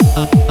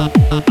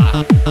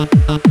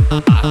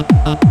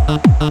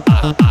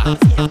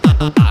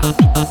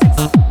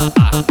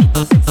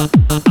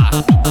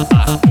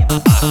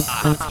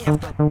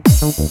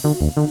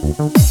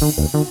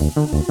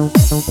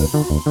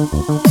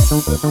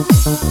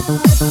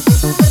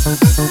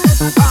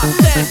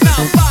 Dead,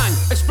 now bang,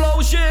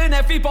 explosion,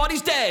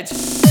 everybody's dead.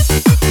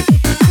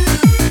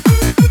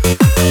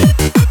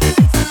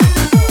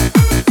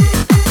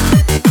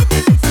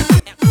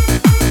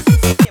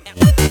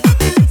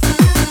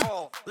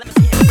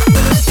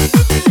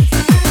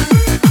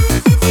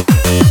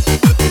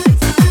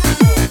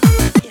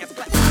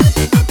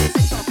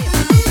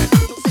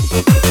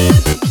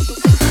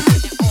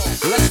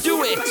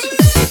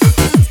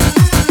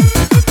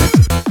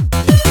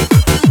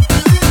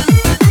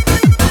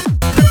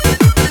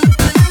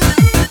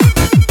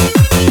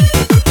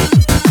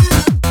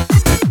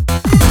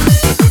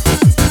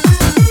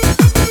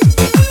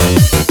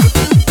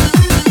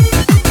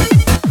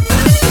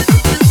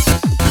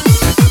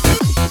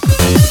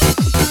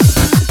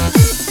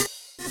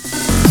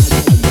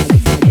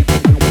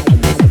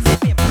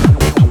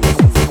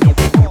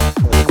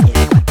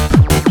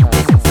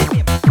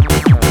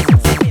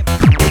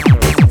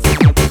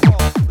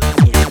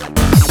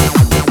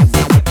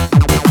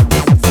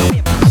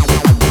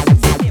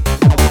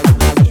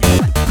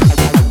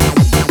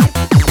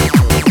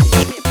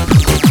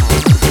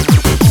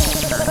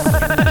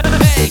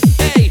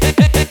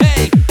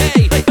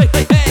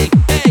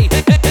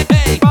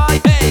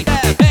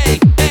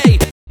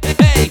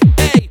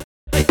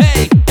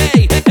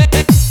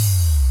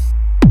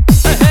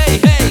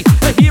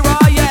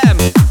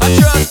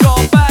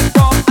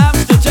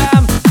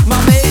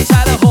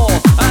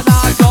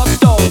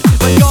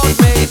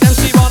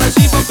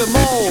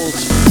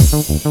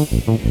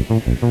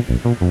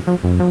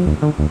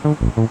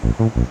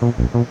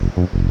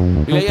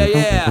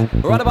 Yeah.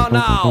 Right about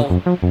now,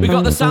 we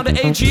got the sound of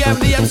AGM,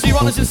 the MC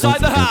Runners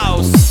inside the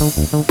house.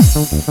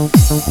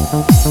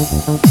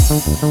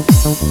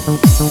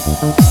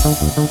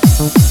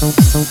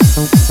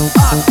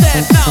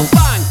 Dead now,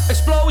 bang,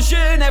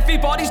 explosion,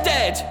 everybody's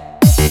dead.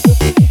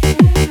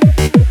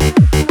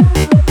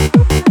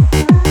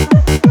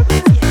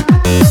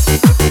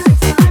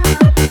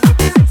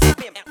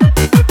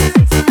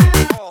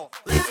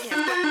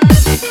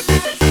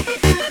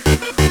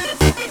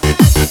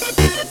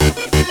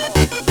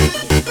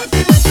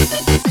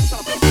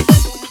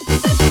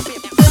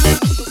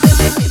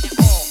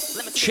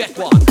 Check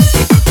one.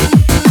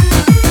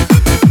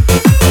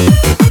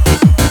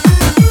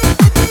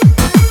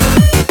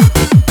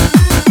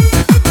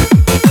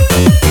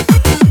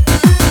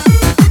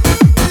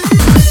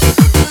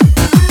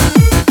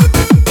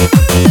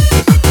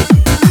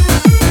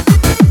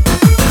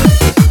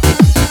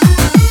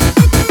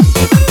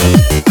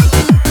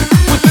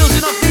 We're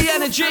building up the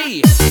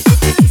energy.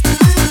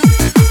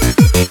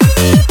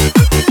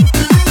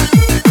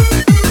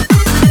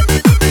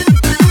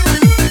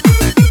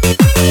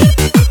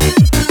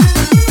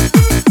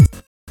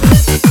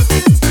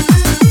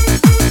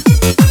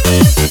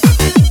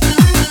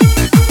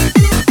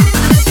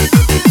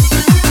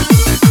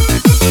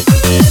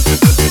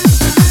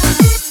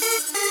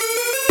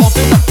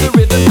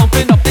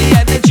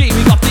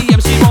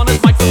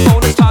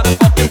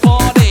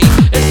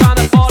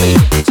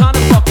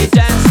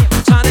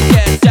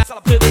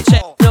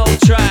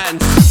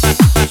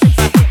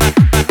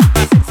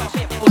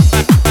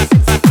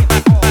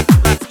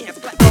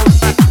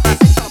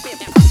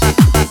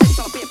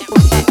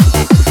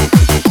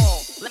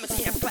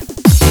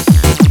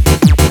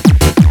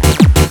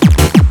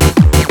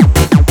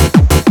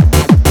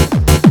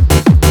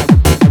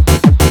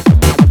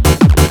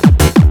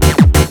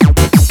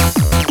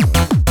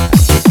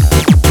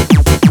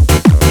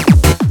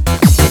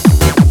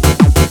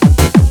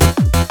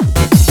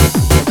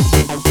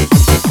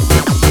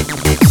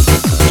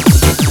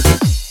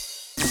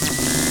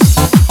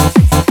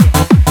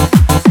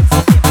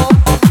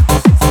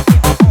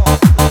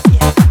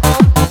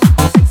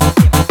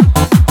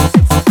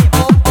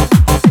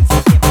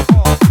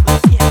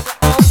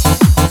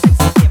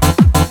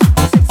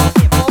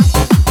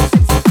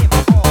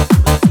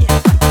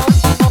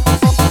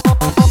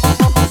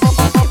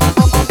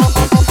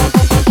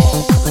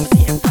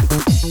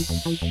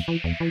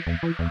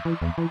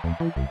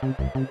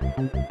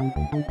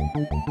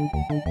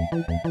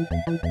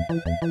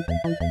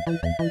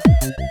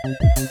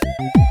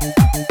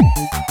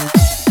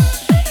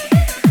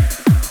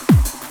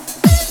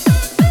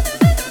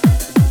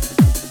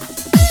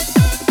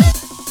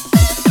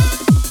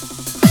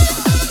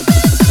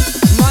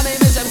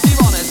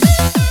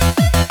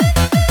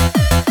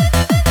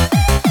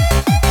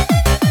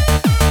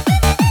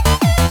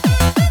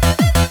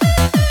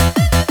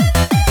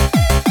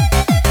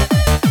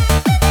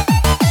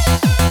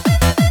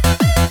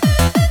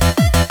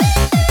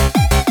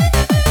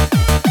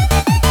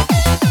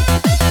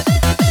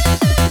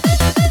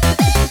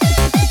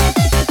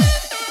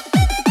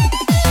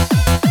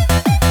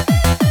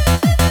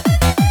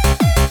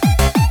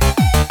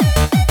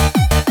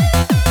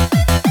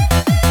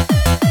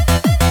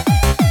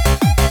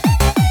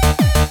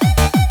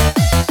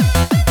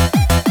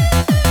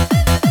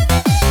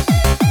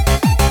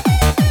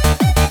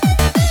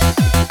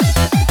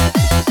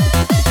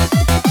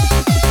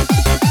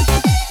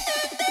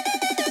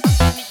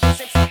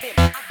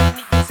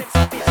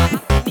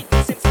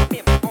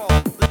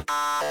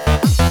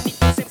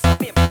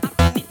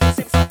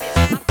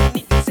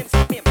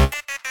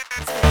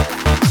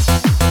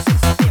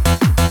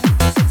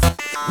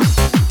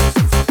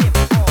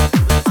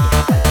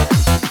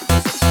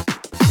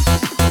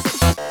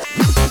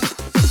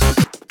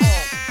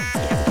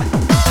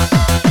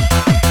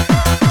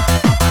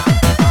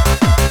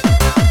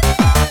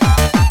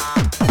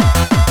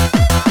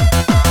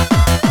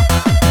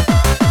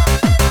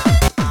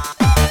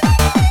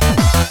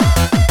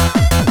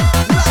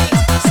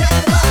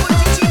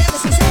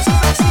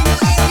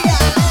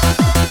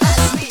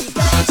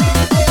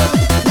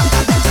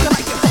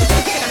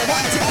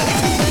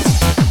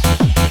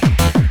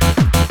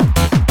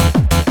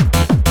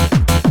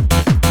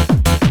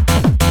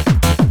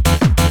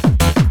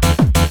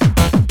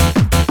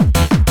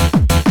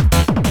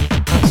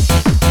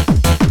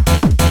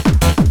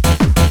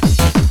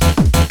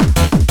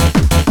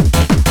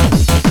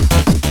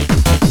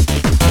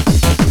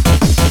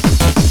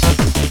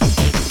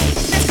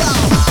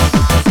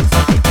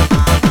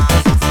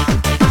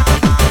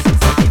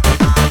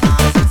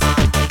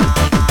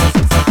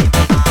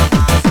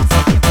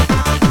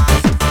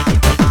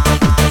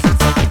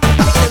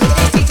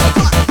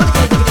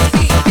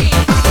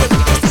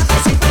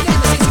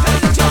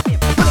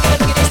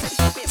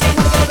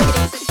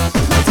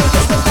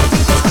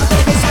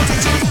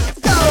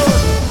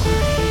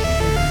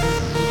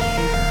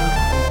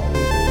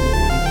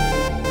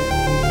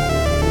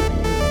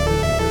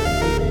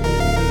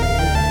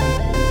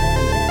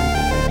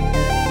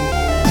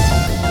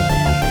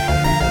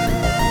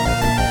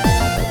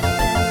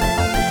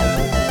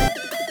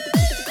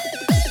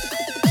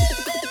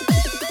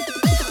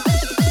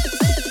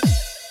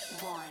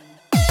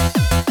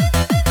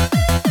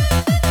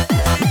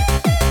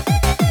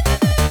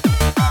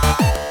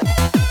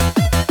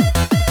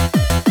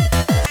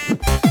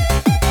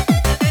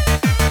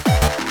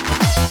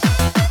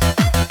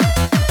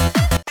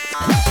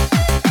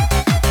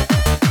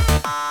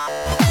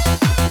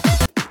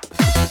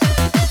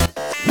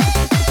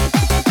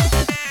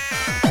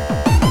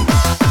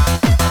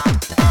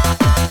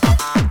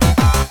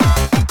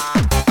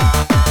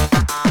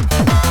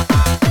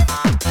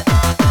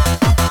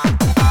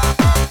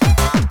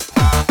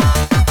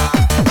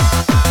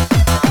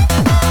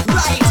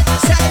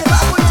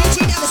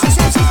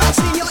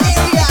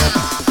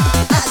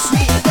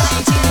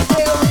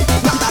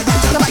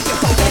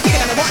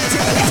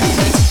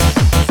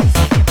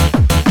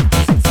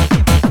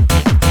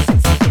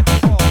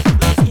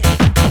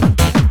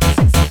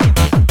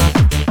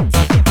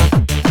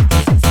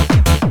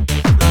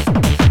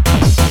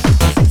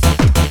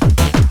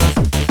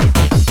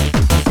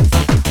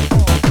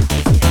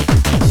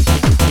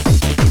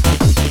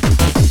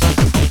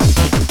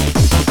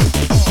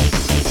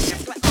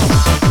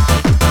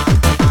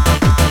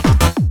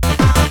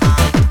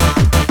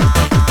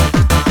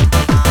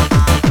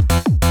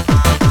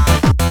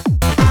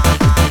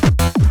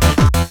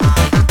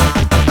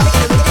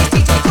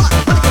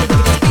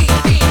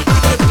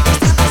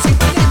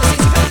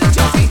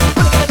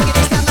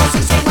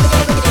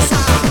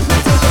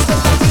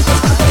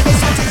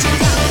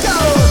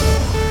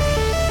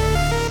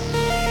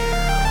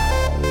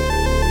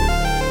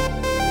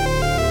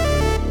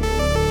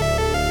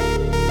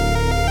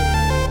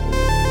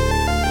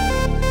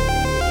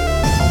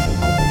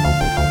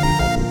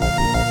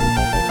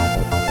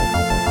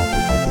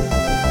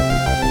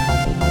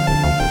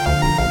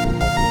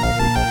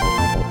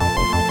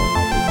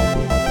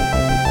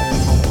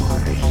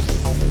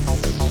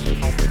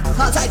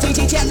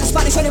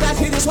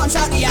 this one's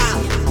out the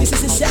out. This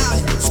is the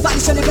sound.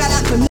 Spanish on the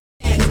ground from the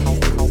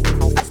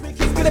Let's make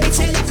it gonna be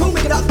till you cool,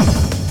 make it up.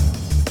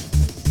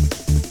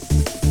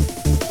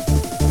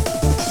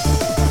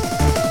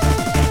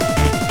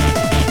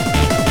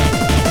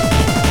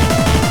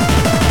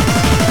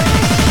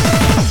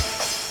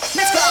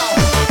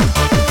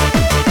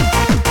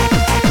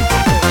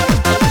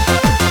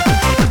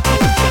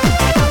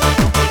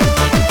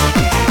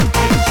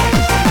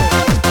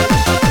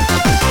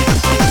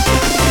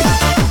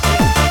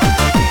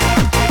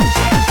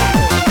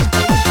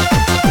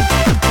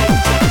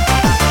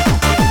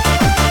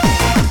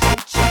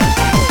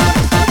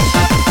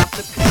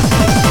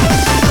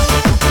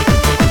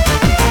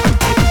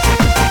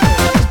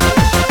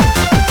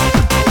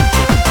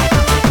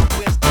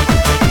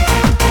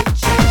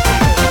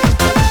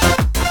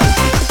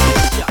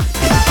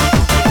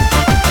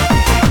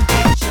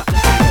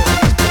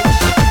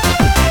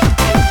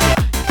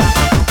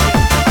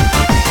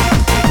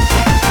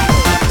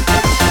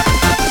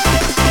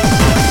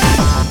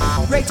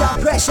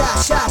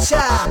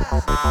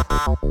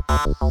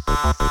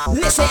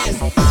 Listen,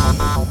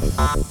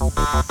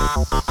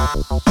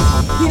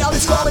 you know the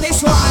score with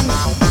this one.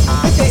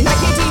 Then I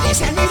can do this,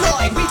 Henry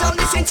Lloyd. We don't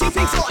listen to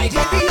Pink Floyd.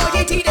 Henry Lloyd,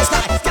 you do this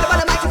guy. Get up on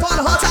the microphone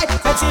the whole time.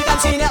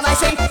 Fancy now I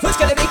sing. Who's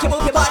gonna make you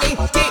move your body?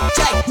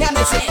 DJ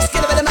Nemesis.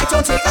 Get up on the mic,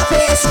 don't take a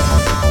piss.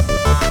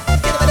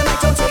 Get up on the mic,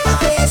 don't take a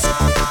piss.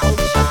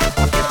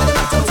 Get up on the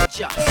mic, don't take a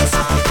piss.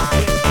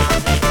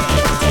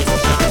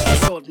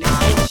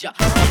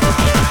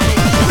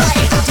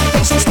 Right,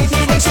 activation,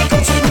 stimulation,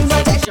 continue no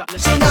dash.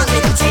 See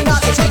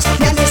knowledge,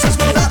 Nemesis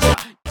move up.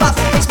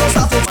 Buffalo makes most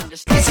of it.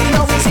 Yes, you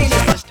know he's in it.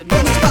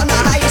 When he's from the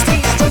highest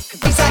tier,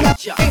 he's on up.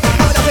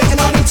 How the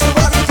freaking army to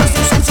worry, cause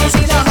the senses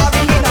in a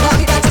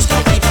hurry, that just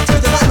don't wait. To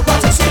the battle, what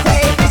to say,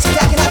 it's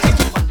attacking up.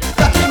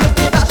 Rockin' with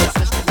the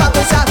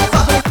bubbles out,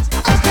 bubble.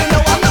 You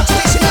know I'm not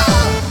traditional.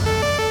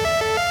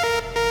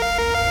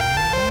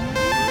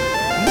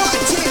 1,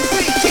 2,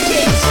 3, kick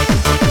it.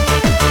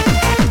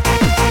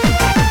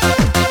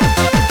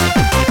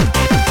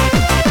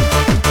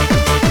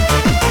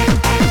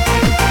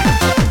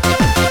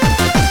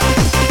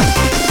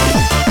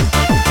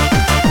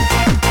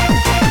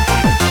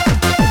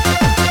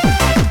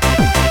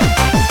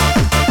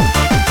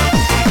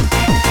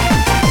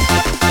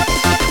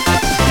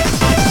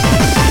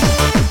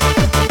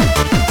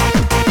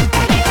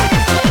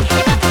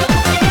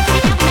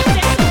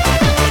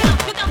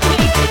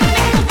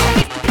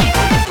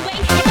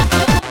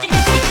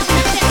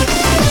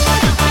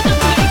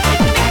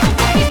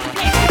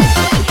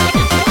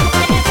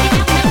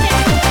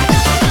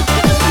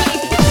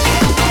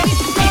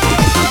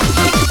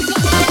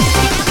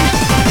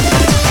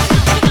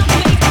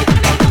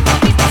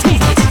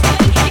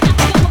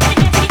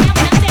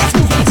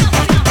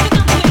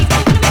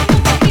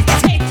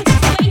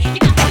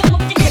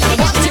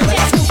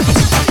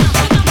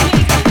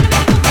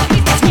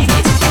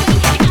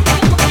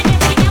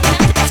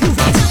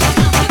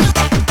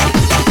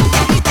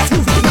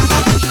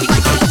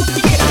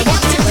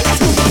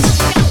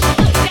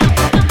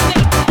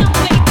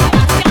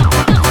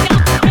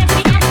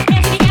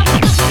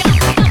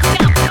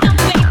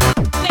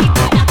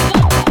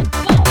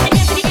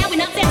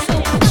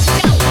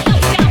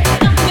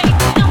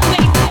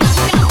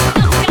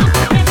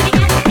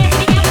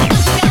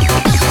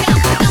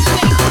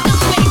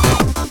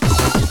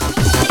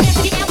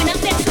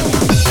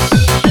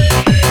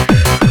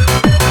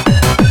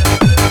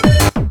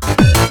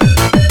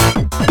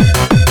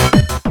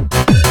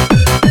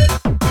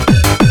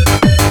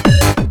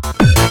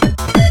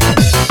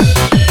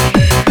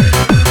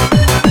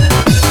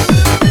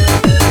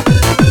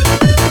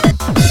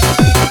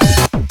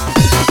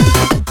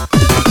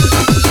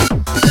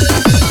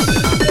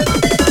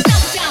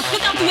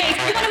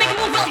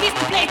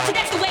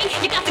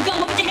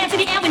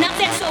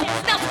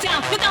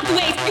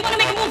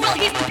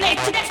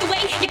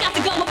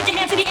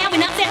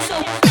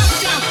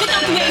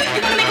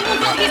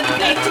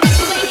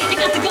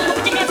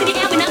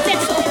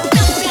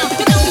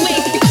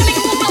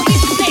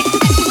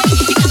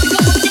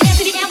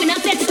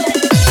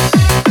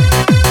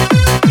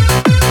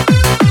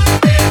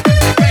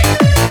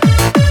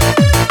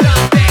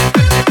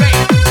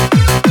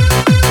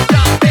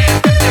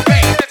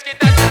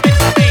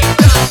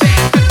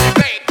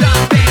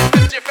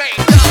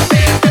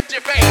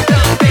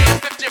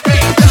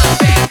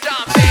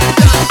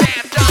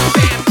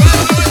 Jump,